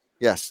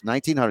 Yes,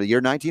 1900, year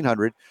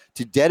 1900,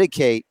 to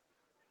dedicate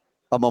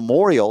a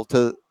memorial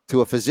to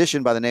a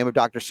physician by the name of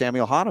Dr.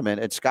 Samuel Hahnemann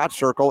at Scott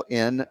Circle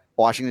in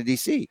Washington,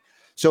 D.C.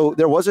 So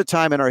there was a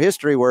time in our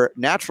history where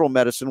natural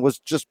medicine was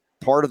just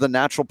part of the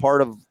natural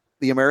part of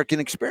the American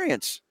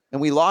experience.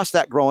 And we lost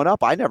that growing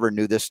up. I never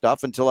knew this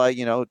stuff until I,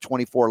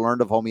 24,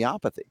 learned of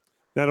homeopathy.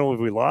 Not only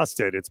have we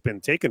lost it, it's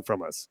been taken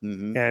from us.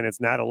 And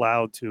it's not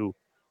allowed to,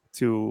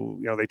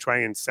 they try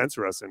and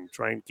censor us and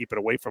try and keep it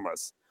away from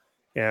us.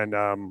 And,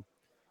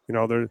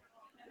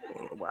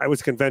 I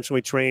was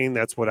conventionally trained.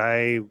 That's what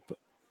I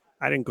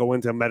didn't go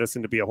into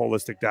medicine to be a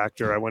holistic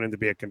doctor. I went in to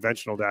be a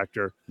conventional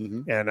doctor.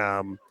 And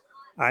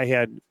I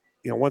had,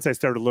 once I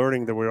started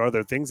learning there were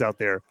other things out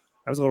there,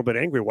 I was a little bit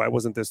angry. Why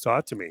wasn't this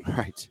taught to me?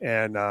 Right.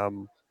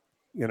 And,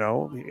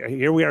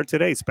 here we are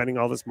today spending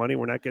all this money.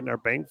 We're not getting our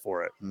bang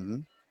for it.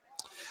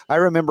 I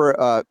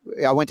remember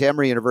I went to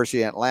Emory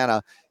University in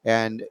Atlanta,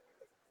 and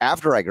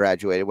after I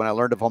graduated, when I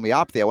learned of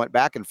homeopathy, I went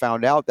back and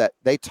found out that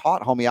they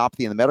taught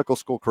homeopathy in the medical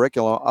school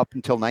curriculum up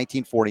until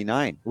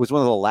 1949. It was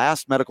one of the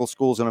last medical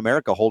schools in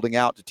America holding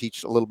out to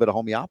teach a little bit of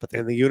homeopathy.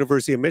 And the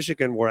University of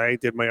Michigan, where I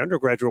did my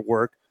undergraduate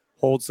work,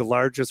 holds the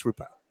largest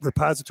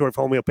repository of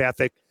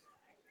homeopathic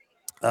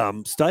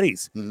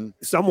studies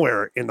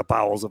somewhere in the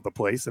bowels of the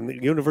place. And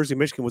the University of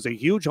Michigan was a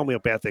huge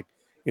homeopathic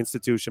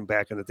institution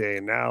back in the day.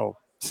 And now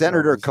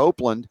Senator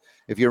Copeland,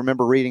 if you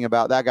remember reading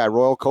about that guy,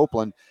 Royal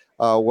Copeland,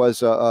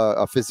 was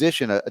a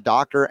physician, a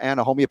doctor, and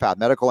a homeopath,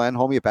 medical and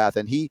homeopath.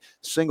 And he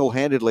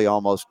single-handedly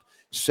almost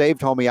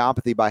saved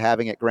homeopathy by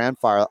having it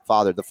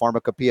grandfathered the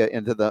pharmacopoeia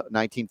into the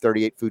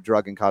 1938 Food,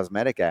 Drug, and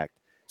Cosmetic Act.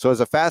 So it's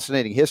a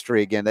fascinating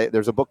history. Again,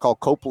 there's a book called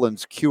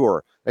Copeland's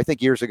Cure. I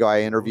think years ago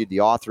I interviewed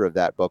the author of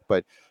that book,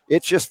 but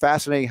it's just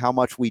fascinating how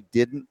much we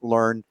didn't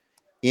learn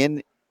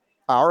in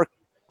our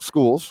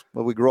schools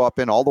that we grew up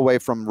in, all the way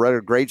from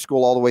grade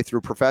school all the way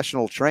through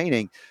professional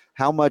training,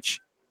 how much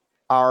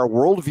our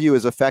worldview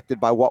is affected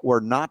by what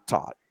we're not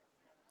taught,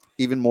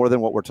 even more than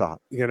what we're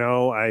taught. You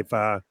know, I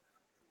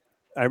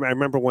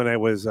remember when I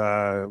was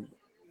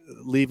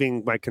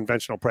leaving my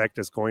conventional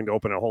practice, going to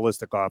open a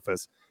holistic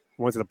office.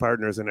 I went to the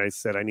partners and I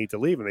said, I need to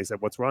leave. And they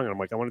said, what's wrong? And I'm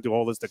like, I want to do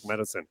holistic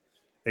medicine.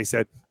 They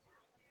said,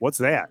 what's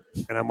that?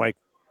 And I'm like,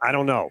 I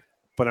don't know,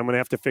 but I'm going to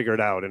have to figure it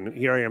out. And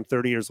here I am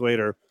 30 years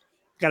later,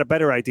 got a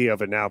better idea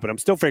of it now, but I'm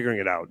still figuring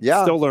it out.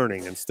 Yeah. Still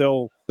learning and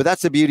still. But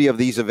that's the beauty of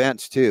these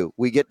events too.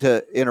 We get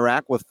to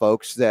interact with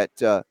folks that,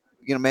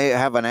 may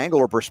have an angle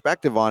or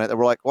perspective on it that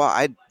we're like, well,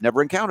 I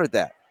never encountered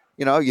that.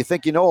 You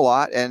think you know a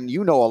lot and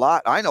you know a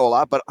lot, I know a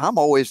lot, but I'm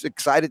always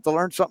excited to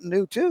learn something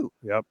new too.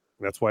 Yep.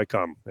 That's why I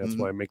come. That's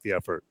why I make the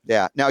effort.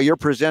 Yeah. Now you're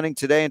presenting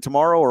today and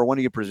tomorrow, or when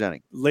are you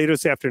presenting? Later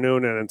this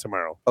afternoon and then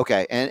tomorw.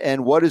 Okay.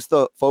 And what is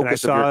the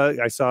focus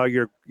I saw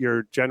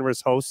your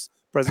generous host's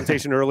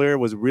presentation earlier.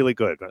 Was really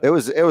good. It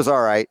was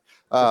all right.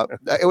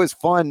 It was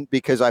fun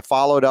because I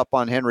followed up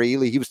on Henry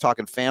Ely. He was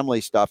talking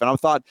family stuff. And I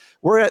thought,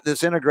 we're at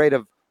this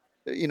integrative,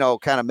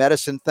 kind of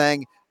medicine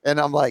thing. And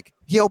I'm like,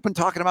 he opened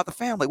talking about the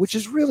family, which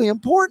is really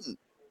important,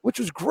 which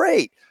was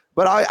great.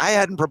 But I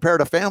hadn't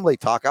prepared a family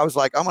talk. I was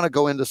like, I'm going to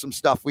go into some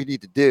stuff we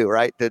need to do,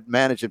 right, to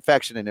manage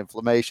infection and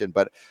inflammation.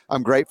 But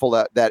I'm grateful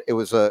that it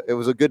was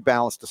a good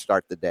balance to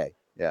start the day.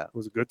 Yeah, it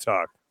was a good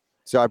talk.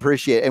 So I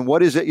appreciate it. And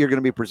what is it you're going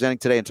to be presenting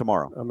today and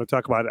tomorrow? I'm going to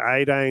talk about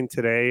iodine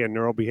today and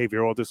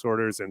neurobehavioral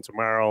disorders, and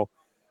tomorrow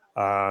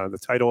the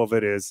title of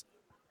it is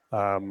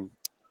Statins,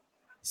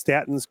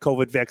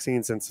 COVID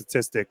Vaccines, and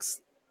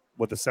Statistics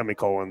with a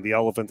semicolon, the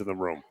elephant in the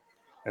room.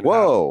 And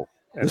whoa.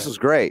 This is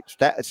great.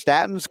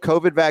 Statins,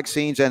 COVID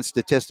vaccines, and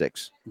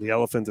statistics. The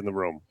elephant in the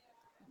room.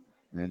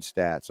 And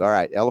stats. All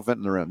right. Elephant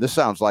in the room. This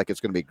sounds like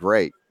it's going to be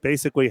great.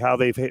 Basically, how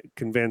they've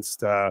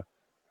convinced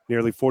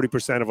nearly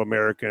 40% of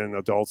American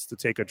adults to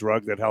take a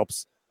drug that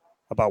helps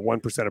about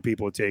 1% of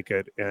people to take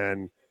it.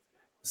 And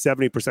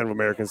 70% of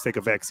Americans take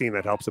a vaccine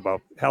that helped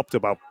about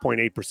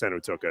 0.8% who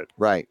took it.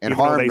 Right. And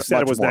they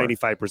said it was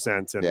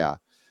 95%. And yeah.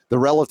 The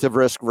relative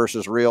risk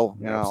versus real,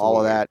 all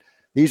of that.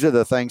 These are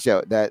the things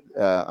that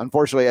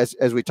unfortunately,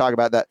 as we talk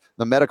about that,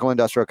 the medical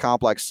industrial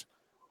complex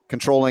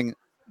controlling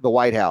the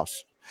White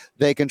House,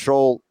 they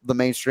control the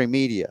mainstream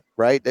media,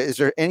 right? Is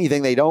there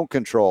anything they don't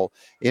control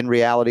in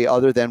reality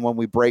other than when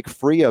we break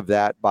free of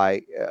that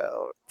by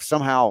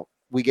somehow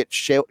we get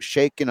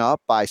shaken up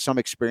by some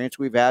experience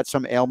we've had,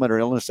 some ailment or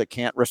illness that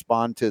can't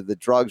respond to the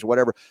drugs,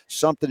 whatever,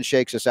 something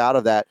shakes us out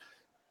of that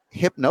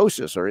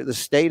hypnosis or the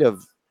state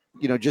of,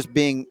 just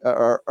being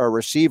a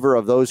receiver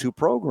of those who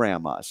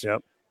program us.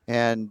 Yep.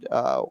 And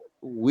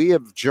we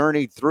have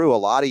journeyed through a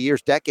lot of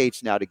years,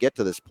 decades now to get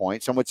to this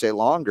point. Some would say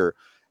longer.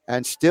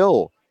 And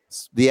still,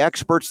 the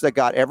experts that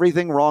got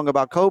everything wrong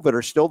about COVID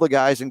are still the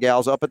guys and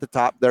gals up at the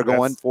top. They're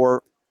going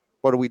for,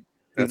 what do we?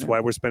 That's why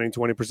we're spending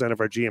 20% of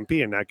our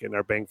GMP and not getting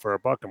our bang for our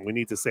buck. And we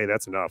need to say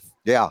that's enough.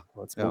 Yeah.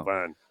 Let's move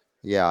on.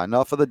 Yeah.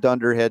 Enough of the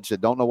dunderheads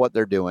that don't know what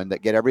they're doing,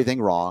 that get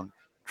everything wrong,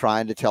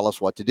 trying to tell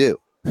us what to do.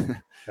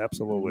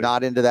 Absolutely.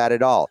 Not into that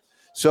at all.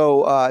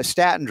 So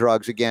statin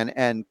drugs again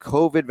and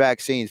COVID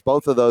vaccines,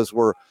 both of those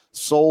were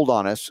sold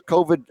on us.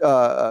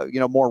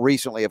 COVID, more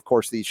recently, of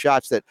course, these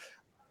shots that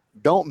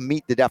don't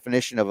meet the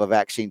definition of a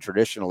vaccine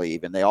traditionally,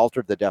 even they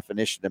altered the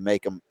definition to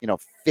make them,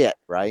 fit,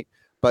 right?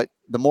 But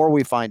the more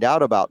we find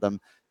out about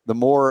them, the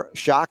more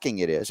shocking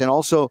it is. And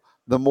also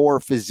the more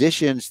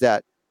physicians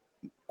that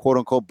quote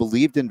unquote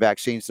believed in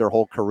vaccines their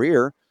whole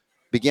career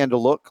began to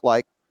look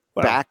like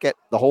back at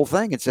the whole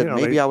thing and said,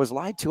 maybe I was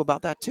lied to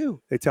about that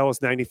too. They tell us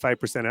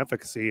 95%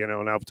 efficacy,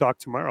 and I'll talk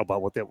tomorrow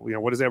about what that,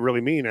 what does that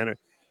really mean? And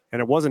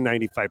it wasn't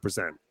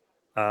 95%.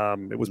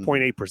 It was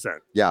 0.8%.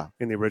 Yeah.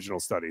 In the original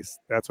studies.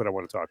 That's what I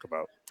want to talk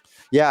about.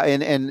 Yeah.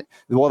 And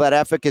that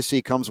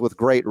efficacy comes with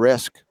greater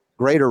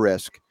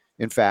risk,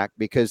 in fact,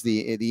 because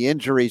the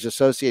injuries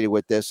associated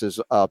with this, as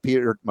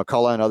Peter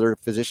McCullough and other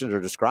physicians are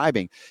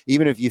describing,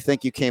 even if you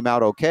think you came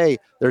out okay,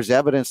 there's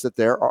evidence that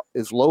there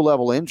is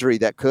low-level injury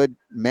that could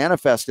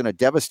manifest in a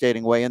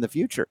devastating way in the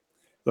future.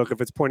 Look,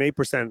 if it's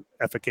 0.8%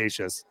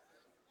 efficacious,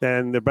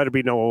 then there better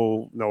be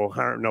no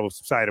harm, no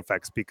side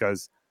effects,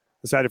 because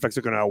the side effects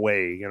are going to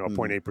outweigh,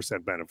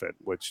 0.8% benefit,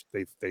 which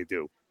they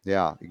do.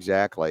 Yeah,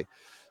 exactly.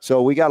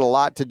 So we got a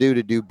lot to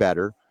do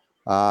better.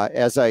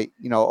 As I,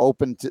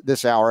 opened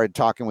this hour and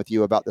talking with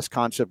you about this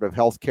concept of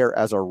healthcare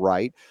as a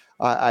right,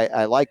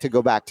 I like to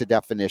go back to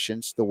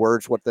definitions, the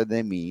words, what do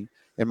they mean?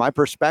 And my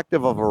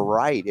perspective of a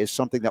right is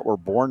something that we're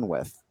born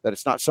with, that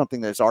it's not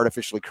something that's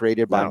artificially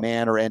created by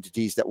man or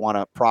entities that want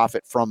to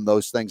profit from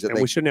those things.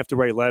 We shouldn't have to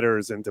write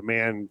letters and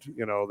demand,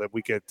 that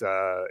we get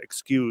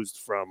excused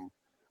from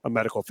a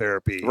medical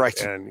therapy. Right.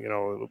 And,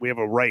 we have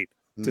a right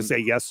to say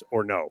yes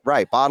or no.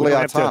 Right. Bodily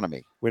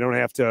autonomy. We don't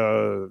have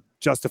to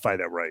justify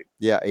that right.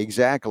 Yeah,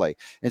 exactly.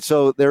 And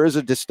so there is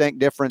a distinct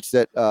difference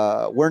that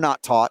we're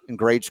not taught in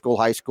grade school,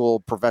 high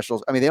school,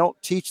 professionals. I mean, they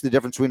don't teach the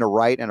difference between a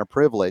right and a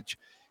privilege.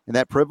 And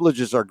that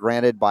privileges are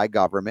granted by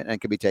government and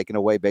can be taken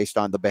away based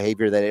on the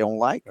behavior that they don't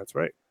like. That's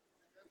right.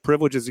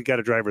 Privileges, you got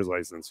a driver's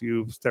license.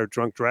 You start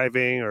drunk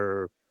driving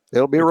or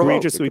it'll be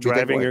egregiously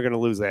driving, you're going to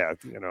lose that,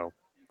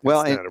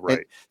 Well, and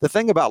the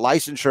thing about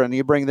licensure, and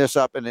you bring this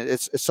up, and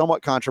it's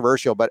somewhat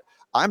controversial, but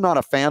I'm not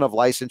a fan of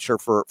licensure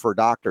for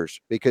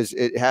doctors because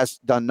it has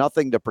done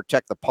nothing to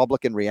protect the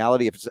public in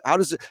reality. How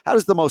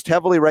does the most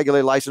heavily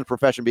regulated licensed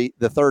profession be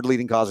the third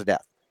leading cause of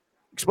death?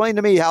 Explain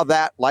to me how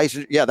that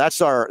license. Yeah,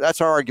 that's our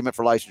argument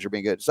for licensure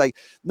being good. It's like,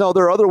 no,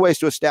 there are other ways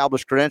to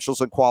establish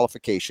credentials and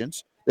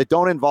qualifications that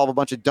don't involve a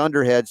bunch of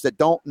dunderheads that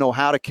don't know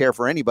how to care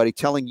for anybody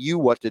telling you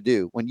what to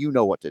do when you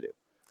know what to do.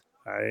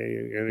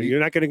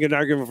 You're not going to get an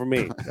argument from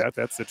me.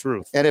 That's the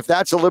truth. And if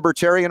that's a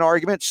libertarian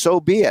argument,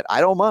 so be it.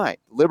 I don't mind.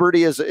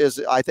 Liberty is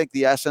I think,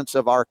 the essence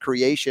of our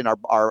creation.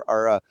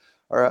 Our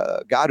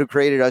God who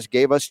created us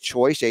gave us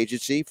choice,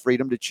 agency,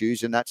 freedom to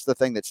choose, and that's the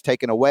thing that's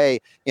taken away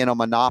in a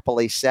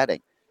monopoly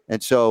setting.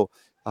 And so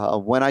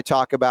when I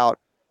talk about,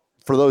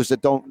 for those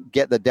that don't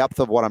get the depth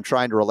of what I'm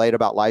trying to relate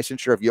about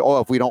licensure,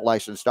 if we don't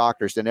license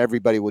doctors, then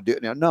everybody would do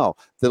it. No,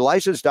 the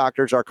licensed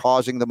doctors are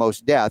causing the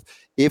most death.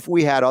 If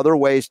we had other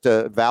ways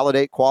to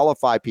validate,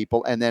 qualify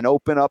people, and then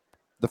open up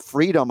the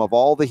freedom of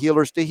all the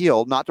healers to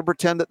heal, not to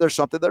pretend that there's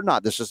something they're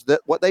not. This is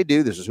what they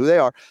do. This is who they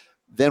are.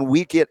 Then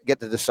we get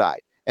to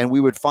decide. And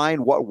we would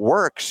find what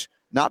works,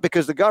 not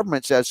because the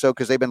government says so,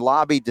 because they've been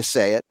lobbied to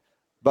say it,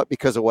 but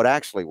because of what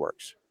actually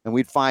works. And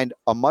we'd find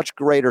a much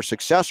greater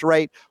success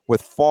rate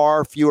with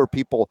far fewer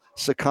people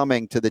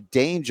succumbing to the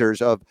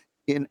dangers of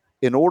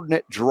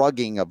inordinate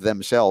drugging of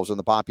themselves in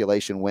the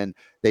population when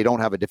they don't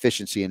have a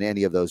deficiency in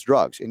any of those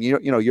drugs. And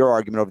your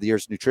argument over the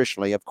years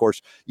nutritionally, of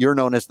course, you're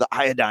known as the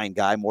iodine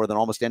guy more than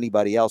almost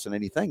anybody else and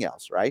anything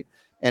else, right?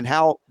 And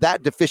how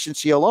that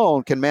deficiency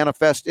alone can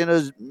manifest in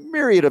a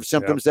myriad of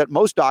symptoms that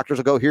most doctors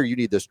will go, here, you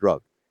need this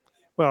drug.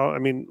 Well, I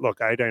mean, look,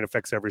 iodine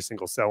affects every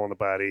single cell in the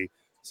body.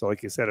 So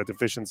like you said, a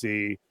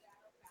deficiency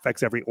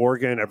affects every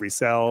organ, every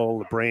cell,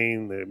 the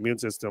brain, the immune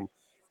system.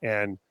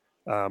 And,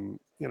 I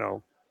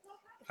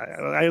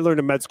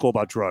learned in med school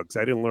about drugs.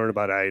 I didn't learn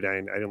about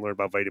iodine. I didn't learn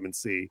about vitamin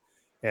C.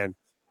 And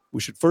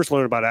we should first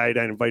learn about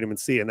iodine and vitamin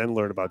C and then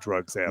learn about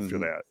drugs after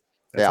that.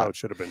 That's how it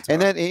should have been taught.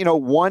 And then,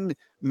 one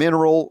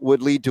mineral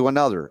would lead to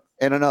another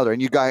and another.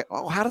 And you go,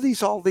 how do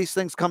all these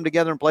things come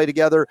together and play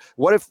together?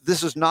 What if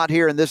this is not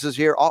here and this is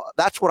here?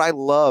 That's what I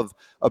love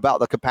about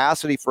the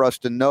capacity for us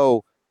to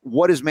know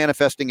what is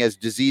manifesting as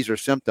disease or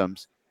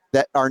symptoms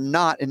that are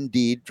not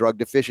indeed drug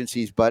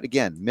deficiencies, but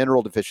again,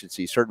 mineral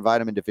deficiencies, certain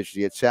vitamin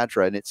deficiency, et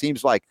cetera. And it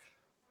seems like,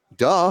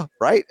 duh,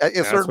 right? At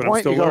a certain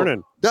point, I'm still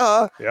learning.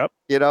 Duh. Yep.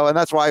 And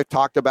that's why I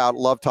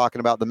love talking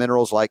about the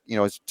minerals, like,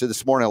 to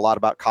this morning, a lot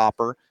about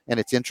copper and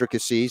its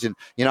intricacies. And,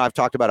 I've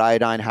talked about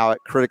iodine, how it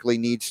critically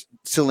needs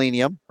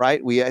selenium,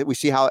 right? We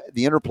see how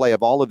the interplay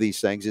of all of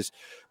these things is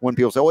when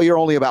people say, well, you're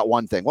only about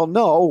one thing. Well,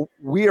 no,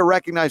 we are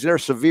recognizing there are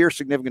severe,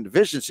 significant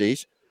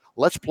deficiencies.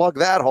 Let's plug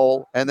that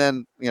hole, and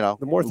then the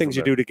more things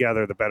you do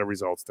together, the better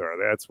results there are.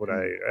 That's what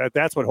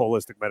that's what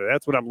holistic medicine.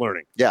 That's what I'm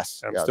learning.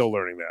 Yes, I'm still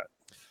learning that.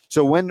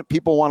 So when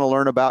people want to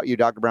learn about you,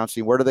 Dr.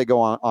 Brownstein, where do they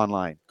go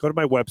online? Go to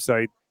my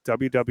website,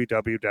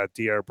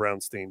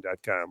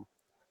 www.drbrownstein.com.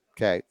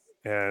 Okay,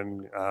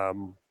 and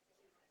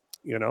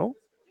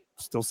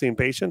still seeing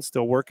patients,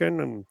 still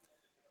working, and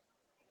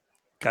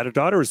got a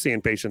daughter who's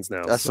seeing patients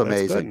now. That's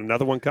amazing. That's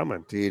another one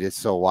coming. Dude, it's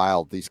so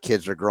wild. These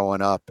kids are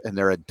growing up and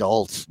they're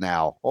adults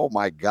now. Oh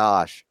my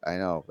gosh. I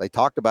know. They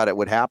talked about it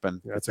would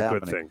happen. That's a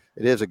good thing.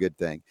 It is a good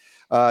thing.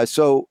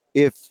 So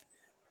if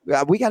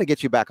we got to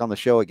get you back on the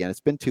show again, it's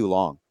been too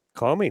long.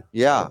 Call me.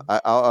 Yeah,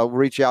 I'll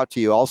reach out to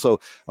you. Also,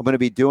 I'm going to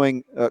be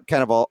doing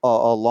kind of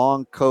a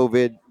long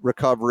COVID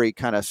recovery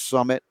kind of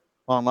summit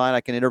online. I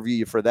can interview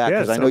you for that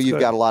because I know you've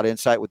got a lot of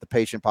insight with the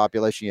patient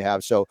population you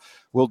have. So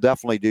we'll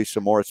definitely do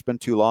some more. It's been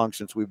too long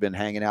since we've been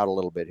hanging out a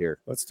little bit here.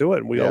 Let's do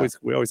it. We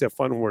always have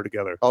fun when we're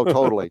together. Oh,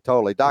 totally.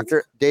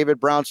 Dr.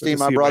 David Brownstein,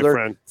 my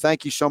brother,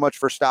 thank you so much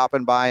for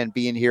stopping by and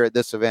being here at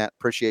this event.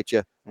 Appreciate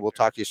you. We'll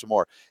talk to you some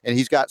more. And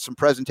he's got some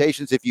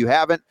presentations. If you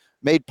haven't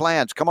made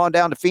plans, come on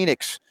down to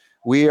Phoenix.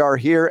 We are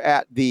here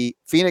at the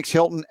Phoenix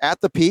Hilton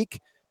at the Peak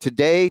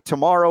today,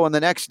 tomorrow, and the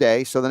next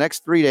day. So the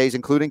next 3 days,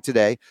 including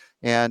today.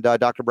 And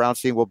Dr.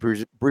 Brownstein will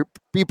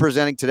be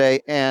presenting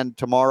today and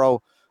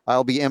tomorrow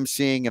I'll be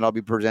emceeing and I'll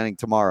be presenting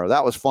tomorrow.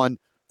 That was fun.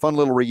 Fun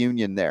little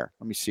reunion there.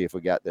 Let me see if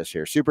we got this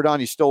here. Super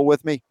Don, you still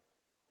with me?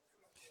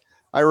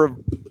 I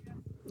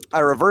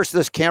reversed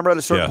this camera at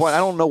a certain point. I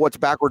don't know what's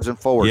backwards and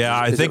forwards. Yeah,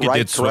 I think it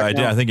did.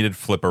 I think it did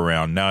flip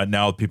around.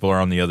 Now people are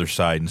on the other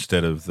side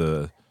instead of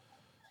the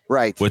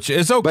right, which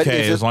is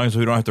okay as long as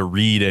we don't have to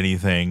read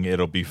anything.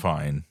 It'll be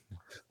fine.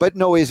 But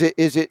no, is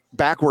it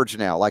backwards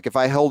now? Like if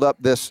I held up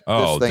this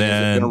thing,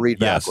 then, is it going to read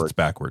backwards? Yes, it's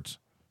backwards.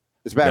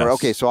 It's backwards. Yes.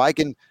 Okay, so I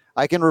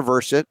can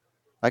reverse it.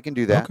 I can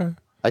do that. Okay.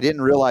 I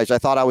didn't realize. I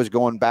thought I was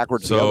going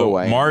backwards the other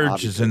way.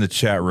 Marge is in the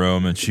chat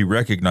room, and she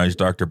recognized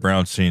Dr.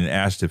 Brownstein and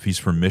asked if he's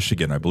from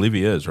Michigan. I believe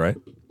he is, right?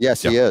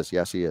 Yes, he is.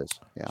 Yes, he is.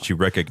 Yeah. She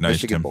recognized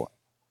Michigan him. Boy.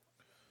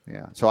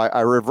 Yeah. So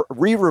I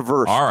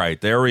re-reversed. All right,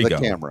 there we go.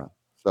 The camera.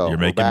 So you're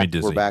making me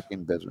dizzy. We're back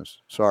in business.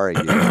 Sorry.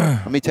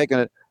 Let me take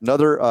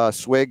another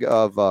swig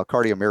of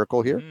Cardio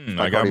Miracle here.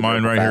 I got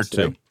mine right here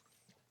too.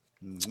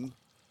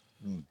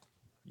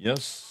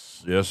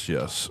 Yes.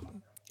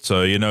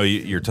 So,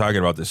 you're talking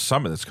about this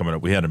summit that's coming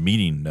up. We had a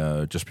meeting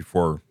just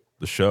before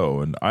the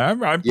show, and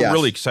I'm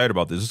really excited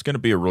about this. It's going to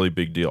be a really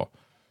big deal.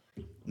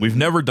 We've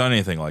never done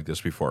anything like this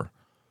before.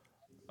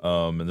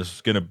 And this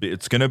is going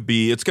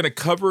to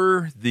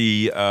cover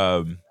the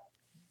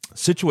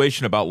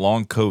situation about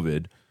long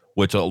COVID,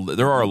 which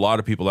there are a lot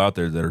of people out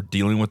there that are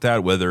dealing with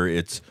that, whether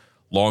it's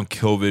long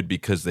COVID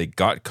because they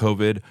got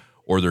COVID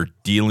or they're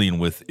dealing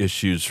with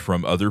issues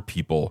from other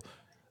people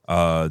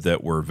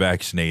that were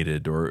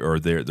vaccinated, or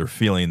they're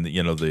feeling the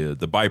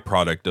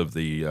byproduct of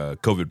the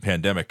COVID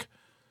pandemic.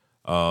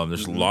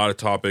 There's a lot of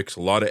topics,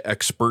 a lot of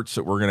experts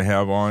that we're going to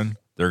have on.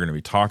 They're going to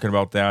be talking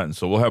about that, and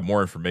so we'll have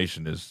more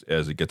information as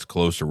it gets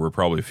closer. We're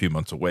probably a few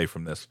months away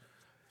from this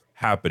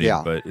happening,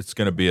 but it's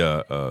going to be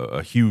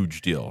a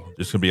huge deal.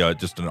 It's going to be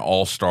just an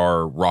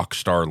all-star, rock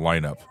star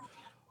lineup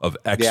of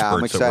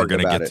experts that we're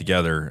going to get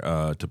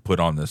together to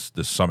put on this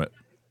summit.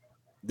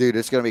 Dude,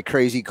 it's going to be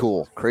crazy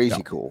cool.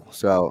 Cool.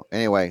 So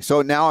anyway,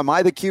 so now am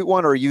I the cute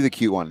one or are you the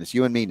cute one? It's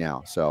you and me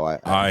now. So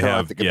I'm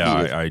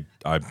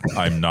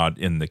not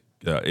in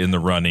the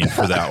running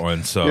for that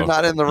one. So you're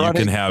not in the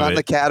running. You can have not it. In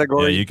the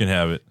category. Yeah, you can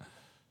have it.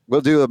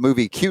 We'll do a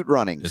movie, Cute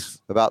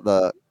Runnings, about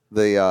the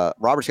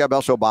Robert Scott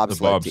Bell Show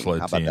bobsled team. How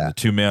about that? The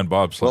two-man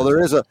bobsled. Well,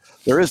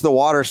 there is the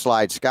water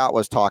slide Scott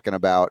was talking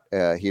about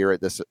here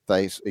at this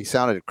place. He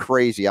sounded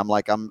crazy. I'm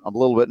a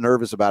little bit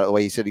nervous about it, the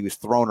way he said he was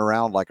thrown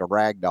around like a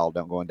rag doll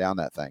going down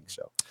that thing.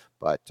 So,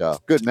 but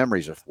good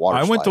memories of water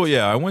slides.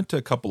 I went to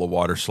a couple of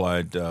water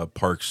slide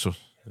parks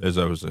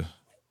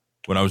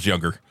when I was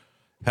younger.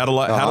 Had a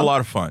lot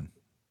of fun.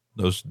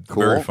 Those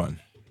cool. Very fun.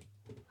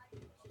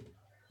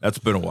 That's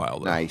been a while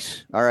though.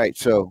 Nice.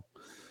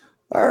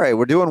 All right,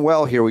 we're doing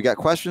well here. We got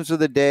questions of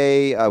the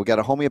day. We got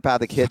a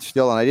homeopathic hit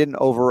still, and I didn't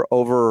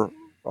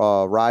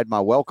ride my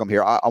welcome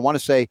here. I want to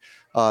say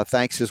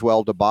thanks as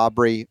well to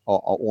Bobry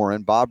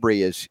Oren.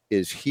 Bobry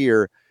is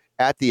here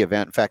at the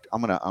event. In fact,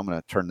 I'm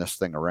gonna turn this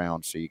thing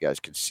around so you guys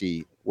can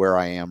see where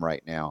I am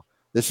right now.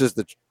 This is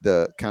the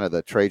kind of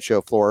the trade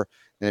show floor,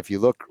 and if you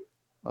look,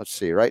 let's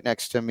see, right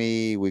next to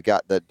me, we've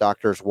got the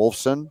Doctors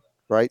Wolfson,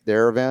 right,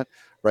 their event.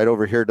 Right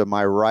over here to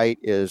my right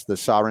is the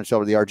Sovereign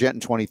Silver, the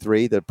Argentin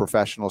 23, the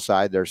professional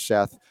side. There's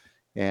Seth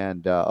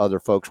and other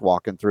folks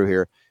walking through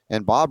here.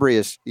 And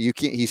Bobry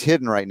he's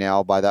hidden right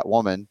now by that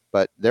woman,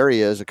 but there he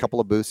is, a couple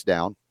of booths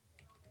down.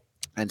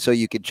 And so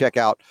you can check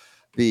out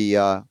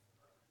the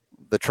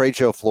trade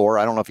show floor.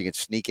 I don't know if you can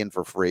sneak in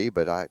for free,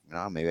 but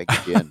maybe I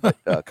get you in.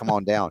 But come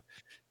on down.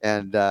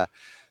 And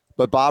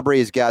but Bobry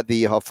has got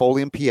the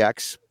Folium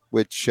PX,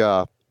 which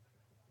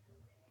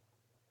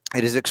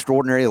it is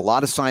extraordinary. A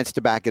lot of science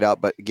to back it up.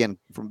 But again,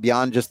 from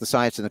beyond just the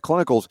science and the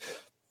clinicals,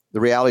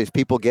 the reality is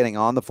people getting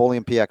on the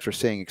Folium PX are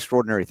seeing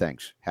extraordinary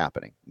things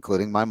happening,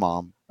 including my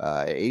mom,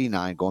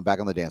 89, going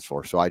back on the dance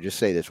floor. So I just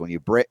say this, when you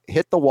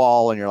hit the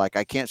wall and you're like,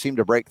 I can't seem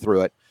to break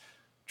through it,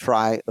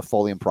 try the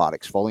Folium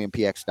products,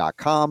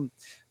 foliumpx.com.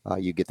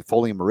 You get the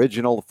Folium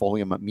Original, the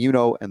Folium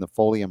Immuno, and the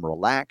Folium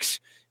Relax.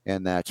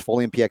 And that's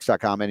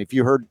foliumpx.com. And if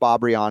you heard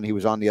Bobry on, he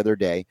was on the other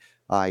day,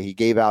 he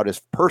gave out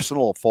his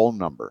personal phone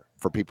number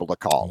for people to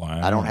call. Wow.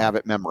 I don't have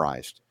it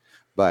memorized,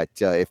 but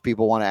if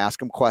people want to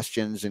ask him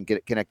questions and get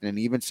it connected, and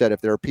even said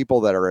if there are people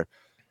that are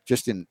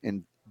just in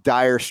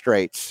dire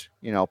straits,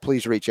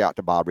 please reach out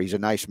to Bob. He's a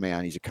nice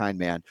man. He's a kind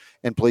man.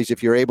 And please,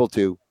 if you're able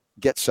to,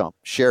 get some,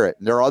 share it.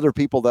 And there are other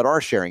people that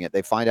are sharing it.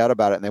 They find out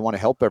about it and they want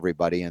to help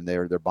everybody, and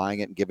they're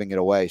buying it and giving it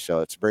away. So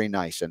it's very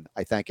nice. And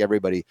I thank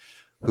everybody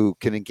who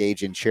can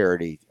engage in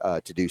charity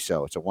to do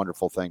so. It's a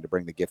wonderful thing to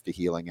bring the gift of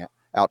healing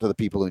out to the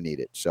people who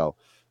need it. So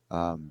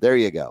there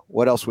you go.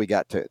 What else we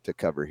got to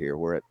cover here?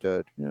 We're at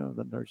the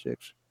North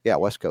 6. Yeah,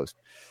 West Coast.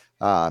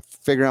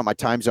 Figuring out my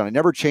time zone. I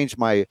never changed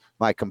my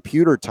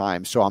computer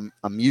time, so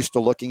I'm used to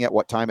looking at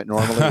what time it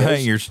normally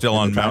is. You're still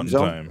on mountain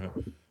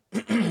time.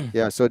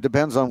 Yeah, so it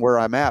depends on where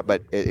I'm at,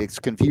 but it's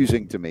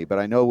confusing to me. But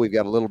I know we've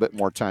got a little bit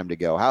more time to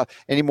go.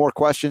 Any more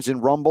questions in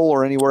Rumble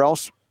or anywhere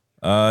else?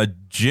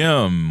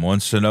 Jim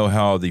wants to know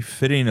how the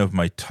fitting of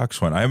my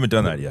tux went. I haven't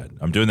done that yet.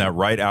 I'm doing that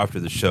right after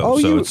the show. Oh,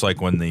 so it's like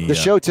when the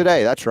show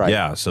today. That's right.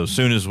 Yeah. So as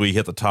soon as we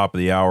hit the top of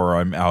the hour,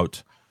 I'm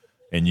out,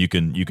 and you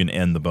can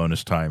end the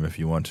bonus time if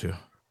you want to.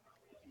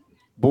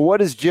 But what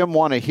does Jim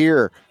want to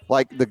hear?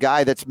 Like the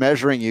guy that's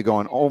measuring you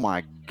going, oh,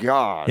 my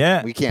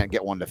God, we can't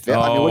get one to fit.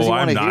 I mean, what does he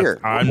want to hear?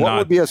 What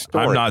would be a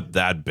story? I'm not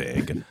that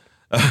big.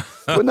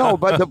 Well, no,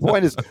 but the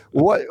point is,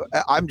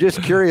 I'm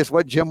just curious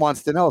what Jim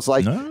wants to know. It's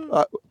like,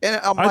 and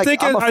I'm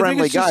a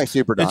friendly guy,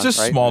 Super Don. It's just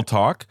right? small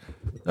talk.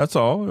 That's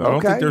all. I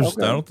don't think there's.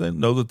 Okay. I don't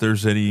know that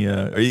there's any.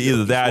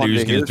 Either that, or you're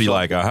just going to be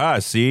like, aha,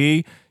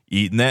 see,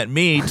 eating that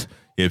meat.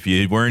 If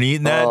you weren't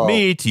eating that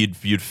meat,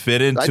 you'd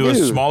fit into a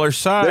smaller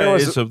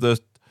size of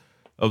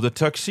the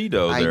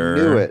tuxedo. I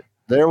knew it.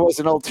 There was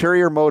an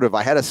ulterior motive.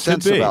 I had a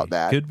sense about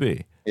that. Could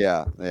be.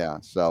 Yeah.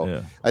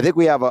 So I think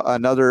we have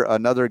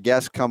another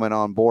guest coming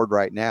on board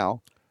right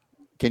now.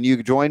 Can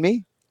you join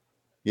me?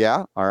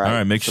 Yeah. All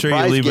right. Make sure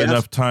you leave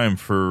enough time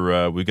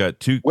for. We got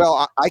two.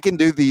 Well, I can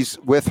do these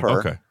with her.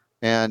 Okay.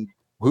 And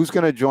who's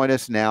going to join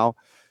us now?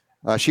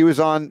 She was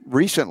on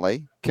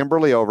recently.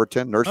 Kimberly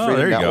Overton, Nurse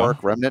Freedom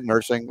Network, Remnant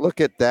Nursing. Look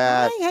at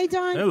that. Hi, how you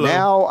doing? Hello.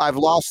 Now I've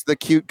lost the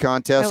cute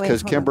contest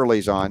because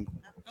Kimberly's on.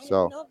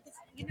 So.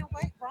 You know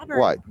what,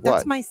 Robert?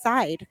 That's my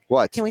side.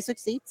 What? Can we switch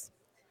seats?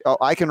 Oh,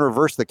 I can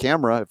reverse the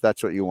camera if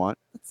that's what you want.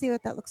 Let's see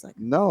what that looks like.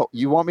 No,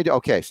 you want me to?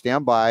 Okay,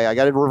 stand by. I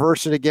got to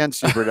reverse it again,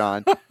 Super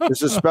Don.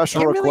 This is a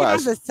special Kimberly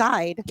request. has a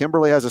side.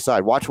 Kimberly has a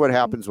side. Watch what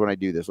happens when I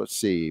do this. Let's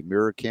see.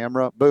 Mirror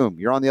camera. Boom.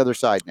 You're on the other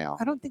side now.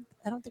 I don't think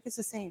it's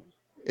the same.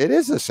 It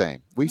is the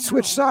same. We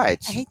switch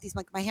sides. I hate these.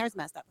 My hair's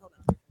messed up. Hold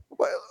on.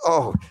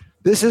 Well,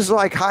 this is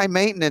like high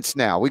maintenance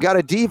now. We got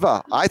a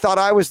diva. I thought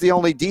I was the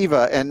only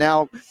diva, and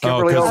now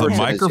Kimberly Overton the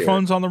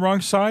microphone's on the wrong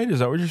side? Is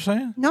that what you're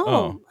saying?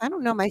 No, I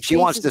don't know. She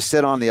wants to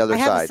sit on the other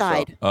side. I have a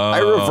side. So I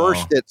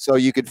reversed it so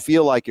you could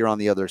feel like you're on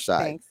the other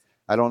side. Thanks.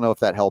 I don't know if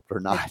that helped or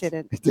not.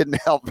 It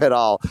didn't help at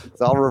all.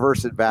 So I'll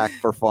reverse it back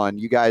for fun.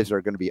 You guys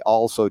are going to be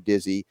all so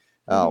dizzy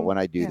when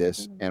I do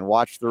this. And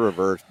watch the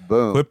reverse.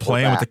 Boom. Quit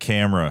playing with the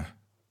camera.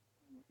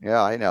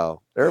 Yeah, I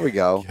know. There we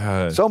go.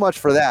 God. So much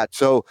for that.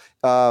 So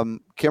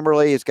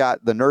Kimberly has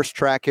got the nurse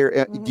track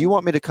here. Do you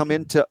want me to come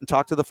in to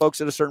talk to the folks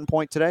at a certain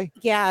point today?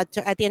 Yeah.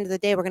 At the end of the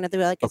day, we're going to do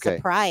like a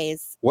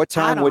surprise. What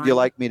time would you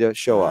like me to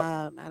show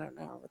up? I don't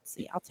know. Let's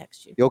see. I'll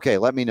text you. Okay,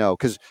 let me know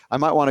because I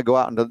might want to go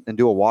out and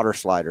do a water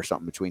slide or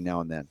something between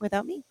now and then.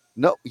 Without me?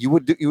 No, you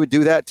would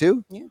do that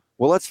too? Yeah.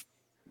 Well, let's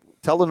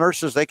tell the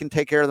nurses they can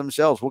take care of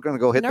themselves. We're going to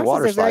go hit the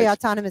water slides. Nurses are very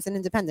slides. autonomous and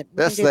independent.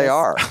 Yes, they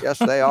are. Yes,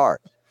 they are.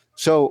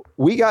 So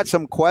we got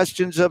some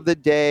questions of the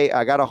day.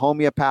 I got a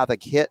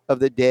homeopathic hit of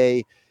the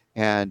day.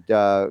 And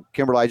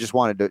Kimberly, I just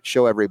wanted to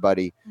show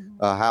everybody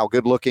how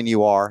good looking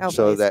you are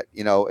that,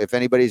 if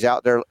anybody's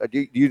out there,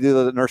 do you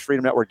do the Nurse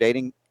Freedom Network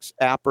dating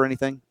app or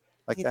anything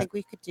like that? Do you think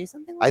we could do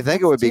something like I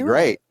think it would be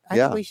great. I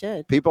think we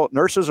should.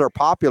 Nurses are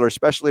popular,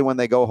 especially when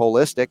they go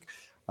holistic.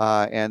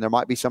 And there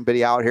might be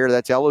somebody out here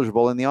that's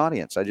eligible in the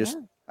audience.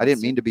 I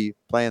didn't mean to be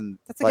playing.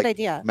 That's a good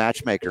idea.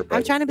 Matchmaker.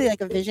 I'm trying to be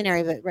like a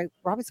visionary, but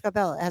Robert Scott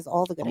Bell has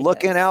all the good ideas.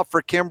 Looking out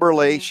for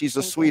Kimberly. She's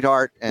a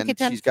sweetheart, and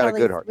she's got a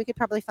good heart. We could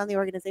probably fund the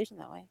organization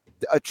that way.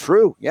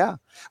 True. Yeah.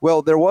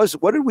 Well,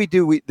 what did we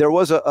do? There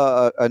was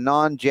a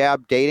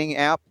non-jab dating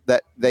app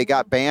that they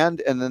got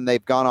banned, and then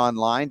they've gone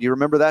online. Do you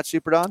remember that,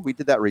 Super Don? We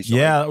did that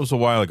recently. Yeah, that was a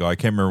while ago. I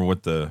can't remember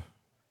what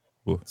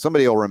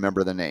somebody will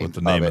remember the name. What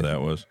the name of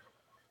that was.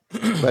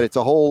 But it's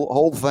a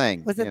whole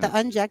thing. Was it the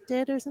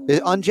Unjected or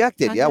something?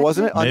 Unjected, yeah,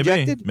 wasn't it?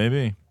 Unjected?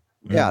 Maybe.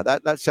 Yeah,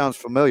 that sounds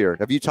familiar.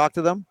 Have you talked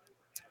to them?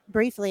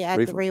 Briefly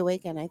at the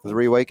Reawaken, I think. The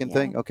Reawaken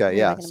thing? Okay,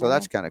 yeah. So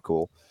that's kind of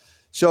cool.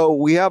 So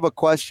we have a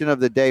question of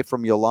the day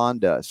from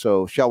Yolanda.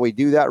 So shall we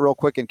do that real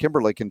quick? And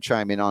Kimberly can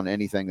chime in on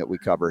anything that we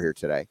cover here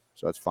today.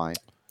 So that's fine.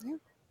 Yeah.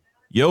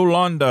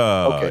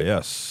 Yolanda. Okay.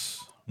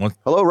 Yes.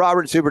 Hello,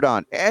 Robert, Super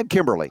Don, and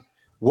Kimberly.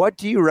 What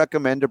do you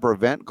recommend to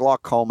prevent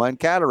glaucoma and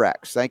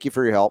cataracts? Thank you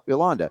for your help,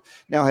 Yolanda.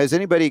 Now, has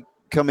anybody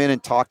come in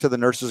and talked to the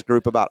nurses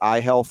group about eye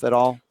health at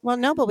all? Well,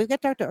 no, but we've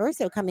got Dr.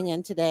 Urso coming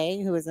in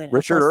today, who is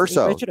Richard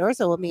Urso. Richard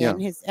Urso will be in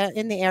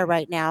the air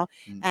right now,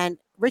 and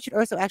Richard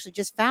Urso actually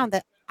just found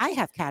that I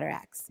have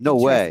cataracts. No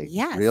way.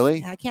 Yes.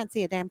 Really? I can't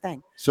see a damn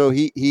thing. So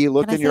he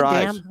looked in your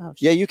eyes. Oh,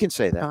 yeah, you can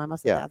say that. Oh, I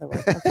must say the other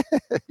way. Okay.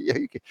 Yeah,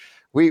 you can.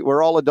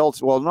 We're all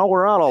adults. Well, no,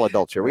 we're not all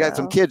adults here. We got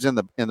some kids in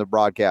the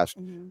broadcast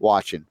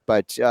watching,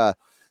 but.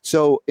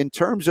 So in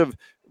terms of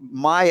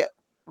my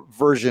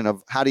version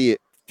of how do you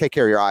take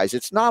care of your eyes,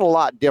 it's not a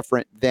lot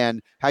different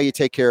than how you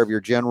take care of your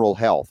general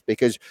health,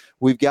 because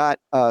we've got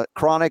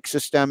chronic,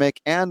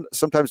 systemic, and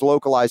sometimes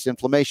localized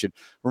inflammation.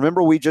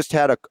 Remember, we just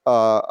had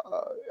on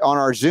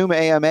our Zoom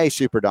AMA,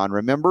 Super Don,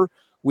 remember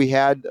we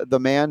had the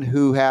man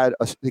who had,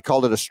 he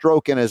called it a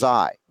stroke in his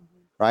eye,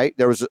 right?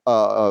 There was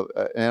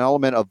an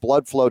element of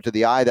blood flow to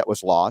the eye that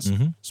was lost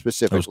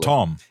specifically. It was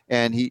Tom.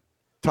 And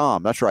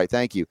Tom, that's right.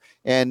 Thank you.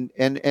 And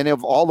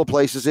of all the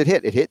places it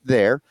hit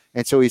there.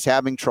 And so he's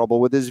having trouble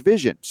with his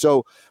vision.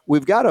 So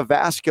we've got a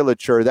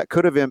vasculature that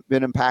could have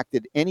been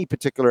impacted any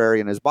particular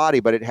area in his body,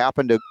 but it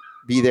happened to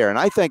be there. And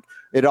I think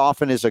it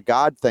often is a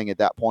God thing at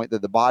that point,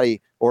 that the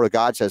body or the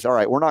God says, all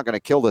right, we're not going to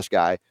kill this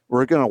guy.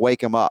 We're going to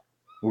wake him up.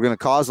 We're going to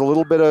cause a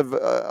little bit of,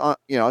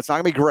 it's not going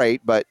to be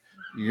great, but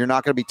you're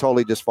not going to be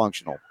totally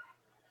dysfunctional.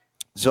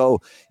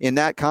 So in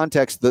that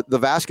context, the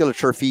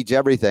vasculature feeds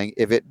everything.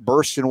 If it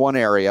bursts in one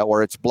area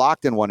or it's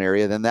blocked in one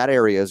area, then that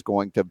area is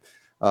going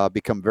to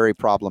become very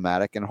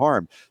problematic and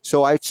harmed.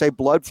 So I'd say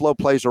blood flow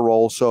plays a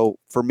role. So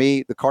for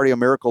me, the Cardio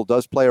Miracle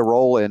does play a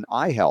role in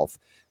eye health,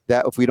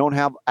 that if we don't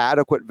have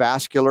adequate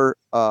vascular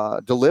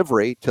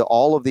delivery to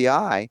all of the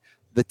eye,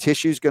 the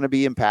tissue is going to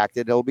be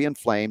impacted. It'll be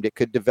inflamed. It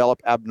could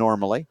develop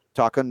abnormally.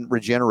 Talking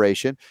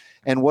regeneration.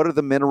 And what are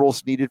the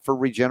minerals needed for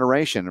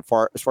regeneration? As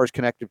far as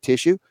connective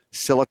tissue,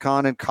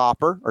 silicon and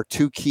copper are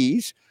two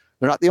keys.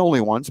 They're not the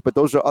only ones, but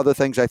those are other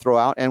things I throw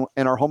out. And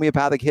our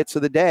homeopathic hits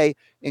of the day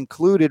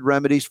included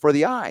remedies for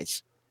the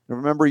eyes.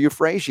 Remember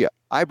euphrasia,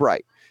 eye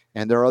bright,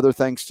 and there are other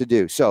things to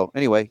do. So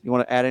anyway, you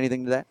want to add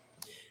anything to that?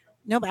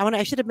 No, but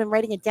I should have been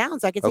writing it down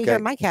so I could see here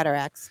my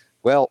cataracts.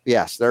 Well,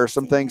 yes, there are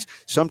some things.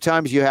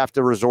 Sometimes you have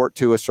to resort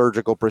to a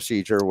surgical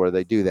procedure where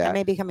they do that. I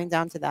may be coming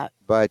down to that.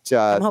 But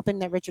I'm hoping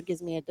that Richard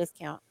gives me a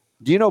discount.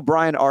 Do you know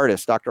Brian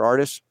Artis, Dr.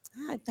 Artis?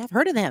 I've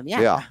heard of him.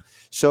 Yeah. Yeah.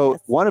 So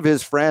one of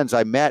his friends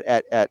I met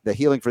at the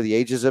Healing for the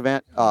Ages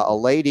event, a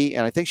lady,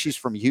 and I think she's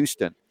from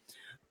Houston.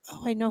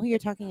 Oh, I know who you're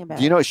talking about.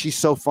 Do you know she's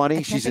so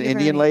funny? She's an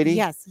Indian lady.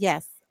 Yes,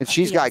 yes. And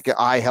she's got an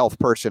eye health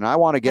person. I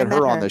want to get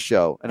her on the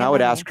show, and I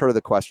would ask her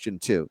the question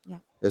too. Yeah.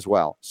 As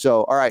well.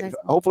 So, all right.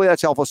 Hopefully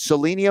that's helpful.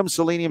 Selenium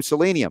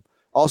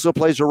also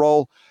plays a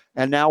role.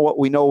 And now what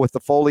we know with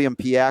the Folium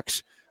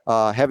PX,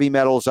 heavy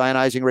metals,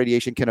 ionizing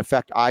radiation can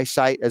affect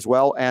eyesight as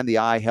well and the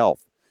eye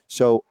health.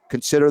 So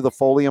consider the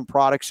Folium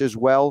products as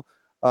well.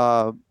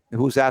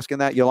 Who's asking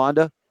that?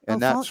 Yolanda?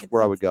 And that's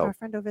where I would go. Our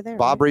friend over there.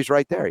 Bobry's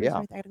right there. Yeah.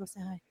 Right there. I gotta go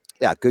say hi.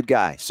 Yeah. Good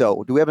guy.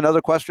 So do we have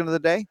another question of the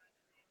day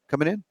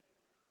coming in?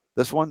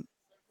 This one?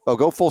 Oh,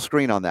 go full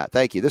screen on that.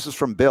 Thank you. This is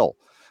from Bill.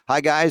 Hi,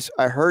 guys.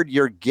 I heard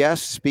your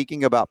guest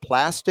speaking about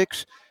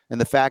plastics and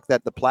the fact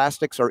that the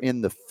plastics are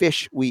in the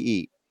fish we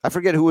eat. I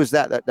forget who was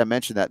that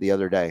mentioned that the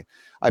other day.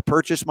 I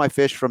purchased my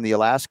fish from the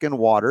Alaskan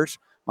waters.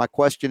 My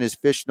question is,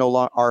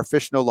 are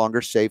fish no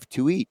longer safe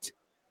to eat?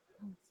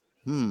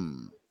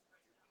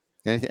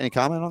 Any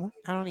comment on that?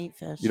 I don't eat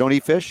fish. You don't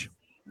eat fish?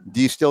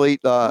 Do you still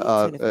eat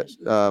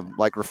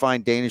like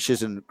refined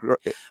danishes and oh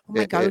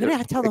my God, we're gonna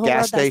have to tell the whole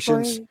gas world that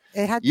stations?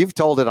 Story. You've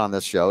told it on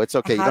this show. It's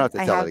okay. You don't have to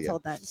tell it again.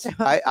 Told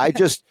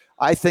that.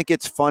 I think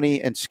it's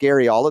funny and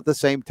scary all at the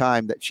same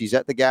time that she's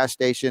at the gas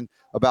station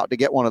about to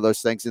get one of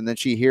those things, and then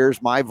she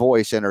hears my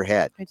voice in her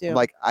head. I do. I'm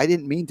like, I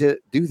didn't mean to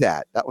do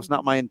that. That was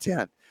not my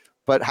intent.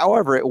 But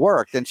however, it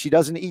worked, and she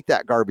doesn't eat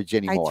that garbage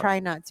anymore. I try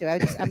not to.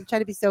 I'm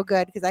trying to be so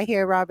good because I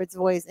hear Robert's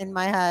voice in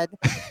my head.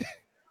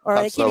 Or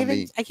I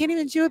can't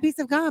even chew a piece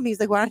of gum. He's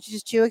like, why don't you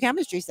just chew a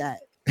chemistry set?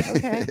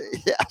 Okay.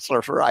 Yes,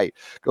 that's right.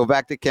 Go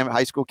back to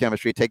high school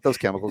chemistry, take those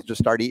chemicals, just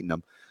start eating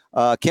them.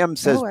 Kim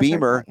says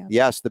Beamer,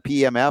 yes, the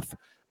PMF,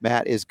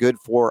 Matt, is good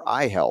for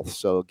eye health.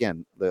 So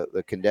again,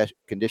 the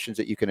conditions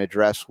that you can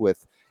address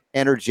with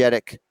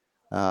energetic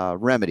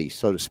remedies,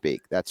 so to speak.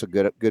 That's a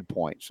good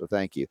point. So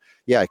thank you.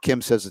 Yeah,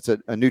 Kim says it's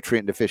a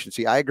nutrient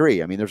deficiency. I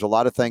agree. I mean, there's a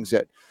lot of things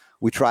that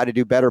we try to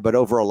do better, but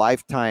over a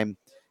lifetime,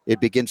 it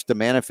begins to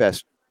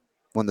manifest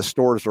when the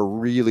stores are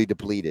really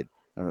depleted.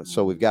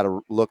 So we've got to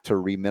look to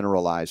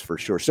remineralize for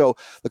sure. So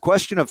the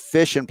question of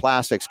fish and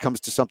plastics comes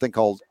to something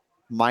called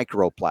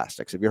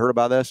microplastics. Have you heard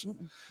about this?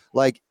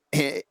 Like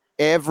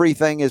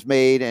everything is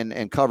made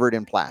and covered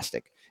in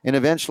plastic. And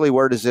eventually,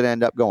 where does it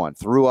end up going?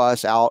 Through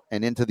us, out,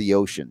 and into the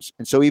oceans.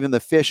 And so even the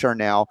fish are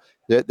now,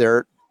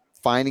 they're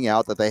finding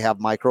out that they have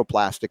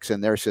microplastics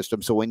in their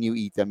system. So when you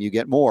eat them, you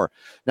get more.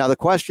 Now, the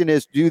question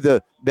is, do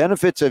the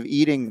benefits of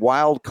eating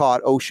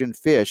wild-caught ocean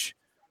fish,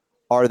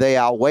 are they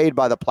outweighed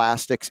by the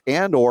plastics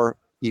and or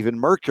even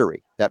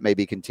mercury that may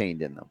be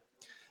contained in them?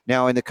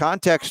 Now, in the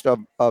context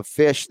of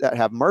fish that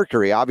have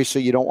mercury,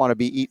 obviously you don't want to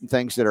be eating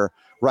things that are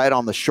right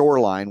on the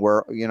shoreline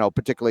where,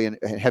 particularly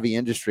in heavy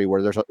industry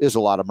where there is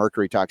a lot of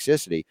mercury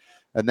toxicity,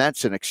 and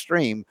that's an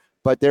extreme.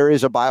 But there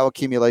is a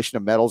bioaccumulation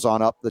of metals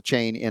on up the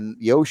chain in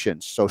the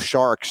oceans. So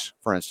sharks,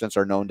 for instance,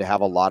 are known to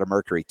have a lot of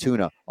mercury.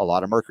 Tuna, a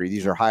lot of mercury.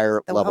 These are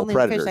higher level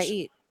predators. Fish I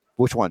eat.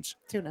 Which ones?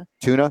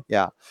 Tuna,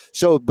 yeah.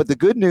 So, but the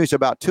good news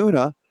about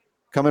tuna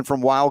coming from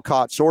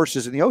wild-caught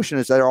sources in the ocean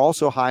is they're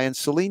also high in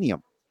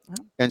selenium.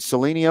 And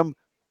selenium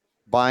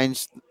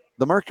binds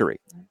the mercury.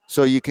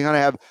 So you can kind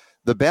of have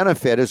the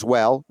benefit as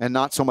well and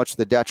not so much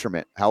the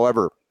detriment.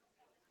 However,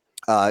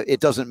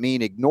 it doesn't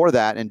mean ignore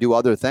that and do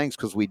other things,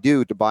 because we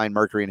do to bind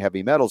mercury and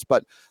heavy metals.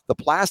 But the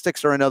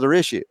plastics are another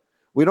issue.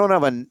 We don't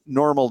have a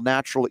normal,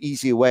 natural,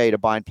 easy way to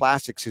bind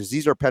plastics because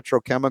these are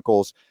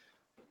petrochemicals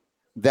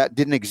that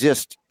didn't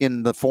exist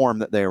in the form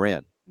that they're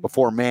in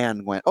before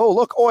man went, oh,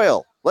 look,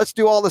 oil. Let's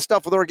do all this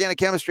stuff with organic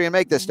chemistry and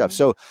make this stuff.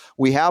 So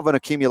we have an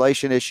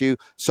accumulation issue.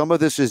 Some of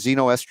this is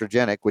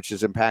xenoestrogenic, which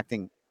is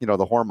impacting,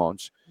 the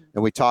hormones.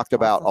 And we talked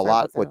about a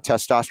lot with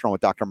testosterone with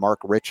Dr. Mark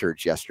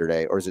Richards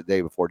yesterday, or is it the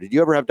day before? Did you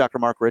ever have Dr.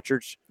 Mark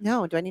Richards?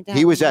 No, do I need to?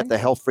 He was at the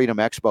Health Freedom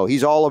Expo.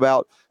 He's all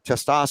about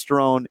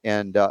testosterone,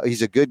 and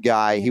he's a good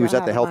guy. He was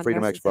at the Health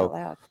Freedom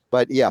Expo.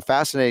 But yeah,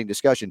 fascinating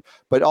discussion.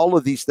 But all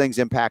of these things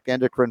impact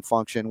endocrine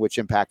function, which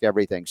impact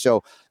everything.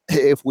 So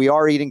if we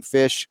are eating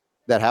fish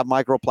that have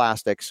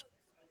microplastics,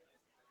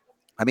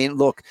 I mean,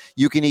 look,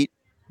 you can eat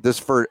this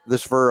for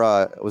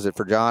was it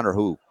for John or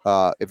who?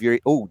 If you're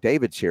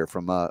David's here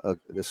from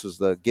this was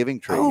the Giving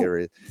Tree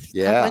here.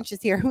 Yeah, lunch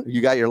is here.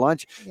 You got your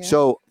lunch. Yeah.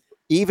 So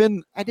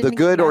even the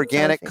good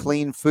organic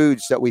clean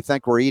foods that we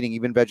think we're eating,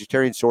 even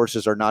vegetarian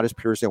sources, are not as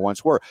pure as they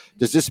once were.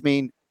 Does this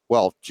mean,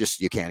 well,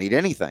 just you can't eat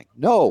anything?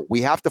 No,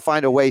 we have to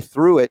find a way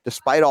through it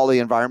despite all the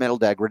environmental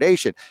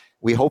degradation.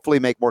 We hopefully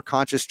make more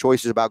conscious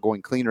choices about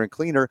going cleaner and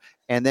cleaner,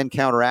 and then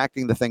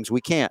counteracting the things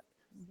we can't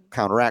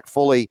counteract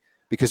fully,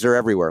 because they're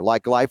everywhere,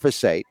 like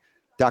glyphosate.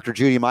 Dr.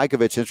 Judy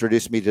Mikovits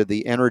introduced me to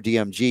the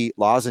NR-DMG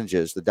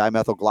lozenges, the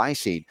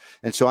dimethylglycine.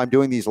 And so I'm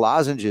doing these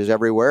lozenges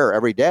everywhere,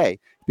 every day,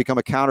 become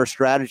a counter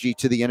strategy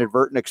to the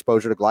inadvertent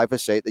exposure to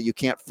glyphosate that you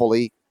can't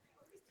fully.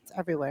 It's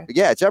everywhere.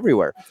 Yeah, it's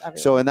everywhere.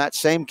 So in that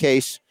same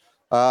case,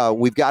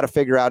 we've got to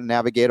figure out and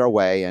navigate our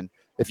way. And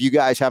if you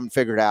guys haven't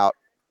figured out,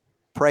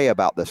 pray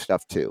about this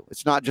stuff too.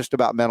 It's not just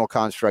about mental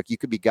construct. You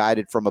could be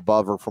guided from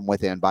above or from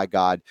within by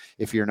God.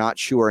 If you're not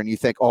sure and you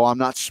think, oh, I'm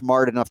not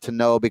smart enough to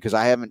know because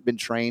I haven't been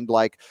trained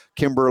like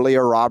Kimberly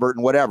or Robert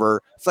and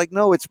whatever. It's like,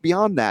 no, it's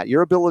beyond that.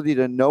 Your ability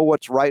to know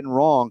what's right and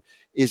wrong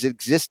is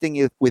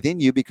existing within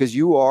you because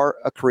you are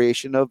a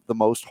creation of the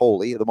most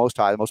holy, the most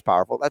high, the most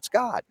powerful. That's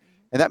God.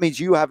 And that means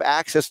you have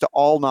access to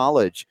all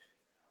knowledge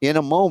in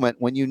a moment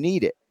when you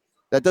need it.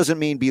 That doesn't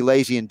mean be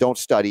lazy and don't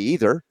study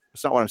either.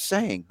 That's not what I'm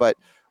saying. But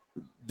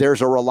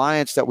there's a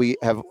reliance that we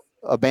have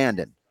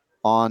abandoned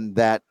on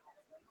that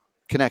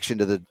connection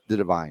to the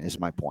divine is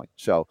my point.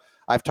 So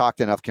I've talked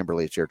enough,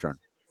 Kimberly. It's your turn.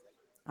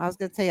 I was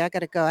going to tell you, I got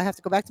to go. I have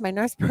to go back to my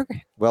nurse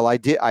program. Well, I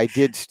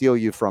did steal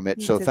you from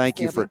it. So thank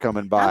you for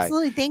coming by.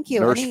 Absolutely. Thank you.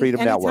 Nurse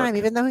Freedom Network.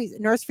 Even though he's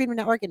Nurse Freedom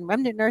Network and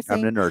Remnant Nursing.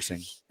 Remnant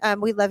Nursing.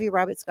 We love you,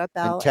 Robert Scott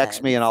Bell. And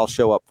text me and I'll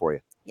show up for you.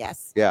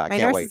 Yes. Yeah. My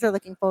nurses are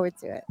looking forward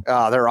to it.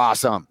 Oh, they're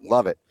awesome. Yeah.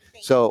 Love it.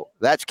 So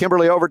that's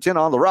Kimberly Overton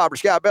on the Robert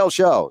Scott Bell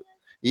Show.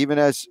 Even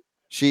as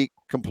she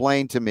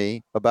complained to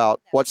me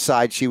about what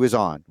side she was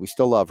on, we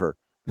still love her.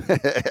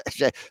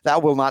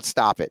 That will not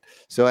stop it.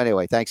 So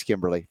anyway, thanks,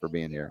 Kimberly, for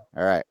being here.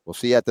 All right. We'll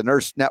see you at the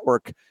Nurse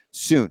Network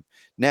soon.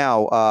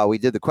 Now, we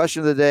did the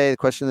question of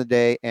the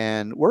day,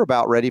 and we're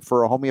about ready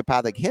for a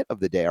homeopathic hit of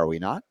the day, are we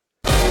not?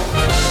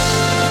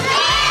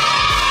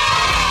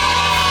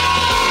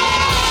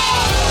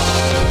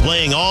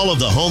 Playing all of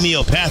the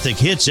homeopathic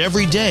hits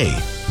every day,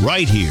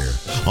 right here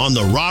on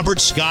the Robert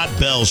Scott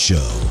Bell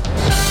Show.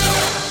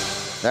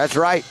 That's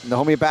right. The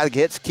homeopathic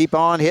hits keep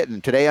on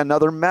hitting. Today,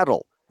 another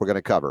metal we're going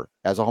to cover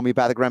as a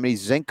homeopathic remedy,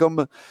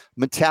 Zincum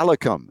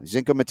metallicum.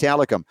 Zincum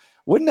metallicum.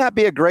 Wouldn't that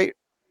be a great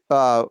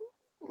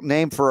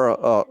name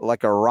for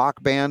like a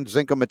rock band,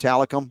 Zincum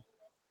metallicum?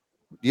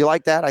 Do you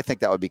like that? I think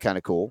that would be kind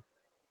of cool.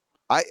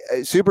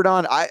 Super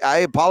Don, I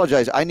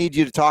apologize. I need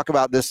you to talk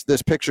about this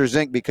picture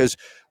zinc because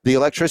the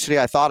electricity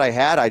I thought I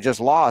had, I just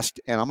lost,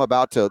 and I'm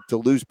about to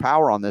lose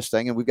power on this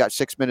thing, and we've got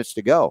 6 minutes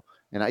to go,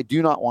 and I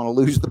do not want to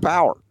lose the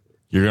power.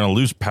 You're going to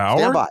lose power?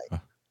 Stand by.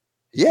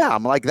 Yeah,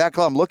 I'm like that.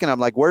 I'm looking. I'm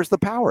like, where's the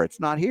power? It's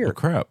not here. Oh,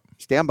 crap.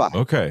 Stand by.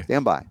 Okay.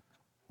 Stand by.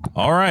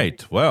 All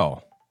right.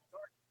 Well,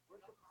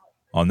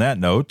 on that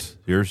note,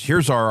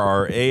 here's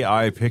our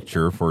AI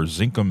picture for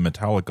Zincum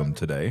metallicum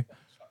today.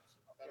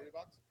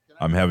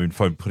 I'm having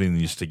fun putting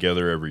these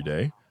together every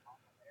day.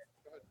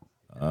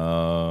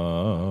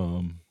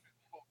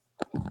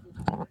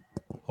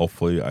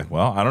 Hopefully, I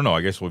don't know. I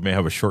guess we may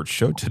have a short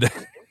show today.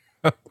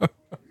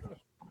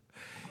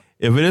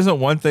 If it isn't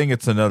one thing,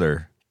 it's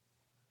another.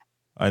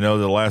 I know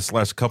the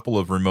last couple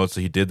of remotes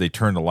that he did, they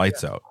turned the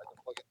lights out,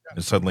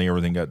 and suddenly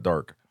everything got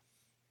dark.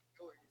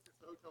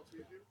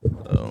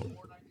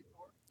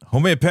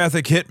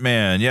 Homeopathic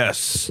Hitman,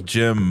 yes,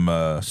 Jim,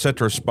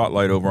 set our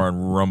spotlight over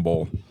on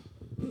Rumble,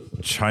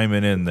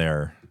 chiming in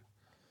there.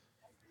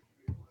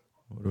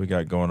 What do we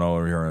got going on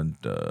over here on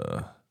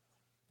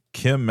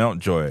Kim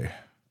Mountjoy?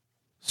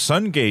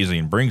 Sun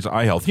gazing brings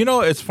eye health. You know,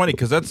 it's funny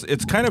because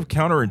it's kind of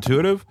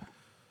counterintuitive.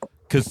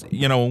 Because,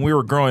 you know, when we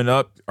were growing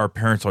up, our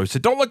parents always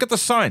said, don't look at the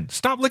sun.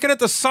 Stop looking at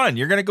the sun.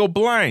 You're going to go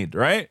blind,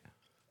 right?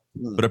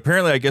 But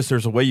apparently, I guess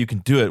there's a way you can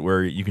do it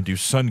where you can do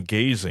sun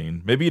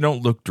gazing. Maybe you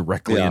don't look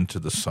directly into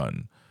the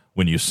sun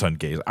when you sun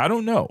gaze. I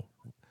don't know.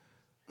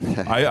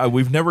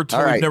 We've never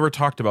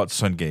talked about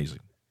sun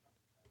gazing.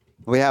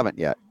 We haven't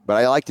yet, but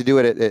I like to do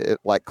it at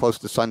like close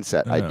to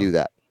sunset. I do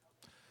that.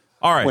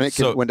 All right. When it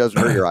doesn't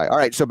hurt your eye. All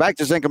right. So back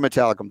to Zincum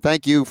metallicum.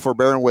 Thank you for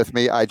bearing with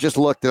me. I just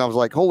looked and I was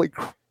like, holy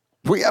crap.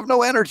 We have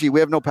no energy. We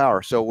have no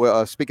power.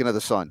 So speaking of the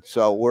sun,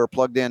 so we're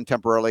plugged in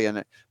temporarily,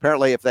 and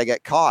apparently, if they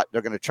get caught,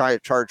 they're going to try to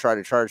charge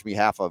me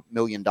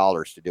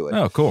 $500,000 to do it.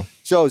 Oh, cool.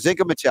 So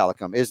Zincum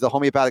metallicum is the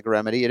homeopathic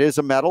remedy. It is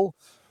a metal.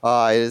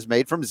 It is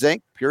made from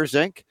zinc, pure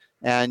zinc,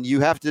 and you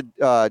have to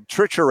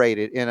triturate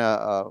it in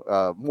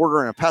a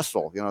mortar and a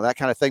pestle, that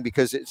kind of thing,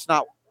 because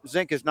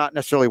zinc is not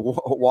necessarily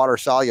water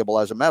soluble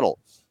as a metal.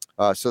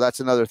 So that's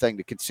another thing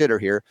to consider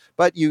here.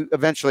 But you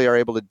eventually are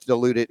able to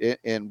dilute it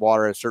in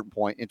water at a certain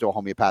point into a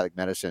homeopathic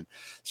medicine,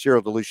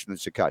 serial dilution and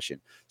succussion.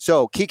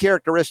 So key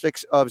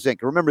characteristics of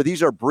zinc. Remember,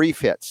 these are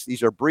brief hits.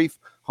 These are brief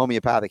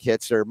homeopathic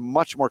hits. They're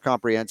much more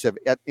comprehensive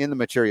in the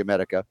Materia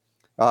Medica.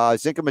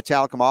 Zincum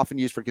metallicum often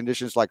used for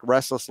conditions like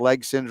restless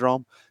leg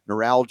syndrome,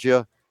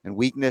 neuralgia, and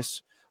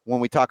weakness. When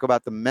we talk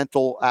about the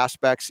mental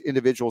aspects,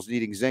 individuals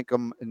needing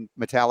zincum and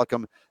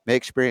metallicum may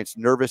experience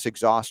nervous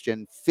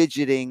exhaustion,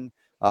 fidgeting,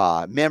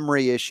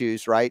 memory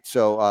issues, right?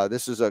 So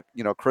this is a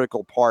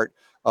critical part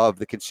of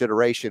the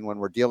consideration when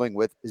we're dealing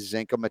with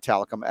zincum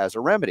metallicum as a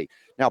remedy.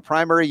 Now,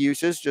 primary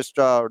uses, just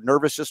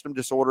nervous system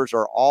disorders,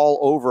 are all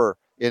over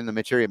in the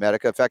Materia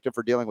Medica, effective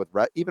for dealing with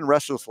even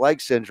restless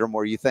leg syndrome,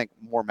 where you think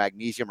more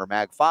magnesium or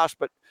mag-phos,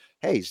 but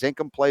hey,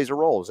 zincum plays a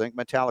role, zinc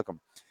metallicum.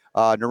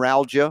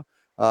 Neuralgia,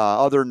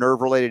 other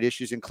nerve-related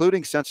issues,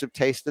 including sensitive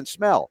taste and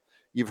smell.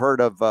 You've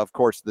heard of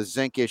course, the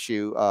zinc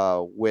issue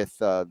with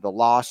the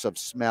loss of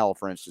smell,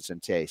 for instance,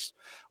 and taste.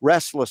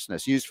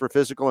 Restlessness, used for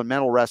physical and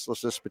mental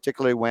restlessness,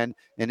 particularly when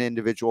an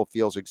individual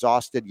feels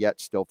exhausted yet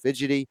still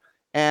fidgety.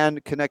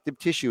 And connective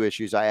tissue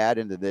issues, I add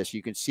into this.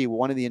 You can see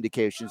one of the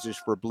indications is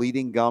for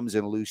bleeding gums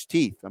and loose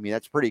teeth. I mean,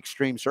 that's a pretty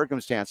extreme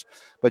circumstance,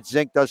 but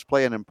zinc does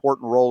play an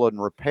important role in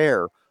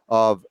repair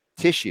of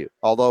tissue,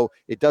 although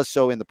it does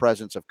so in the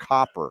presence of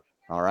copper.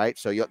 All right,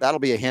 so that'll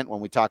be a hint when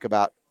we talk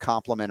about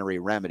complementary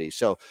remedies.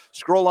 So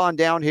scroll on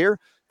down here.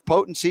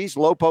 Potencies,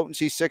 low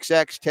potency,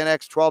 6X,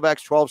 10X,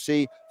 12X,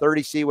 12C,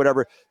 30C,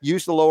 whatever.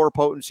 Use the lower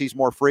potencies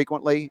more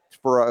frequently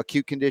for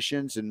acute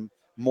conditions and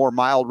more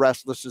mild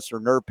restlessness or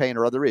nerve pain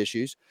or other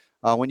issues.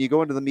 When you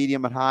go into the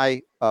medium and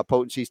high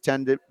potencies,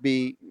 tend to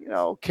be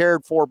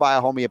cared for by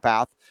a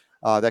homeopath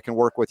that can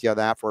work with you on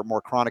that for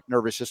more chronic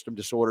nervous system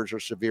disorders or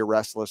severe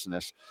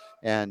restlessness.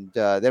 And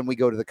then we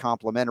go to the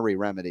complementary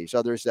remedies,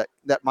 others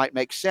that might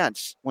make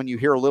sense when you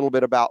hear a little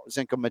bit about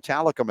zincum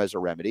metallicum as a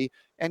remedy.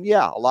 And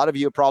yeah, a lot of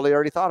you have probably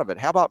already thought of it.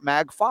 How about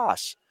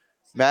mag-phos?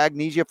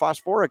 Magnesia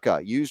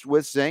phosphorica, used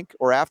with zinc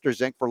or after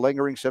zinc for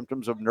lingering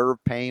symptoms of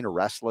nerve pain or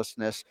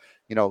restlessness,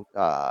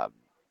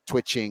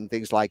 twitching,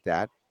 things like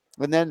that.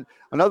 And then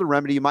another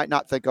remedy you might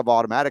not think of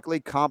automatically,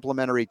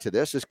 complementary to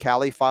this, is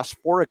kali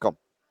phosphoricum.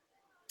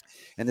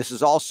 And this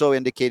is also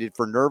indicated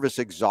for nervous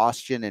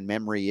exhaustion and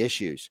memory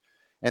issues.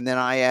 And then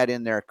I add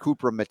in there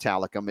cuprum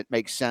metallicum. It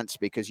makes sense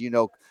because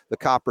the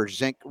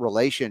copper-zinc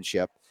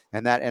relationship,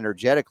 and that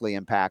energetically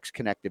impacts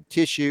connective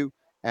tissue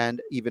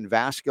and even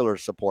vascular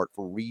support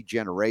for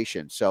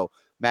regeneration. So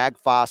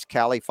mag-phos,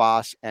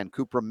 kali-phos, and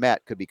cuprum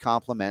met could be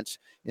complements,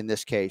 in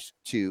this case,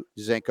 to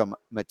zincum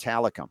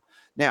metallicum.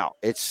 Now,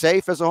 it's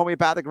safe as a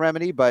homeopathic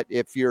remedy, but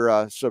if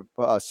you're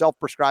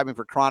self-prescribing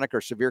for chronic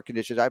or severe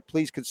conditions,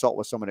 please consult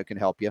with someone who can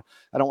help you.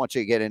 I don't want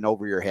you to get in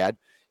over your head.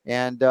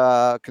 And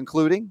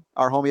concluding,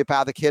 our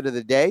homeopathic hit of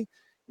the day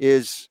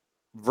is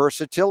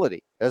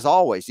versatility. As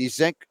always, these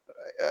zinc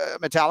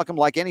metallicum,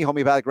 like any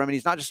homeopathic remedy,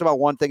 is not just about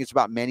one thing, it's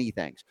about many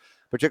things,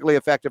 particularly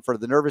effective for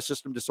the nervous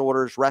system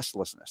disorders,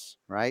 restlessness,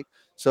 right?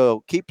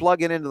 So keep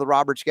plugging into the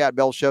Robert Scott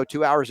Bell Show,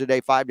 2 hours a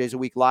day, 5 days a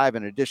week live,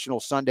 an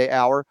additional Sunday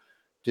hour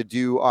to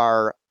do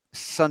our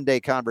Sunday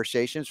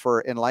conversations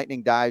for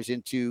enlightening dives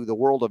into the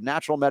world of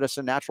natural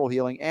medicine, natural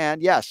healing,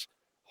 and yes,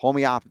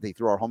 homeopathy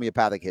through our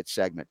homeopathic hit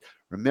segment.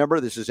 Remember,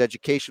 this is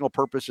educational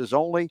purposes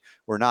only.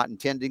 We're not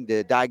intending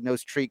to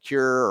diagnose, treat,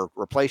 cure, or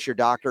replace your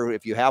doctor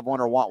if you have one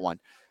or want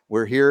one.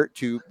 We're here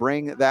to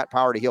bring that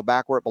power to heal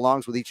back where it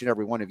belongs with each and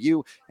every one of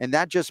you. And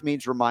that just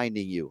means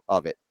reminding you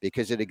of it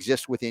because it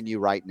exists within you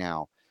right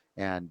now.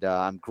 And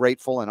I'm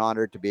grateful and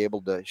honored to be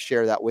able to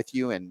share that with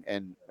you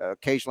and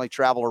occasionally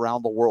travel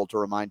around the world to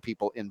remind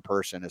people in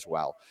person as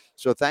well.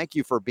 So thank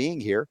you for being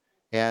here.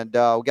 And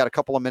we got a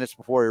couple of minutes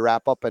before we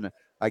wrap up. And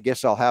I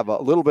guess I'll have a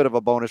little bit of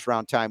a bonus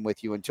round time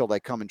with you until they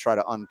come and try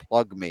to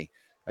unplug me.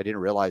 I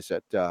didn't realize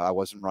that I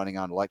wasn't running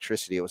on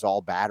electricity. It was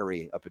all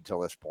battery up until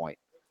this point.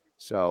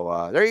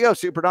 So there you go,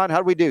 Super Don. How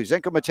do we do?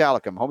 Zincum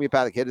metallicum,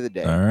 homeopathic hit of the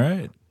day. All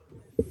right.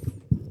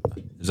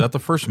 Is that the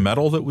first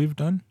metal that we've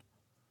done?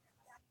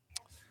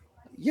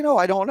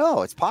 I don't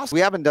know. It's possible. We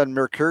haven't done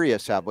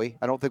Mercurius, have we?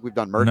 I don't think we've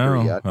done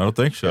Mercury yet. I don't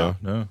think so.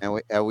 No.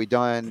 And have we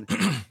done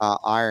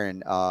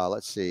iron?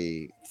 Let's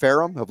see.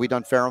 Ferrum. Have we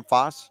done ferrum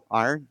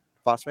iron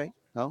phosphate?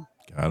 No.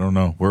 I don't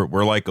know.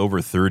 We're like over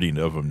 30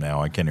 of them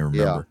now. I can't even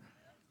remember. Yeah.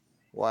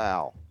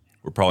 Wow.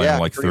 We're probably on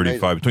like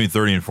 35, amazing. Between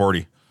 30 and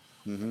 40.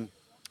 Mm-hmm.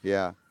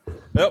 Yeah.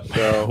 Yep.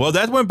 So, well,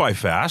 that went by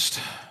fast.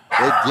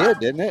 It did,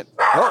 didn't it?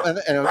 Oh,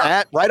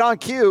 and right on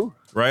cue.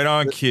 Right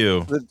on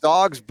cue. The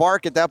dogs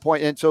bark at that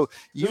point, and so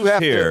you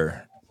have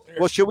here.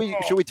 Well, should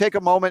we take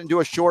a moment and do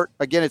a short?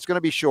 Again, it's going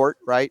to be short,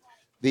 right?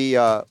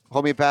 The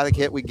homeopathic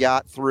hit we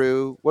got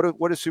through.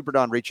 What is Super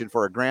Don reaching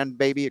for? A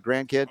grandbaby, a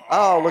grandkid?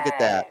 Oh, look at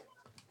that!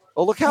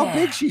 Oh, look how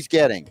big she's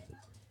getting.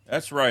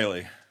 That's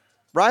Riley.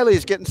 Riley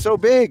is getting so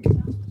big.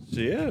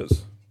 She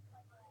is.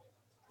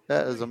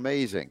 That is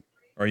amazing.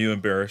 Are you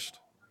embarrassed?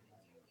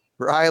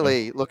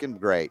 Riley, looking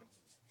great.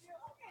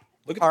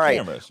 Look at All the right.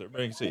 camera so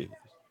everybody can see.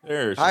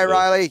 There she Hi, is.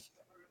 Riley.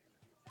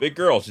 Big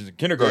girl. She's in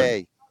kindergarten.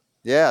 Yay.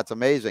 Yeah, it's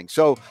amazing.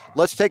 So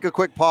let's take a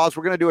quick pause.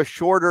 We're going to do a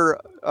shorter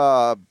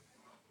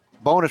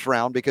bonus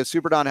round because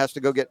Super Don has to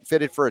go get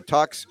fitted for a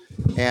tux,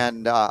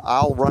 and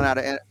I'll run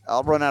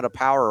out of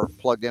power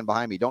plugged in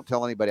behind me. Don't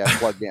tell anybody I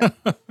plugged in.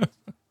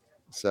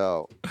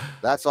 So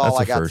that's all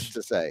I got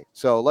to say.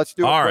 So let's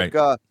do a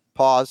quick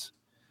pause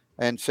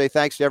and say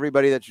thanks to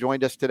everybody that's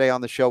joined us today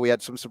on the show. We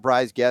had some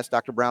surprise guests.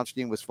 Dr.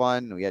 Brownstein was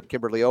fun. We had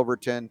Kimberly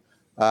Overton.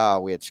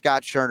 We had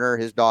Scott Scherner,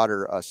 his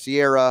daughter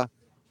Sierra,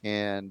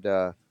 and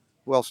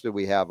who else did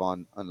we have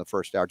on the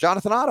first hour?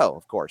 Jonathan Otto,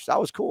 of course. That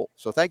was cool.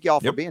 So thank you all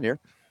for being here.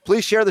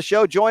 Please share the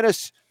show. Join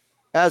us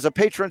as a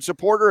patron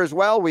supporter as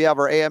well. We have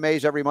our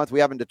AMAs every month.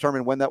 We haven't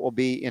determined when that will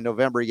be in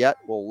November yet.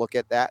 We'll look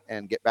at that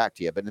and get back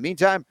to you. But in the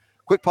meantime,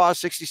 quick pause,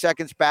 60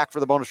 seconds, back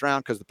for the bonus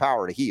round because the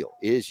power to heal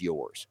is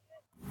yours.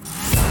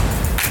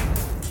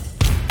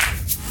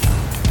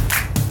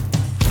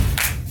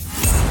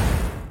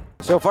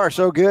 So far,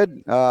 so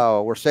good.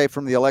 We're safe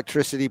from the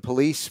electricity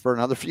police for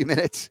another few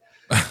minutes.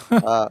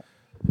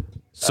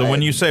 So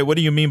when you say, what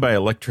do you mean by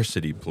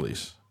electricity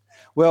police?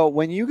 Well,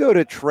 when you go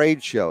to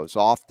trade shows,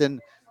 often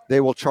they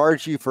will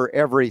charge you for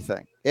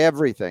everything,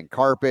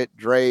 carpet,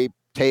 drape,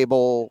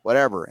 table,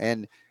 whatever.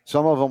 And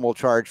some of them will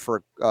charge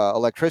for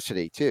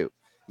electricity too,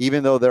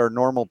 even though there are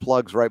normal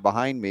plugs right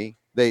behind me.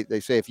 They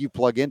say if you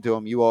plug into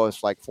them, you owe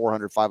us like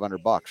 $400,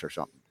 $500 or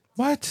something.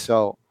 What?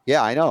 So,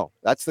 yeah, I know.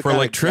 That's the for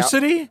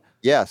electricity?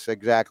 Yes,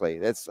 exactly.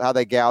 That's how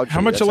they gouge you.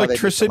 How much That's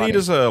electricity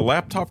does a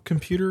laptop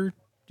computer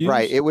use?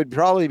 Right. It would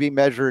probably be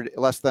measured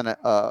less than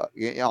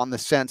on the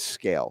cents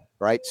scale,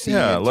 right?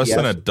 Less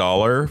than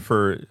 $1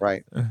 for.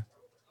 Right.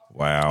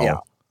 Wow. Yeah.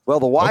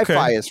 Well, the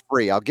Wi-Fi is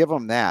free. I'll give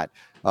them that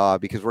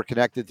because we're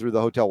connected through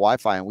the hotel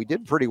Wi-Fi, and we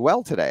did pretty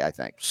well today, I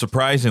think.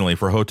 Surprisingly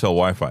for hotel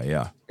Wi-Fi,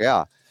 yeah.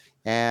 Yeah.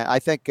 And I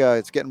think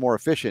it's getting more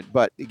efficient.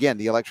 But again,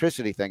 the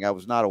electricity thing I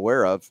was not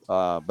aware of.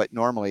 But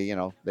normally,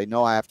 they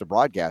know I have to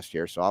broadcast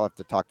here. So I'll have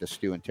to talk to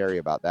Stu and Terry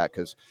about that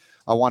because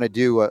I want to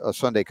do a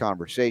Sunday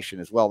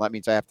conversation as well. That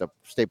means I have to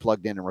stay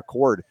plugged in and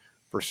record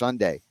for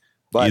Sunday.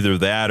 But either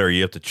that or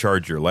you have to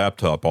charge your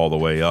laptop all the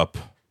way up.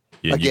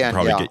 You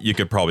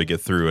could probably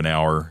get through an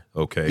hour.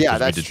 Okay. Yeah,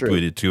 that's true.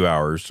 We did 2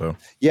 hours. So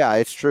yeah,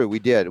 it's true. We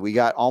did. We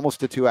got almost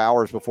to 2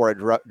 hours before I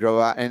drove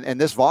out. And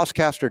this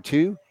Voscaster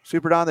 2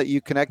 Super Don that you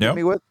connected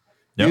me with,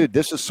 dude,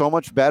 this is so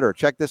much better.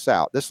 Check this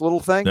out. This little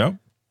thing,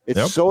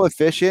 it's so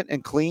efficient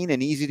and clean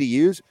and easy to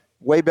use.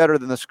 Way better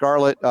than the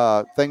Scarlett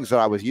things that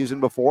I was using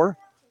before.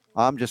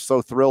 I'm just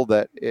so thrilled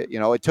that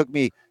it took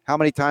me. How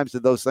many times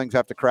did those things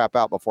have to crap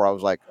out before I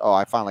was like, oh,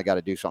 I finally got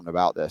to do something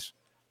about this.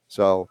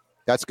 So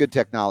that's good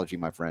technology,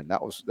 my friend.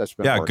 That's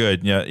been working.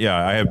 Good.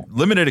 Yeah. I have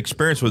limited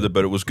experience with it,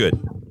 but it was good.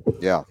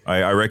 Yeah,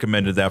 I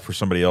recommended that for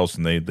somebody else,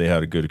 and they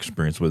had a good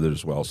experience with it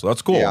as well. So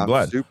that's cool. Yeah, I'm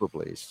glad. Super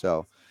pleased.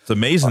 So it's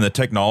amazing the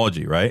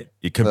technology, right?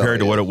 You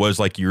compared to what it was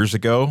like years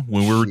ago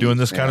when we were doing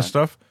this kind of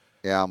stuff.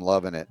 Yeah, I'm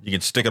loving it. You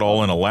can stick it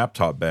all in a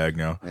laptop bag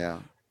now.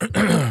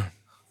 Yeah.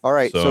 All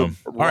right. So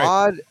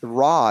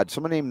Rod,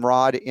 someone named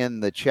Rod in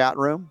the chat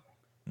room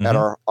at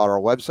our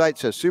website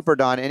says, Super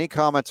Don, any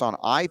comments on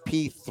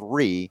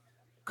IP3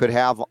 could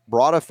have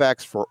broad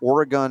effects for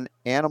Oregon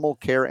animal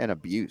care and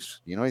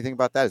abuse? Do you know anything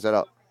about that? Is that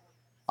a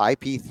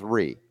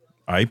IP3?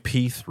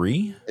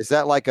 IP3? Is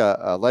that like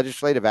a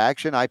legislative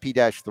action,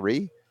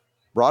 IP-3?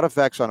 Broad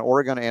effects on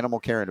Oregon animal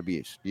care and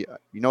abuse. You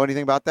know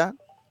anything about that?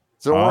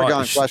 It's an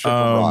Oregon question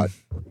from Rod.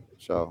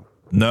 So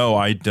no,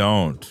 I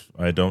don't.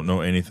 I don't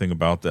know anything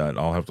about that.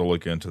 I'll have to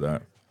look into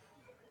that.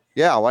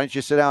 Yeah, why don't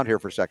you sit down here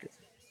for a second?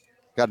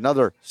 Got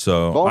another.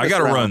 So I got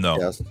to run though.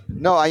 Yes.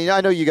 No,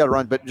 I know you got to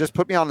run, but just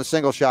put me on the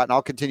single shot and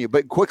I'll continue.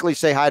 But quickly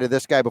say hi to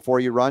this guy before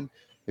you run,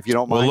 if you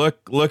don't mind. Well,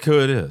 look who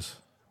it is.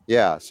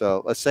 Yeah,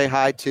 so let's say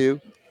hi to.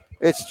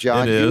 It's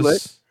John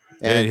Hewlett.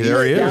 And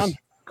there he is.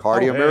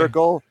 Cardio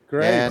Miracle.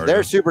 Great. And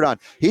there's Super Don.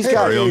 He's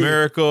got Cardio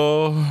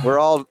Miracle.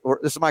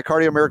 This is my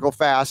Cardio Miracle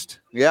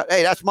fast. Yeah.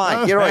 Hey, that's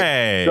mine. You know,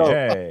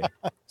 hey.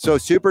 So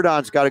Super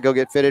Don's got to go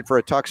get fitted for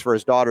a tux for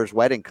his daughter's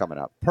wedding coming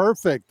up.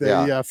 Perfect. The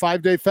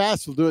 5-day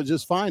fast will do it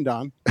just fine,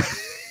 Don.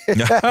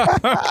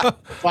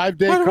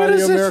 5-day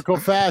Cardio Miracle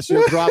fast.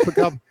 You'll drop a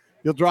couple.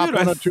 You'll drop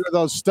one or two of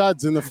those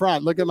studs in the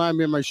front. Look at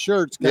my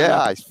shirt's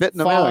he's fitting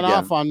them falling again.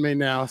 off on me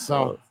now.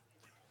 So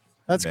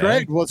that's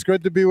great. Well, it's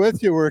good to be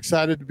with you. We're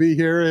excited to be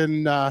here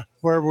in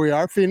wherever we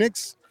are,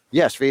 Phoenix.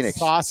 Yes, Phoenix.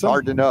 It's awesome.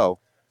 Hard to know.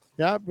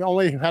 Yeah, we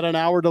only had an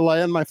hour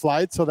delay on my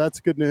flight, so that's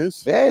good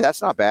news. Hey,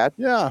 that's not bad.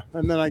 Yeah,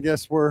 and then I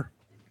guess we're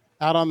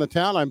out on the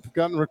town. I've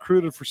gotten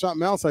recruited for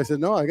something else. I said,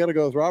 no, I got to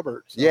go with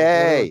Robert. So,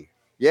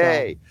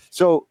 Yay.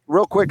 So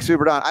real quick,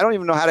 Super Don, I don't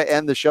even know how to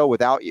end the show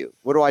without you.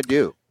 What do I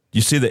do?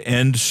 You see the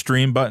end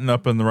stream button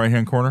up in the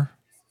right-hand corner?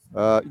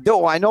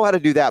 No, I know how to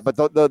do that, but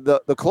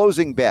the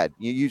closing bed.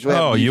 You usually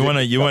have you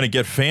want to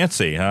get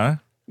fancy, huh?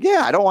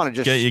 Yeah, I don't want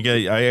to just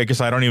I guess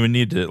I don't even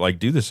need to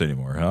do this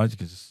anymore, huh?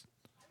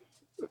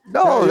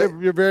 No,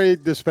 you're very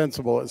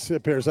dispensable. It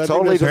appears.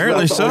 Totally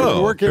apparently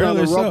so. We're working on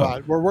a Apparently so.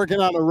 robot. We're working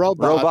on a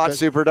robot. Robot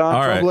Super Don.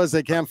 All right. Trouble is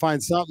they can't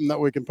find something that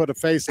we can put a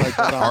face like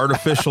that on.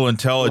 Artificial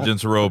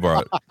intelligence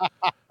robot.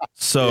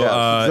 So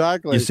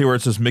exactly. You see where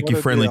it says Mickey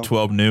Friendly deal.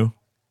 12 new?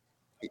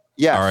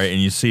 Yes. All right,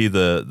 and you see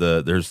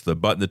there's the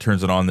button that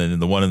turns it on, then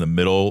the one in the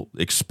middle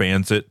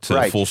expands it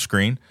to full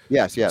screen.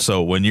 Yes.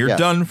 So when you're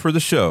done for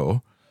the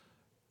show,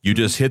 you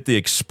just hit the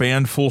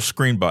expand full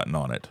screen button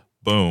on it.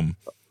 Boom.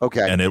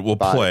 Okay. And it will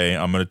play.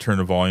 I'm going to turn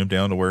the volume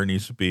down to where it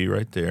needs to be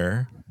right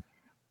there.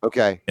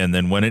 Okay. And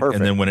then when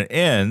it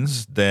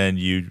ends, then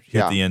you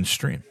hit the end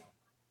stream.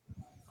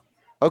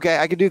 Okay,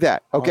 I can do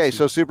that. Okay,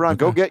 Awesome. so Superon,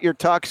 go get your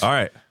tux. All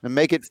right. And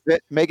make it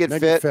fit. Make it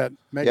fit.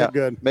 Make it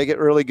good. Make it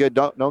really good.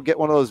 Don't get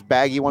one of those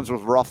baggy ones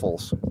with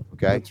ruffles.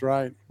 Okay. That's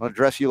right. I'm gonna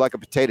dress you like a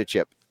potato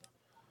chip.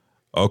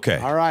 Okay.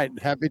 All right.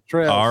 Happy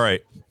trails. All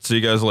right. See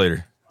you guys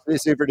later. See you,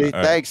 Super D. All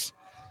right. Thanks.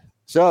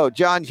 So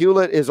John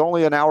Hewlett is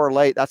only an hour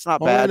late. That's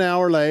not Only bad. an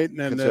hour late and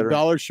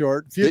 $1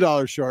 short, a few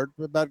dollars short,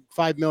 about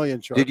 5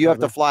 million short. Did you have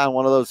to fly on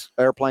one of those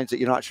airplanes that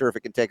you're not sure if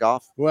it can take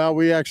off? Well,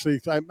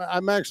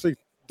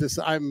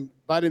 I'm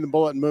biting the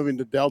bullet and moving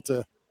to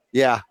Delta.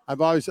 Yeah.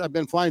 I've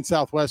been flying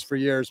Southwest for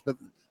years, but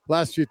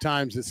last few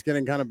times it's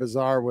getting kind of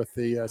bizarre with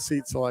the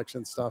seat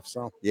selection stuff.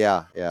 So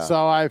yeah.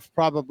 So I've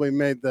probably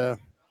made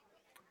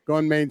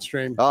going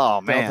mainstream.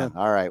 Oh man!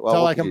 All right. Well,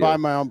 until I can buy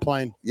my own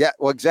plane. Yeah.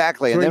 Well,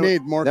 exactly. So and we then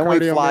need more. Then we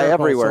cardio fly miracles,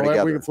 everywhere so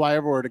together. We can fly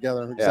everywhere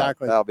together.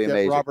 Exactly. That'll be Get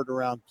amazing. Robert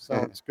around, so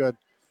it's good.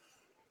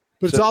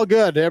 But it's all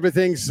good.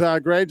 Everything's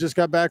great. Just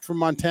got back from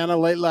Montana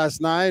late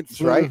last night.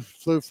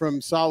 Flew from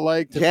Salt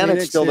Lake to Janet's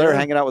Phoenix still here. there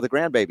hanging out with the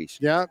grandbabies.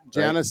 Yeah,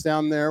 Janet's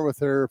down there with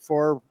her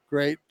 4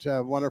 great,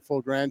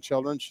 wonderful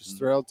grandchildren. She's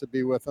thrilled to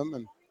be with them,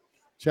 and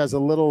she has a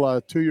little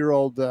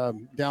 2-year-old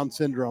Down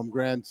syndrome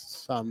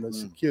grandson.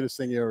 That's the cutest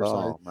thing you ever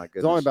saw. Oh my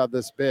goodness! He's only about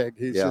this big.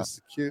 He's just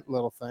a cute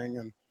little thing,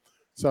 and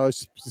so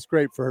it's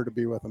great for her to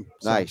be with him.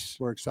 So nice.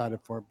 We're excited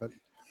for it, but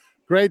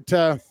great.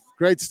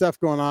 Great stuff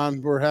going on.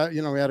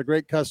 We had a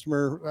great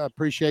customer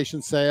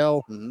appreciation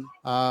sale.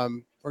 Mm-hmm.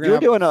 We're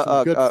going to doing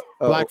a good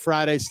Black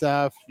Friday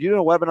stuff. You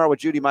doing a webinar with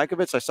Judy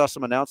Mikovits? I saw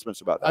some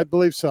announcements about that. I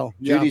believe so.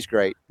 Judy's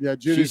great. Yeah,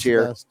 Judy's She's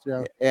here. The best.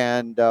 Yeah.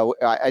 And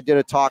I did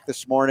a talk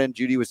this morning.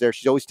 Judy was there.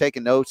 She's always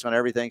taking notes on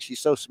everything.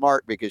 She's so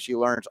smart because she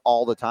learns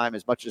all the time.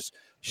 As much as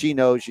she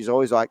knows, she's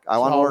always like, I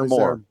want to learn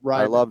more. There.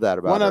 Right. I love that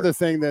about her. One other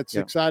thing that's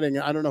exciting,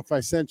 I don't know if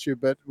I sent you,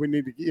 but you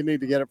need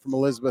to get it from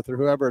Elizabeth or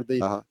whoever.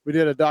 We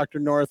did a Dr.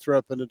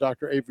 Northrup and a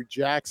Dr. Avery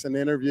Jackson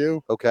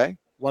interview. Okay.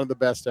 One of the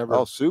best ever.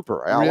 Oh,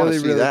 super. I really, want to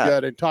see really that.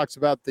 Good. It talks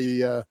about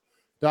the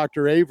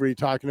Dr. Avery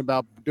talking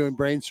about doing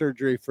brain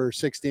surgery for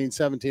 16,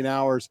 17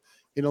 hours.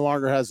 He no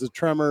longer has the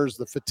tremors,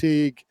 the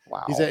fatigue.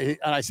 Wow. And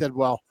I said,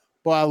 well,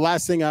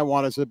 last thing I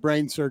want is a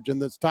brain surgeon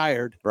that's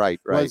tired. Right.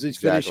 Was he's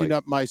finishing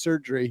up my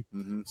surgery.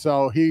 Mm-hmm.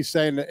 So he's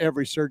saying that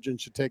every surgeon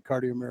should take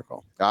Cardio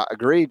Miracle.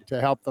 Agreed. To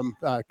help them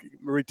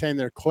retain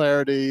their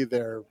clarity,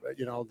 their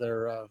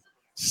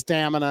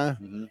stamina,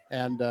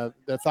 and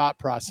their thought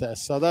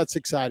process. So that's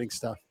exciting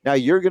stuff. Now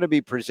you're going to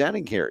be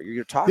presenting here.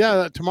 You're talking.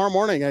 Yeah, tomorrow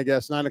morning, I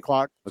guess,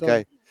 9:00.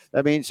 Okay.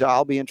 That means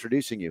I'll be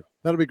introducing you.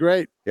 That'll be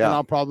great. Yeah. And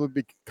I'll probably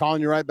be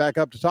calling you right back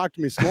up to talk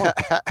to me some more.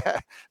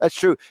 That's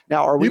true.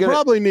 Now, are we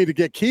probably need to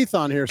get Keith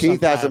on here.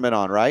 Keith hasn't been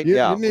on, right? You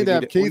need to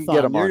have Keith on.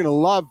 You're going to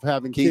love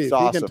having Keith.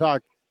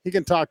 Awesome. He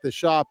can talk the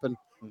shop and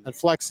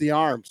flex the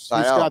arms. He's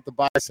got the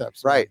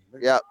biceps. Right.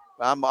 Man. Yeah.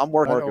 I'm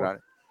working on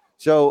it.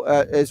 So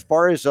as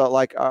far as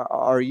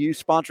are you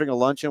sponsoring a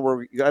luncheon?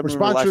 We're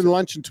sponsoring the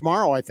luncheon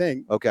tomorrow, I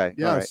think. Okay.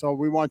 Yeah. Right. So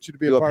we want you to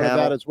be a part of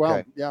that as well.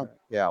 Okay. Yeah.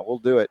 Yeah, we'll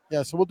do it.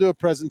 Yeah. So we'll do a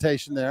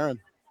presentation there and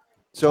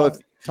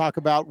talk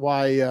about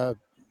why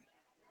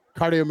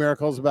Cardio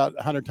Miracle is about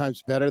 100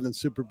 times better than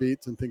Super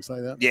Beats and things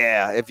like that.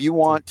 Yeah. If you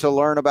want to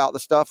learn about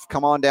the stuff,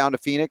 come on down to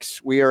Phoenix.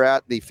 We are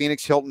at the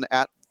Phoenix Hilton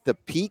at the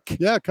Peak.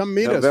 Yeah, come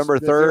meet November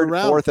us. November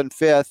 3rd, 4th, and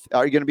 5th.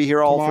 Are you going to be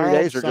here all 3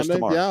 days or Sunday? just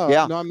tomorrow?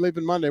 Yeah. No, I'm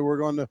leaving Monday. We're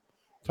going to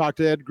talk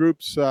to Ed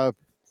Groups. Go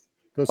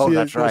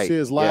see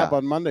his lab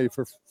on Monday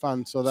for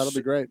fun. So that'll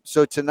be great.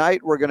 So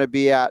tonight we're going to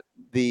be at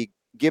the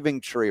Giving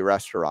Tree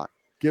restaurant.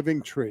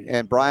 Giving Tree.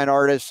 And Brian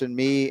Artis and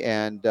me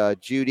and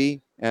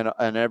Judy and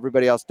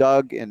everybody else,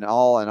 Doug and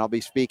I'll be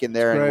speaking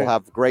there, and we'll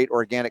have great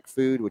organic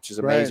food, which is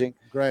amazing.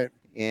 Great.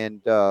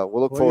 And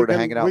we'll look forward to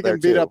hanging out there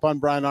too. We can beat up on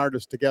Brian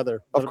Artis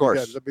together. Of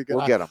course. That'll be good.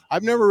 We'll get him.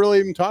 I've never really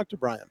even talked to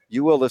Brian.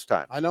 You will this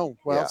time. I know.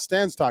 Well,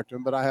 Stan's talked to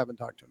him, but I haven't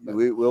talked to him.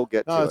 We will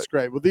get to it. No, it's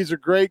great. Well, these are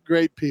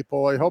great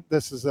people. I hope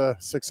this is a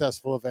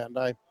successful event.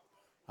 I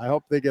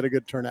hope they get a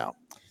good turnout.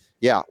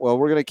 Yeah, well,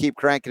 we're going to keep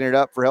cranking it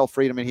up for health,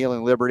 freedom, and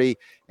healing liberty.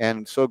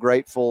 And so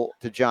grateful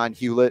to John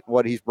Hewlett,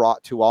 what he's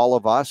brought to all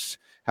of us,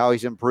 how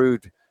he's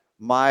improved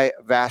my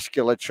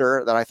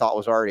vasculature that I thought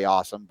was already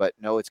awesome. But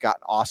no, it's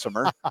gotten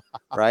awesomer,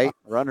 right?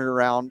 Running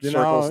around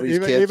circles, these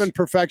kids. Even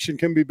perfection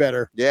can be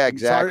better. Yeah,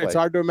 exactly. It's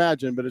hard to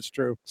imagine, but it's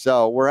true.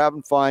 So we're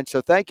having fun.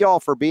 So thank you all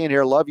for being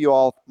here. Love you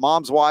all.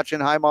 Mom's watching.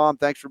 Hi, Mom.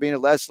 Thanks for being here.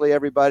 Leslie,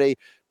 everybody,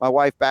 my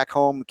wife back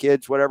home,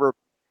 kids, whatever.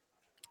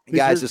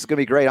 Guys, it's going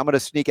to be great. I'm going to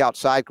sneak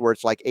outside where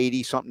it's like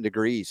 80 something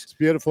degrees. It's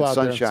beautiful out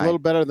there. It's sunshine. a little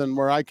better than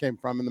where I came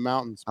from in the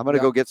mountains. I'm going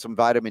to go get some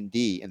vitamin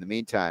D in the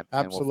meantime.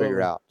 Absolutely. And we'll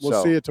figure out.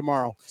 We'll see you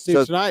tomorrow. See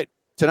you tonight.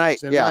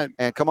 Tonight,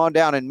 and come on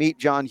down and meet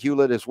John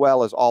Hewlett as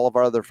well as all of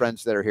our other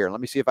friends that are here.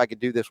 Let me see if I can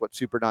do this, what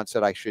Super Don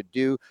said I should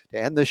do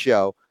to end the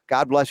show.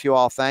 God bless you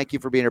all. Thank you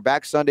for being here.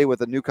 Back Sunday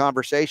with a new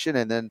conversation,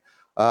 and then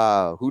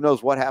who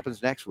knows what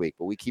happens next week,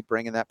 but we keep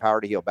bringing that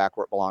power to heal back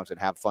where it belongs and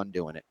have fun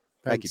doing it.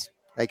 Thank you.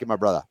 Thank you, my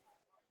brother.